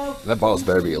minutes ago. that bottle's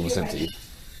better be almost empty.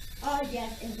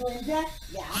 Yes, and Glenda,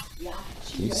 yeah.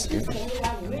 She's scared.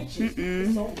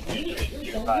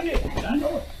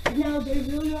 No, they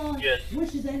really are.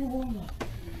 Wishes they were warm up.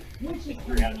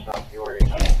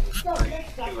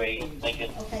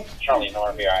 Charlie, no,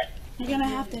 I'll be alright. You're gonna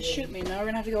have to shoot me. No, we're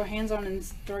gonna have to go hands on and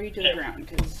throw you to the ground,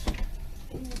 because.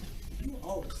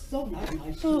 Oh, so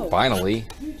nice. Finally.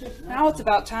 Now it's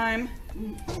about time.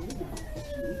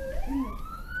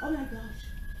 Oh my gosh.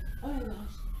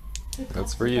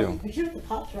 That's for you.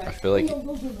 I feel like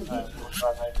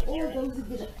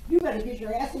You better get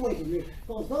your ass away from me,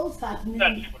 because those cops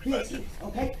mean business,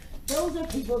 okay? Those are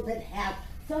people that have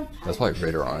some. that's probably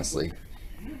Raider, honestly.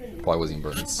 Probably wasn't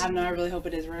even Burns. I don't know, I really hope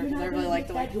it is Rick, because I really like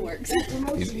the way he works.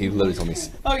 He literally told me.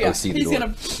 Oh yeah, see the he's door.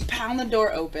 gonna pound the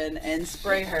door open and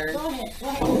spray her. Go ahead. Go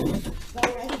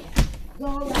right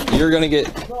ahead. You're gonna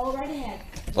get Go right ahead.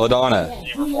 LaDonna.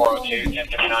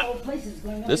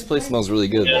 This place smells really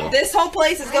good though. This whole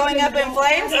place is going up in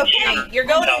flames? Okay, you're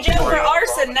going to jail for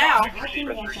arson now.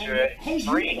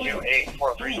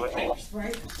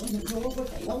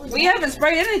 We haven't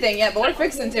sprayed anything yet, but we're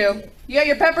fixing to. You got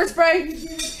your pepper spray?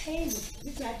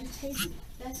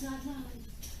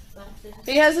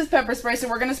 He has his pepper spray, so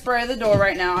we're going to spray the door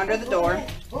right now, under the door.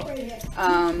 We're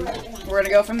going to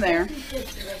go from there.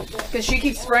 Because she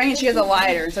keeps spraying and she has a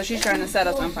lighter, so she's trying to set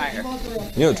us on fire.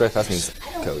 You know, drive fast means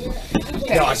code.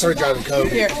 Okay. No, I started driving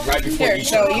code right before you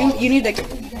so you need to...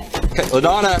 Okay,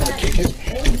 LaDonna!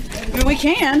 I mean, we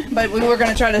can, but we were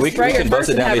going to try to spray her first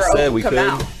and have her come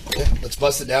out. Okay, let's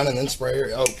bust it down and then spray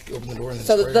her. Oh, open the door and then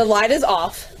So spray the her. light is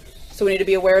off, so we need to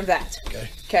be aware of that. Okay.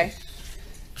 Okay.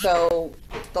 So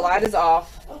the light is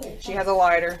off. She has a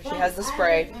lighter. She has the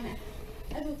spray.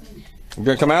 You're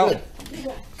gonna come out?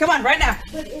 Come on, right now.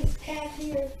 But it's Pat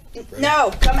here. No,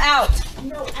 come out.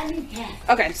 No, I need Pat.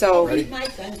 Okay, so Ready?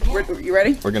 You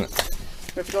ready? We're gonna.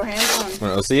 We have to go hands on.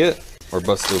 Wanna OC it or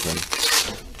bust it open?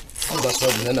 I'll bust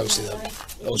open then OC that.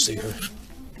 OC her.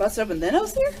 Bust open then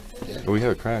OC her? But we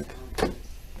have a crack.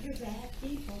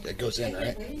 It goes in,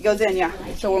 right? It goes in, yeah.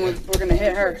 So when we're gonna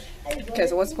hit her. Okay,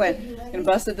 so what's the plan? Gonna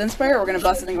bust it then spray, or we're gonna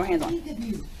bust it and go hands on?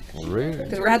 Because we're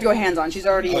gonna have to go hands on. She's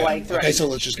already like threatened. Okay, so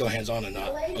let's just go hands on and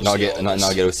not get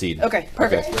OC'd. Okay,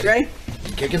 perfect. You ready?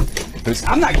 Kicking?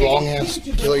 I'm not kicking. Long ass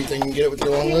killer, you think you can get it with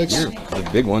your long legs? You're the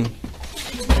big one.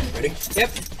 Ready? Yep.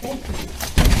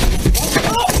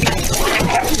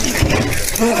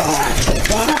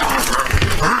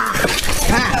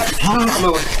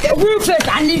 Rufus,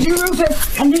 I need you,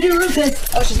 Rufus. I need you, Rufus.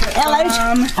 Oh, she's what are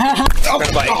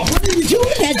you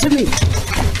doing that to me?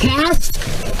 Cass,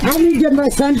 I need my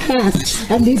son Cass.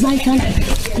 I need my son.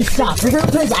 Stop,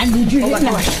 Rufus. I need you.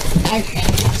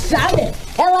 Stop it.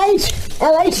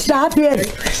 LH, stop it.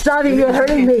 Stop it. You're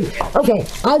hurting me. Okay,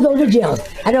 I'll go to jail.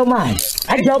 I don't mind.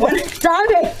 I don't mind. Stop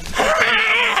it.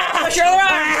 Give her your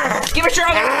arm. Give her your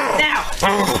arm now.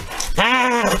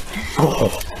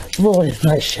 boy is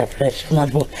my shepherd. That's my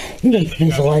boy. He makes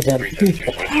me so like that.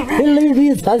 Believe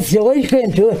me, that's the only way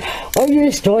to do it. All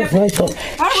your stories, my soul.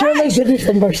 Surely goodness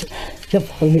and mercy shall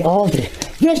follow me all day.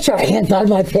 Get your hands out of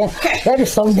my pants. That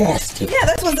is so nasty. Yeah,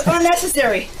 that was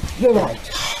unnecessary. You're right.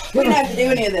 We didn't have to do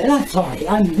any of this. And I'm sorry.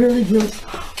 I'm really, really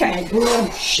sorry. Okay.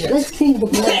 Let's clean the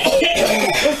blood.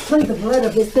 Let's clean the blood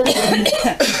of this thing.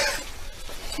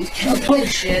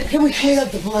 Shit. Can we clean up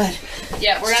the blood?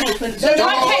 Yeah, we're gonna clean. Do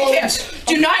not kick him.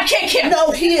 Do not kick him.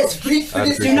 No, he is weak for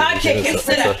this. Do not kick him.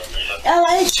 Sit up.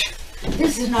 LH,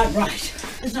 this is not right.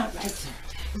 It's not right, sir.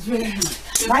 It's really not.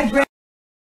 My brain.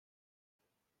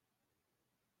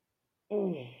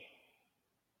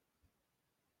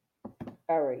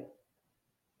 All right.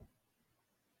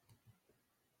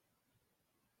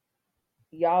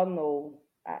 Y'all know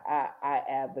I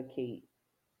advocate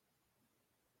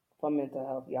for mental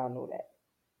health. Y'all know that.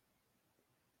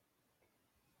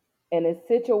 And it's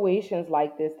situations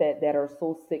like this that are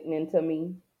so sickening to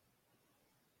me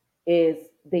is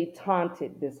they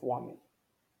taunted this woman.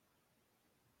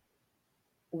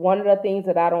 One of the things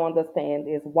that I don't understand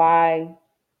is why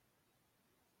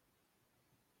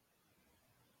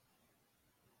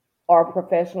are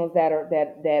professionals that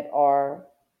are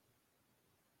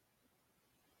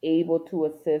able to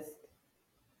assist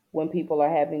when people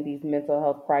are having these mental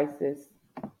health crises,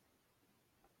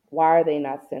 why are they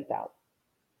not sent out?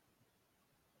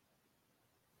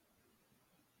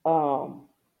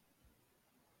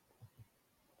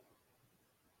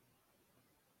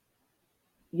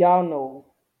 Y'all know,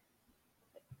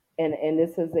 and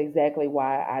this is exactly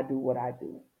why I do what I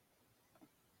do.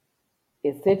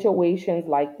 It's situations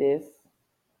like this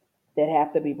that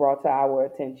have to be brought to our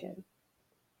attention.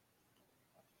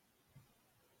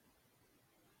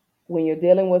 When you're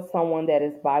dealing with someone that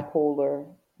is bipolar,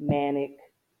 manic,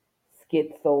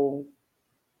 schizo,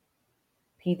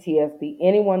 PTSD,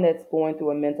 anyone that's going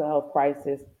through a mental health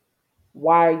crisis,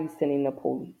 why are you sending the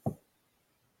police?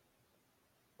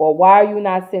 Or why are you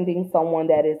not sending someone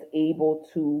that is able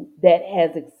to, that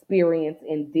has experience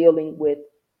in dealing with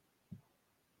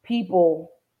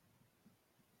people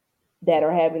that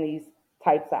are having these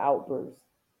types of outbursts?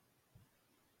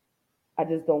 I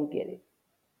just don't get it.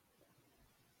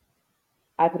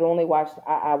 I could only watch,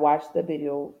 I watched the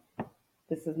video.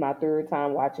 This is my third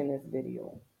time watching this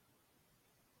video.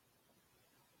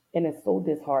 And it's so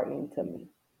disheartening to me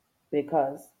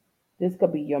because this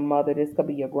could be your mother, this could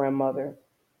be your grandmother.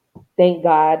 Thank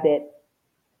God that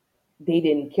they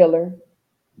didn't kill her,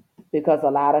 because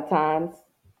a lot of times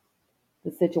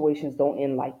the situations don't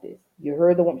end like this. You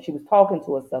heard the woman, she was talking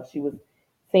to herself. She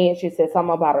said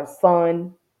something about her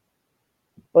son.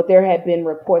 But there had been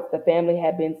reports, the family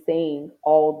had been saying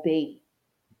all day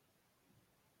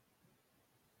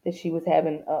that she was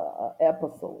having an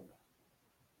episode.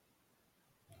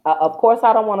 Of course,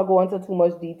 I don't want to go into too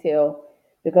much detail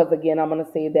because, again, I'm going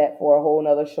to save that for a whole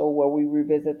nother show where we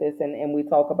revisit this and we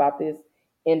talk about this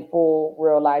in full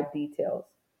real life details.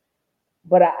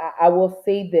 But I will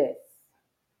say this.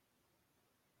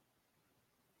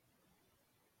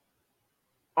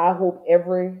 I hope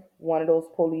every one of those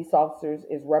police officers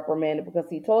is reprimanded, because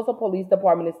he told the police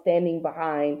department is standing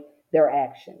behind their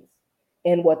actions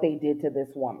and what they did to this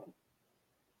woman.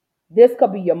 This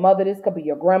could be your mother. This could be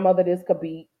your grandmother. This could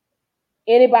be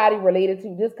anybody related to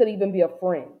you. This could even be a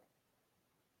friend.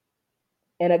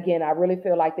 And again, I really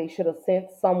feel like they should have sent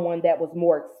someone that was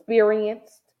more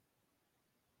experienced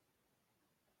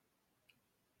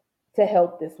to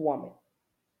help this woman.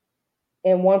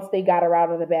 And once they got her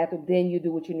out of the bathroom, then you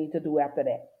do what you need to do after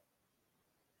that.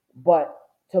 But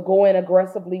to go in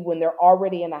aggressively when they're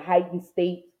already in a heightened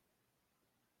state,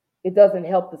 it doesn't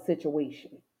help the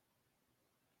situation.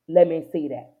 Let me say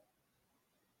that.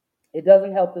 It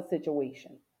doesn't help the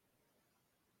situation.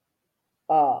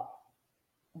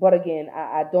 But again,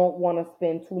 I don't want to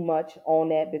spend too much on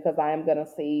that because I am going to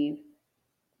save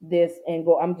this and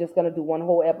go. I'm just going to do one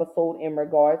whole episode in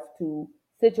regards to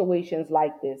situations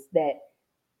like this that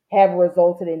have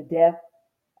resulted in death,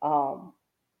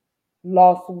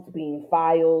 lawsuits being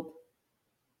filed,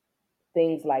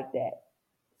 things like that.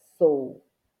 So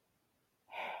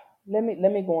let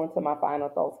me go into my final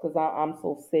thoughts, because I'm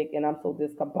so sick and I'm so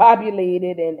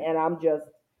discombobulated and I'm just,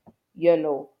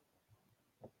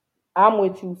 I'm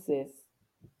with you, sis.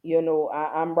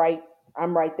 I'm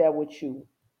right there with you.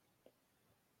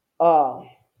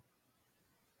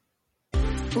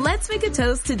 Let's make a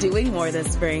toast to doing more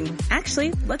this spring.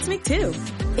 Actually, let's make two.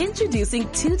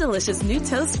 Introducing two delicious new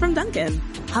toasts from Dunkin'.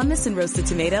 Hummus and roasted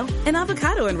tomato and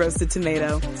avocado and roasted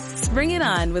tomato. Spring it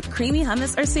on with creamy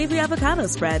hummus or savory avocado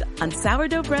spread on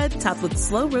sourdough bread topped with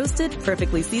slow roasted,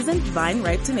 perfectly seasoned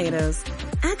vine-ripe tomatoes.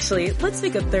 Add Actually, let's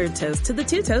make a third toast to the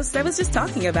two toasts I was just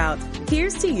talking about.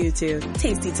 Here's to you two.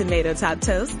 Tasty tomato top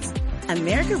toasts.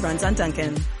 America runs on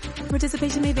Dunkin'.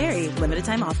 Participation may vary. Limited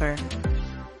time offer.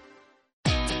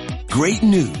 Great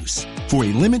news. For a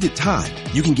limited time,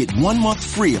 you can get 1 month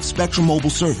free of Spectrum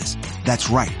Mobile service. That's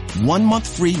right. 1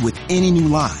 month free with any new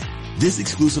line. This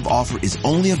exclusive offer is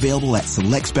only available at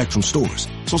select Spectrum stores.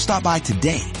 So stop by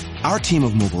today. Our team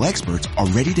of mobile experts are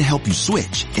ready to help you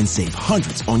switch and save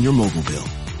hundreds on your mobile bill.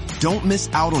 Don't miss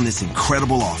out on this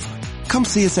incredible offer. Come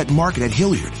see us at Market at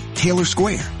Hilliard, Taylor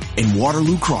Square, and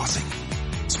Waterloo Crossing.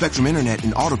 Spectrum Internet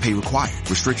and auto pay required.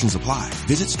 Restrictions apply.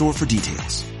 Visit store for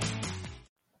details.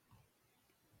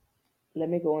 Let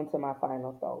me go into my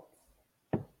final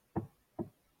thoughts.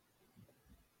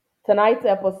 Tonight's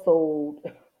episode,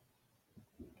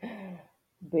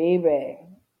 baby,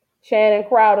 Channing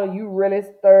Crowder, you really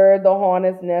stirred the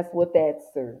hornet's nest with that,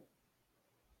 sir.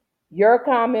 Your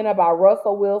comment about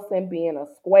Russell Wilson being a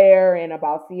square and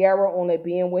about Ciara only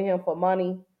being with him for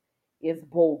money is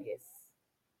bogus.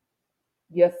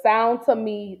 You sound to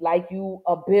me like you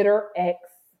a bitter ex.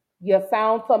 You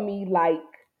sound to me like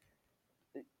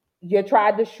you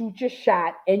tried to shoot your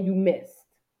shot and you missed.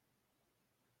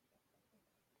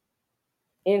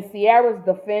 In Ciara's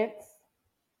defense,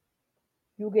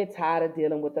 you get tired of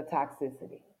dealing with the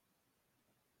toxicity.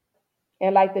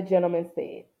 And like the gentleman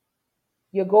said,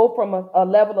 you go from a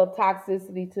level of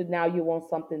toxicity to now you want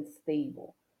something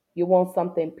stable. You want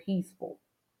something peaceful.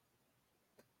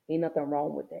 Ain't nothing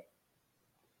wrong with that.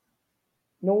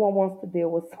 No one wants to deal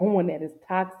with someone that is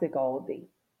toxic all day.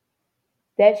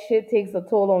 That shit takes a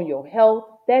toll on your health.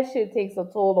 That shit takes a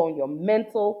toll on your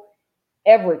mental,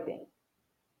 everything.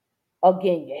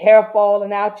 Again, your hair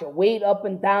falling out, your weight up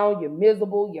and down, you're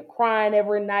miserable, you're crying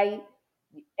every night,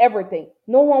 everything.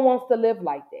 No one wants to live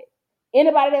like that.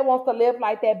 Anybody that wants to live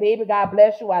like that, baby, God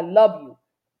bless you. I love you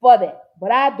for that. But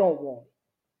I don't want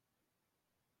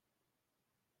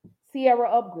it. Ciara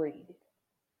upgraded.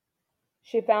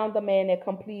 She found the man that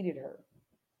completed her.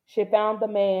 She found the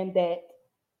man that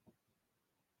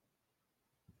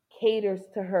caters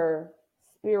to her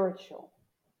spiritual,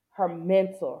 her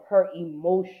mental, her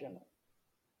emotional.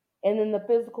 And then the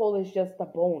physical is just a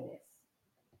bonus.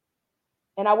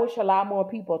 And I wish a lot more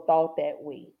people thought that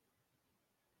way.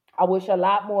 I wish a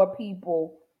lot more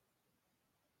people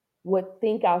would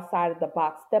think outside of the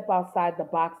box, step outside the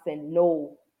box and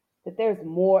know that there's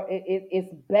more. It's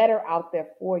better out there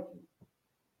for you.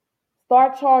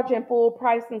 Start charging full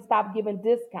price and stop giving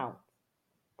discounts.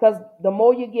 Because the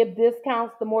more you give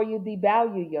discounts, the more you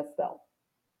devalue yourself.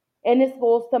 And this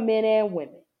goes to men and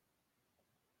women.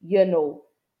 You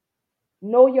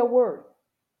know your worth.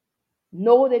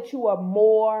 Know that you are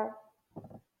more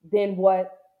than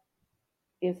what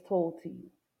is told to you.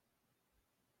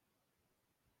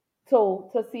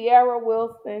 So to Ciara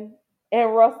Wilson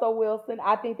and Russell Wilson,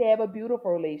 I think they have a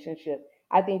beautiful relationship.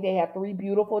 I think they have 3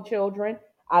 beautiful children.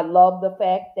 I love the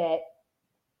fact that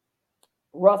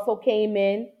Russell came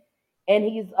in and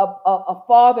he's a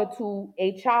father to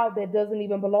a child that doesn't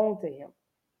even belong to him.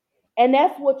 And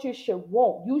that's what you should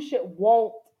want. You should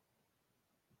want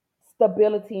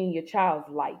stability in your child's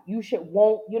life. You should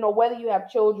want, whether you have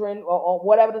children or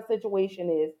whatever the situation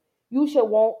is, you should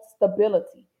want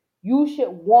stability. You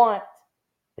should want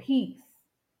peace.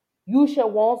 You should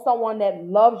want someone that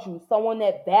loves you, someone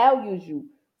that values you,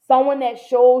 someone that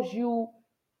shows you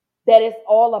that it's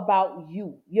all about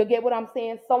you. You get what I'm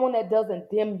saying? Someone that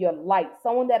doesn't dim your light,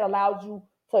 someone that allows you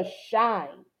to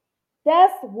shine.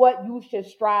 That's what you should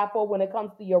strive for when it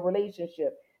comes to your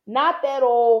relationship. Not that,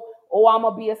 I'm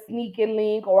going to be a sneaky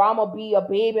link, or I'm going to be a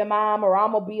baby mom, or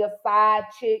I'm going to be a side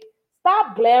chick.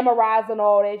 Stop glamorizing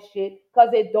all that shit, because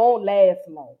it don't last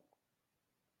long.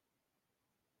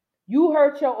 You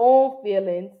hurt your own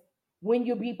feelings when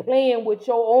you be playing with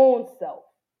your own self.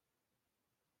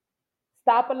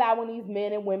 Stop allowing these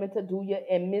men and women to do you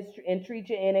and treat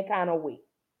you any kind of way.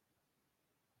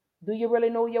 Do you really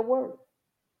know your worth?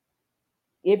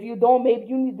 If you don't, maybe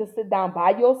you need to sit down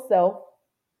by yourself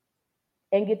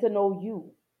and get to know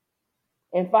you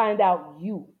and find out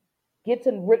you. Get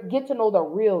to know the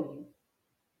real you.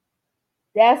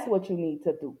 That's what you need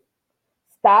to do.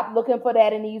 Stop looking for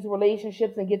that in these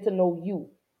relationships and get to know you.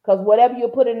 Because whatever you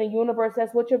put in the universe,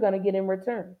 that's what you're going to get in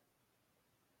return.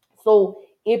 So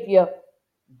if you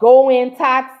go in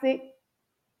toxic,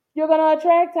 you're going to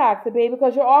attract toxic, baby,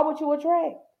 because you are what you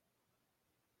attract.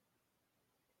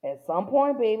 At some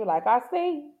point, baby, like I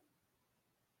say,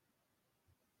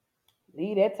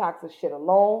 leave that toxic shit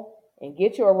alone and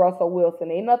get you a Russell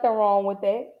Wilson. Ain't nothing wrong with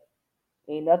that.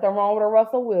 Ain't nothing wrong with a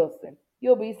Russell Wilson.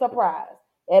 You'll be surprised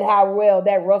at how well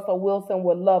that Russell Wilson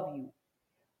will love you.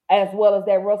 as well as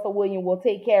that Russell Williams will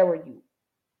take care of you.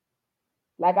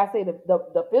 Like I said,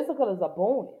 the physical is a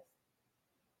bonus.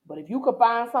 But if you could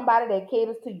find somebody that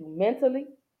caters to you mentally,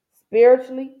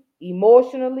 spiritually,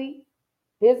 emotionally,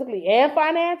 physically, and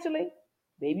financially,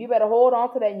 baby, you better hold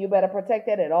on to that and you better protect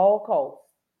that at all costs.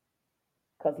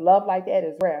 Because love like that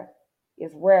is rare.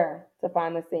 It's rare to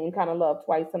find the same kind of love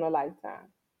twice in a lifetime.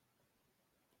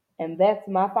 And that's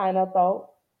my final thought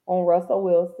on Russell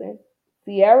Wilson,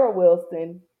 Ciara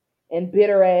Wilson, and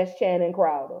bitter ass Channing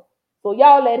Crowder. So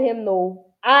y'all let him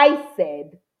know I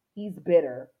said he's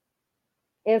bitter.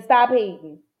 And stop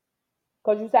hating.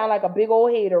 Because you sound like a big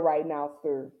old hater right now,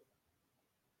 sir.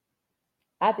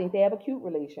 I think they have a cute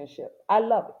relationship. I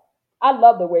love it. I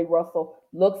love the way Russell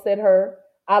looks at her.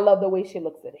 I love the way she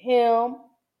looks at him.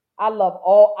 I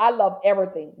love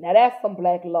everything. Now that's some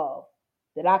black love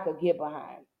that I could get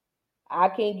behind. I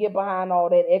can't get behind all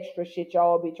that extra shit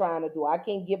y'all be trying to do. I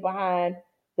can't get behind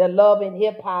the love and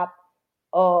hip hop,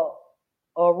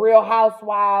 Real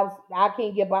Housewives. I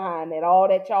can't get behind that. All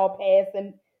that y'all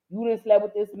passing. You didn't sleep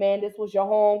with this man. This was your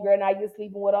home girl. Now you're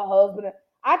sleeping with her husband.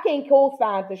 I can't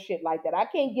co-sign to shit like that. I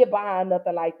can't get behind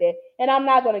nothing like that. And I'm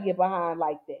not going to get behind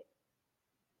like that.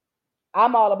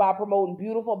 I'm all about promoting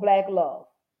beautiful black love.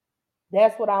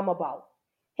 That's what I'm about.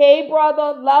 Hey,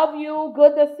 brother, love you.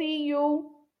 Good to see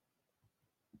you.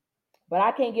 But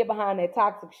I can't get behind that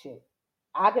toxic shit.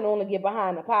 I can only get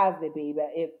behind the positive, baby.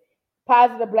 If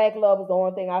positive black love is the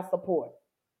only thing I support.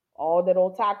 All that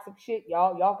old toxic shit,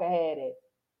 y'all can have it.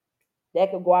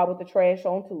 That could go out with the trash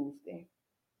on Tuesday.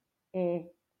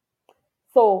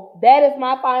 So that is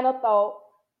my final thought.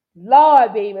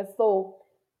 Lord, baby. So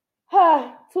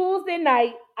Tuesday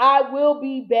night, I will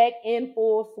be back in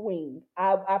full swing.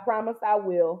 I promise I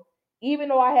will. Even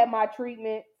though I had my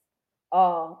treatment,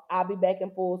 I'll be back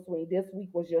in full swing. This week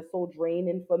was just so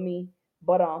draining for me.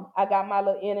 But I got my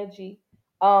little energy.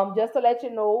 Just to let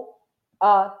you know,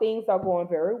 things are going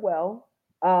very well.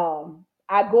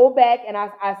 I go back and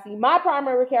I see my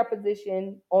primary care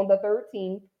physician on the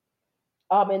 13th.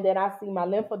 And then I see my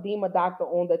lymphedema doctor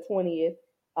on the 20th.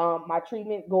 My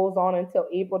treatment goes on until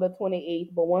April the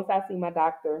 28th. But once I see my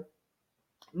doctor,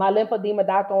 my lymphedema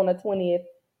doctor on the 20th,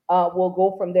 will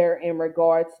go from there in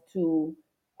regards to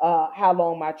how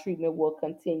long my treatment will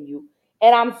continue.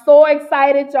 And I'm so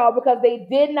excited, y'all, because they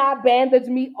did not bandage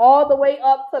me all the way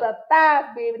up to the thighs,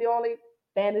 baby. They only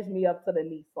bandaged me up to the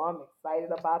knee. So I'm excited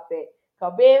about that.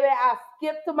 Because, baby, I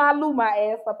skipped to my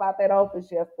ass up out that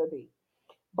office yesterday.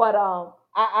 But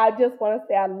I just want to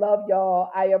say I love y'all.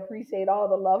 I appreciate all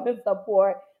the love and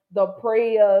support, the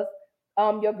prayers.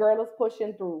 Your girl is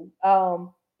pushing through.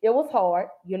 It was hard.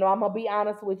 I'm going to be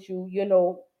honest with you,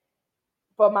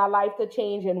 for my life to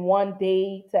change in one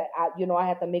day I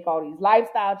have to make all these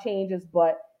lifestyle changes,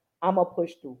 but I'm going to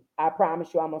push through. I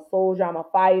promise you, I'm a soldier. I'm a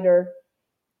fighter.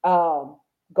 God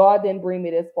didn't bring me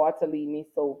this far to leave me.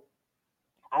 So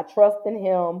I trust in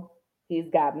him. He's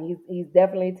got me. He's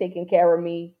definitely taking care of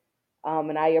me.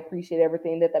 And I appreciate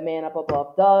everything that the man up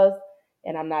above does.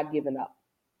 And I'm not giving up.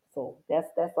 So that's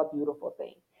a beautiful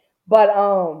thing. But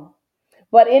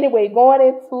anyway, going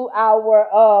into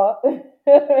our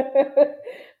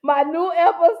my new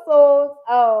episodes.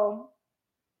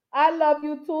 I love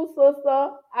you too,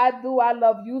 sister. I do. I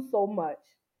love you so much.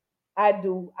 I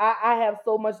do. I have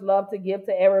so much love to give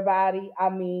to everybody. I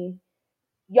mean,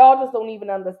 y'all just don't even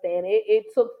understand. It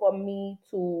took for me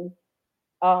to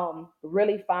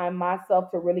really find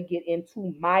myself, to really get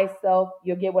into myself.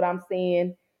 You'll get what I'm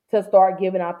saying? To start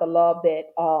giving out the love that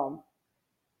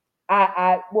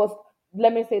I was,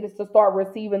 let me say this, to start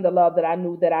receiving the love that I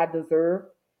knew that I deserved.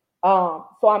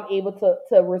 So I'm able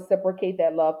to reciprocate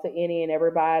that love to any and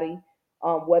everybody.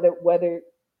 Whether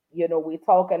we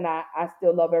talk or not, I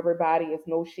still love everybody. It's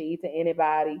no shade to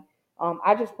anybody.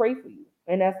 I just pray for you,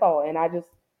 and that's all. And I just,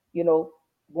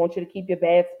 want you to keep your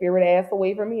bad spirit ass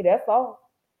away from me. That's all.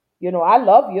 I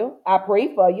love you. I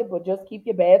pray for you, but just keep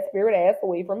your bad spirit ass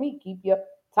away from me. Keep your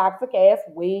toxic ass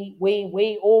way, way,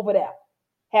 way over there.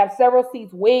 Have several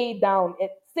seats way down.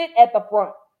 Sit at the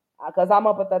front, because I'm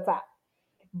up at the top.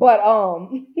 But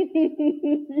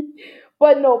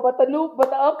but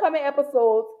the upcoming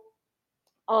episodes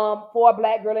for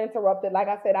Black Girl Interrupted, like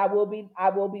I said, I will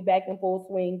be back in full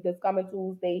swing this coming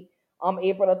Tuesday,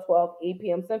 April the 12th, 8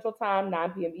 p.m. Central Time,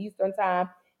 9 p.m. Eastern Time.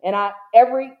 And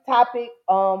every topic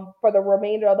for the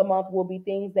remainder of the month will be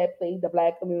things that plague the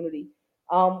Black community.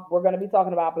 We're going to be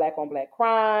talking about Black on Black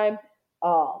crime,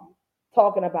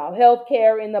 talking about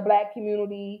healthcare in the Black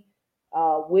community,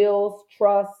 wills,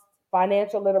 trusts,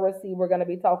 financial literacy. We're going to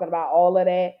be talking about all of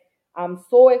that. I'm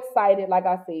so excited. Like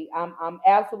I say, I'm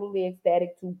absolutely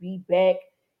ecstatic to be back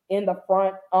in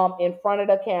front of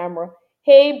the camera.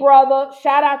 Hey brother,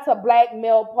 shout out to Black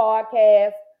Male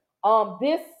Podcast.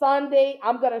 This Sunday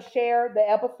I'm gonna share the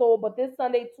episode, but this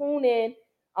Sunday tune in.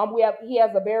 He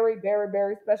has a very, very,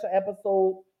 very special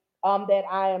episode that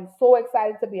I am so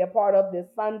excited to be a part of this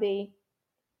Sunday.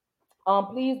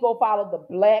 Please go follow the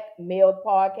Black Male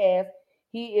Podcast.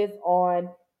 He is on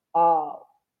uh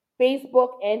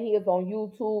Facebook and he is on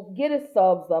YouTube. Get his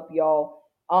subs up, y'all.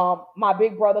 My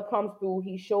big brother comes through.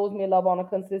 He shows me love on a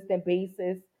consistent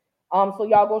basis. So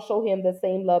y'all go show him the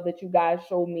same love that you guys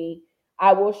show me.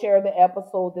 I will share the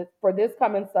episode for this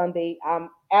coming Sunday. I'm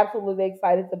absolutely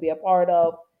excited to be a part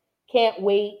of. Can't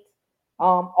wait.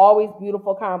 Always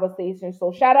beautiful conversation.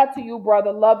 So shout out to you,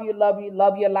 brother. Love you, love you,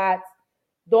 love you lots.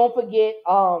 Don't forget,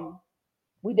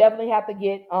 we definitely have to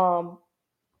get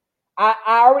I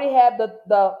already have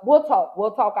the we'll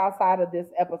talk outside of this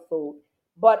episode.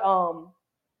 But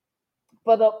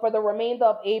for the remainder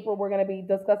of April, we're going to be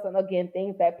discussing again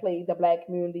things that plague the Black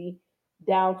community,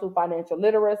 down to financial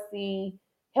literacy,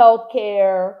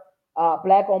 healthcare,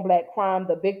 Black on Black crime,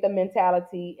 the victim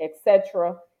mentality,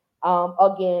 etc.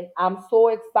 Again, I'm so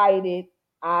excited.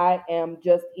 I am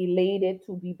just elated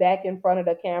to be back in front of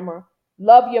the camera.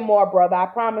 Love you more, brother. I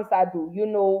promise I do. You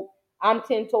know, I'm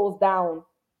 10 toes down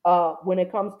when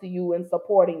it comes to you and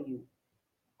supporting you.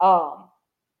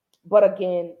 But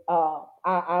again,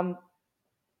 I'm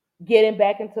getting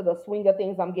back into the swing of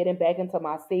things. I'm getting back into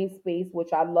my safe space,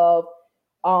 which I love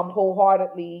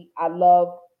wholeheartedly. I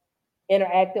love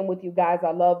interacting with you guys.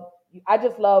 I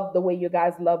just love the way you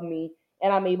guys love me,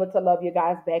 and I'm able to love you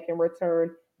guys back in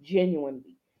return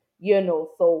genuinely. You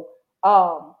know, so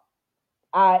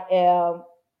I am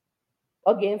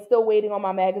again still waiting on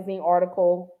my magazine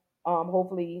article.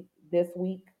 Hopefully this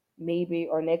week, maybe,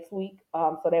 or next week,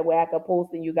 so that way I can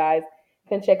post and you guys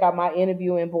can check out my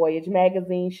interview in Voyage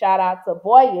magazine. Shout out to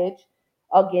Voyage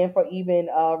again for even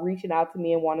reaching out to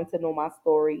me and wanting to know my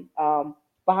story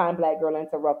behind Black Girl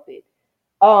Interrupted.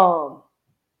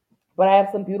 But I have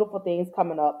some beautiful things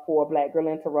coming up for Black Girl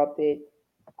Interrupted.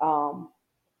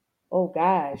 Oh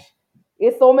gosh,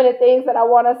 it's so many things that I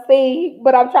want to say,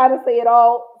 but I'm trying to say it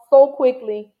all so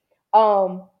quickly.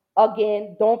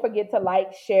 Again, don't forget to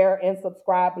like, share, and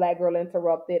subscribe. Black Girl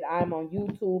Interrupted. I'm on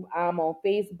YouTube. I'm on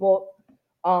Facebook.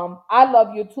 I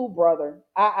love you too, brother.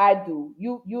 I do.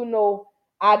 You know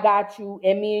I got you,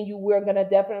 and me and you, we're gonna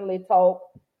definitely talk.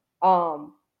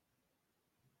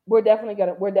 We're definitely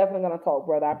gonna talk,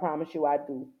 brother. I promise you, I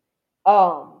do.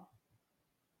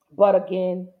 But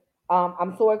again,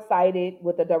 I'm so excited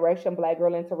with the direction Black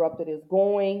Girl Interrupted is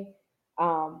going.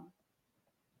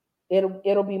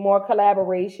 It'll be more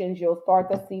collaborations. You'll start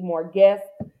to see more guests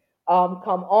come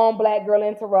on Black Girl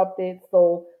Interrupted.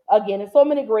 So again, there's so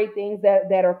many great things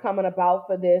that are coming about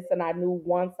for this. And I knew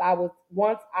once I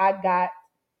got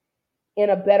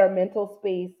in a better mental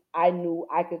space, I knew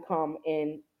I could come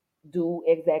and do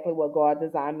exactly what God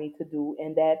designed me to do,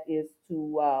 and that is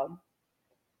to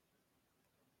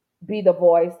be the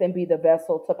voice and be the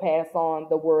vessel to pass on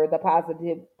the word, the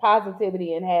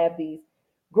positivity, and have these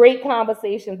great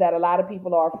conversations that a lot of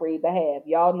people are afraid to have.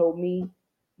 Y'all know me.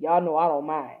 Y'all know I don't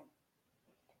mind.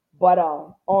 But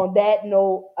on that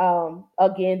note,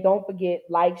 again, don't forget,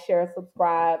 like, share,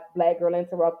 subscribe. Black Girl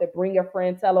Interrupted. Bring a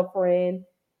friend, tell a friend.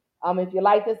 If you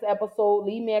like this episode,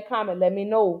 leave me a comment. Let me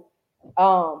know.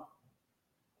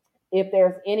 If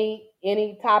there's any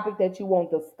topic that you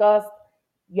want discussed,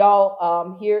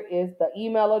 y'all, here is the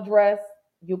email address.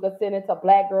 You can send it to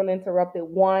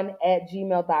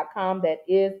blackgirlinterrupted1@gmail.com. That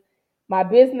is my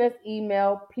business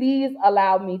email. Please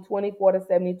allow me 24 to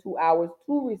 72 hours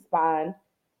to respond.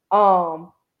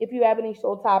 If you have any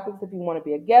show topics, if you want to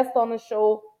be a guest on the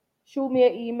show, shoot me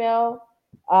an email.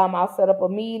 I'll set up a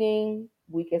meeting.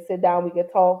 We can sit down, we can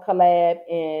talk, collab,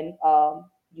 and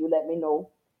you let me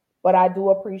know. But I do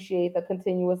appreciate the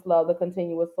continuous love, the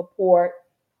continuous support.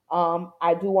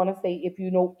 I do want to say, if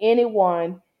you know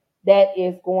anyone that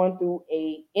is going through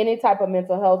any type of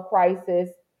mental health crisis,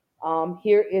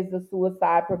 here is the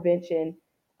suicide prevention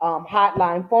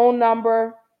hotline phone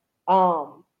number.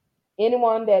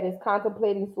 Anyone that is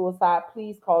contemplating suicide,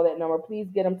 please call that number. Please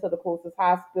get them to the closest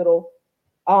hospital.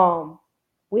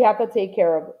 We have to take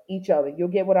care of each other. You'll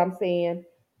get what I'm saying?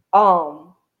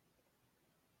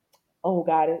 Oh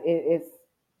God, it's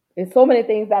so many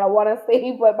things that I want to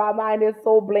say, but my mind is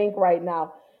so blank right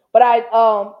now. But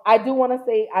I do want to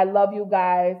say I love you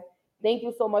guys. Thank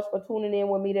you so much for tuning in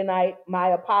with me tonight. My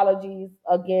apologies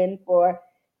again for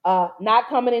not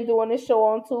coming and doing this show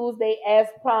on Tuesday as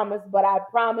promised, but I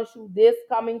promise you this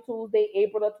coming Tuesday,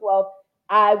 April the 12th,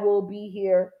 I will be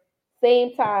here.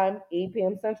 Same time, 8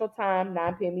 p.m. Central Time,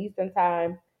 9 p.m. Eastern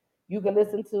Time. You can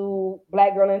listen to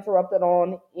Black Girl Interrupted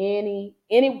on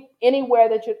anywhere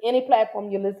that any platform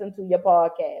you listen to your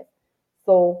podcast.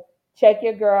 So check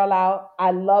your girl out.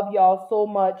 I love y'all so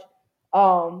much.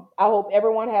 I hope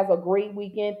everyone has a great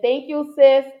weekend. Thank you,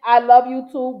 sis. I love you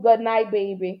too. Good night,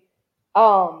 baby.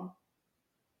 I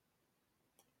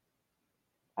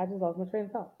just lost my train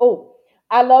of thought. Oh,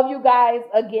 I love you guys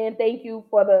again. Thank you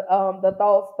for the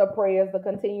thoughts, the prayers, the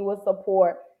continuous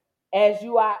support. As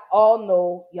you all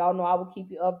know, y'all know I will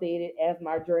keep you updated as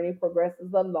my journey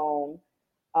progresses along.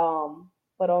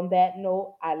 But on that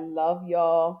note, I love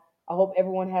y'all. I hope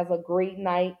everyone has a great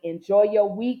night. Enjoy your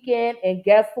weekend. And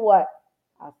guess what?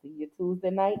 I'll see you Tuesday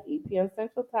night, 8 p.m.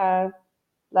 Central Time.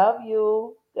 Love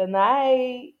you. Good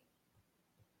night.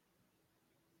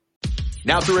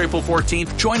 Now through April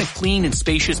 14th, join a clean and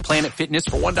spacious Planet Fitness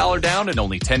for $1 down and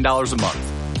only $10 a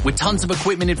month. With tons of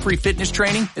equipment and free fitness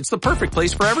training, it's the perfect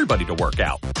place for everybody to work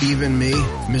out. Even me,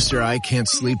 Mr. I can't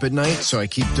sleep at night, so I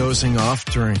keep dozing off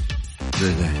during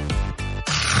the day.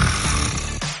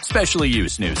 Especially you,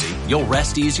 Snoozy. You'll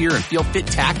rest easier and feel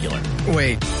fit-tacular.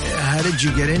 Wait, how did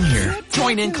you get in here?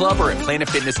 Join in club or at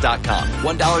planetfitness.com.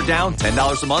 $1 down,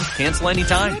 $10 a month, cancel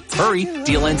anytime. Hurry,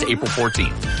 deal ends April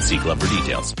 14th. See club for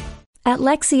details. At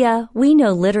Lexia, we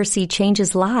know literacy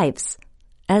changes lives.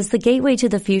 As the gateway to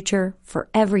the future for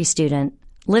every student,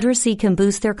 literacy can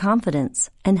boost their confidence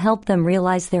and help them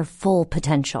realize their full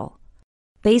potential.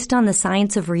 Based on the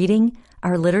science of reading,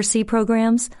 our literacy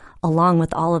programs, along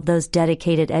with all of those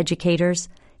dedicated educators,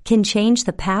 can change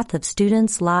the path of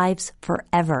students' lives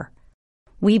forever.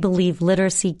 We believe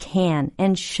literacy can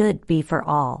and should be for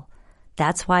all.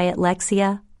 That's why at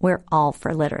Lexia, we're all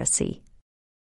for literacy.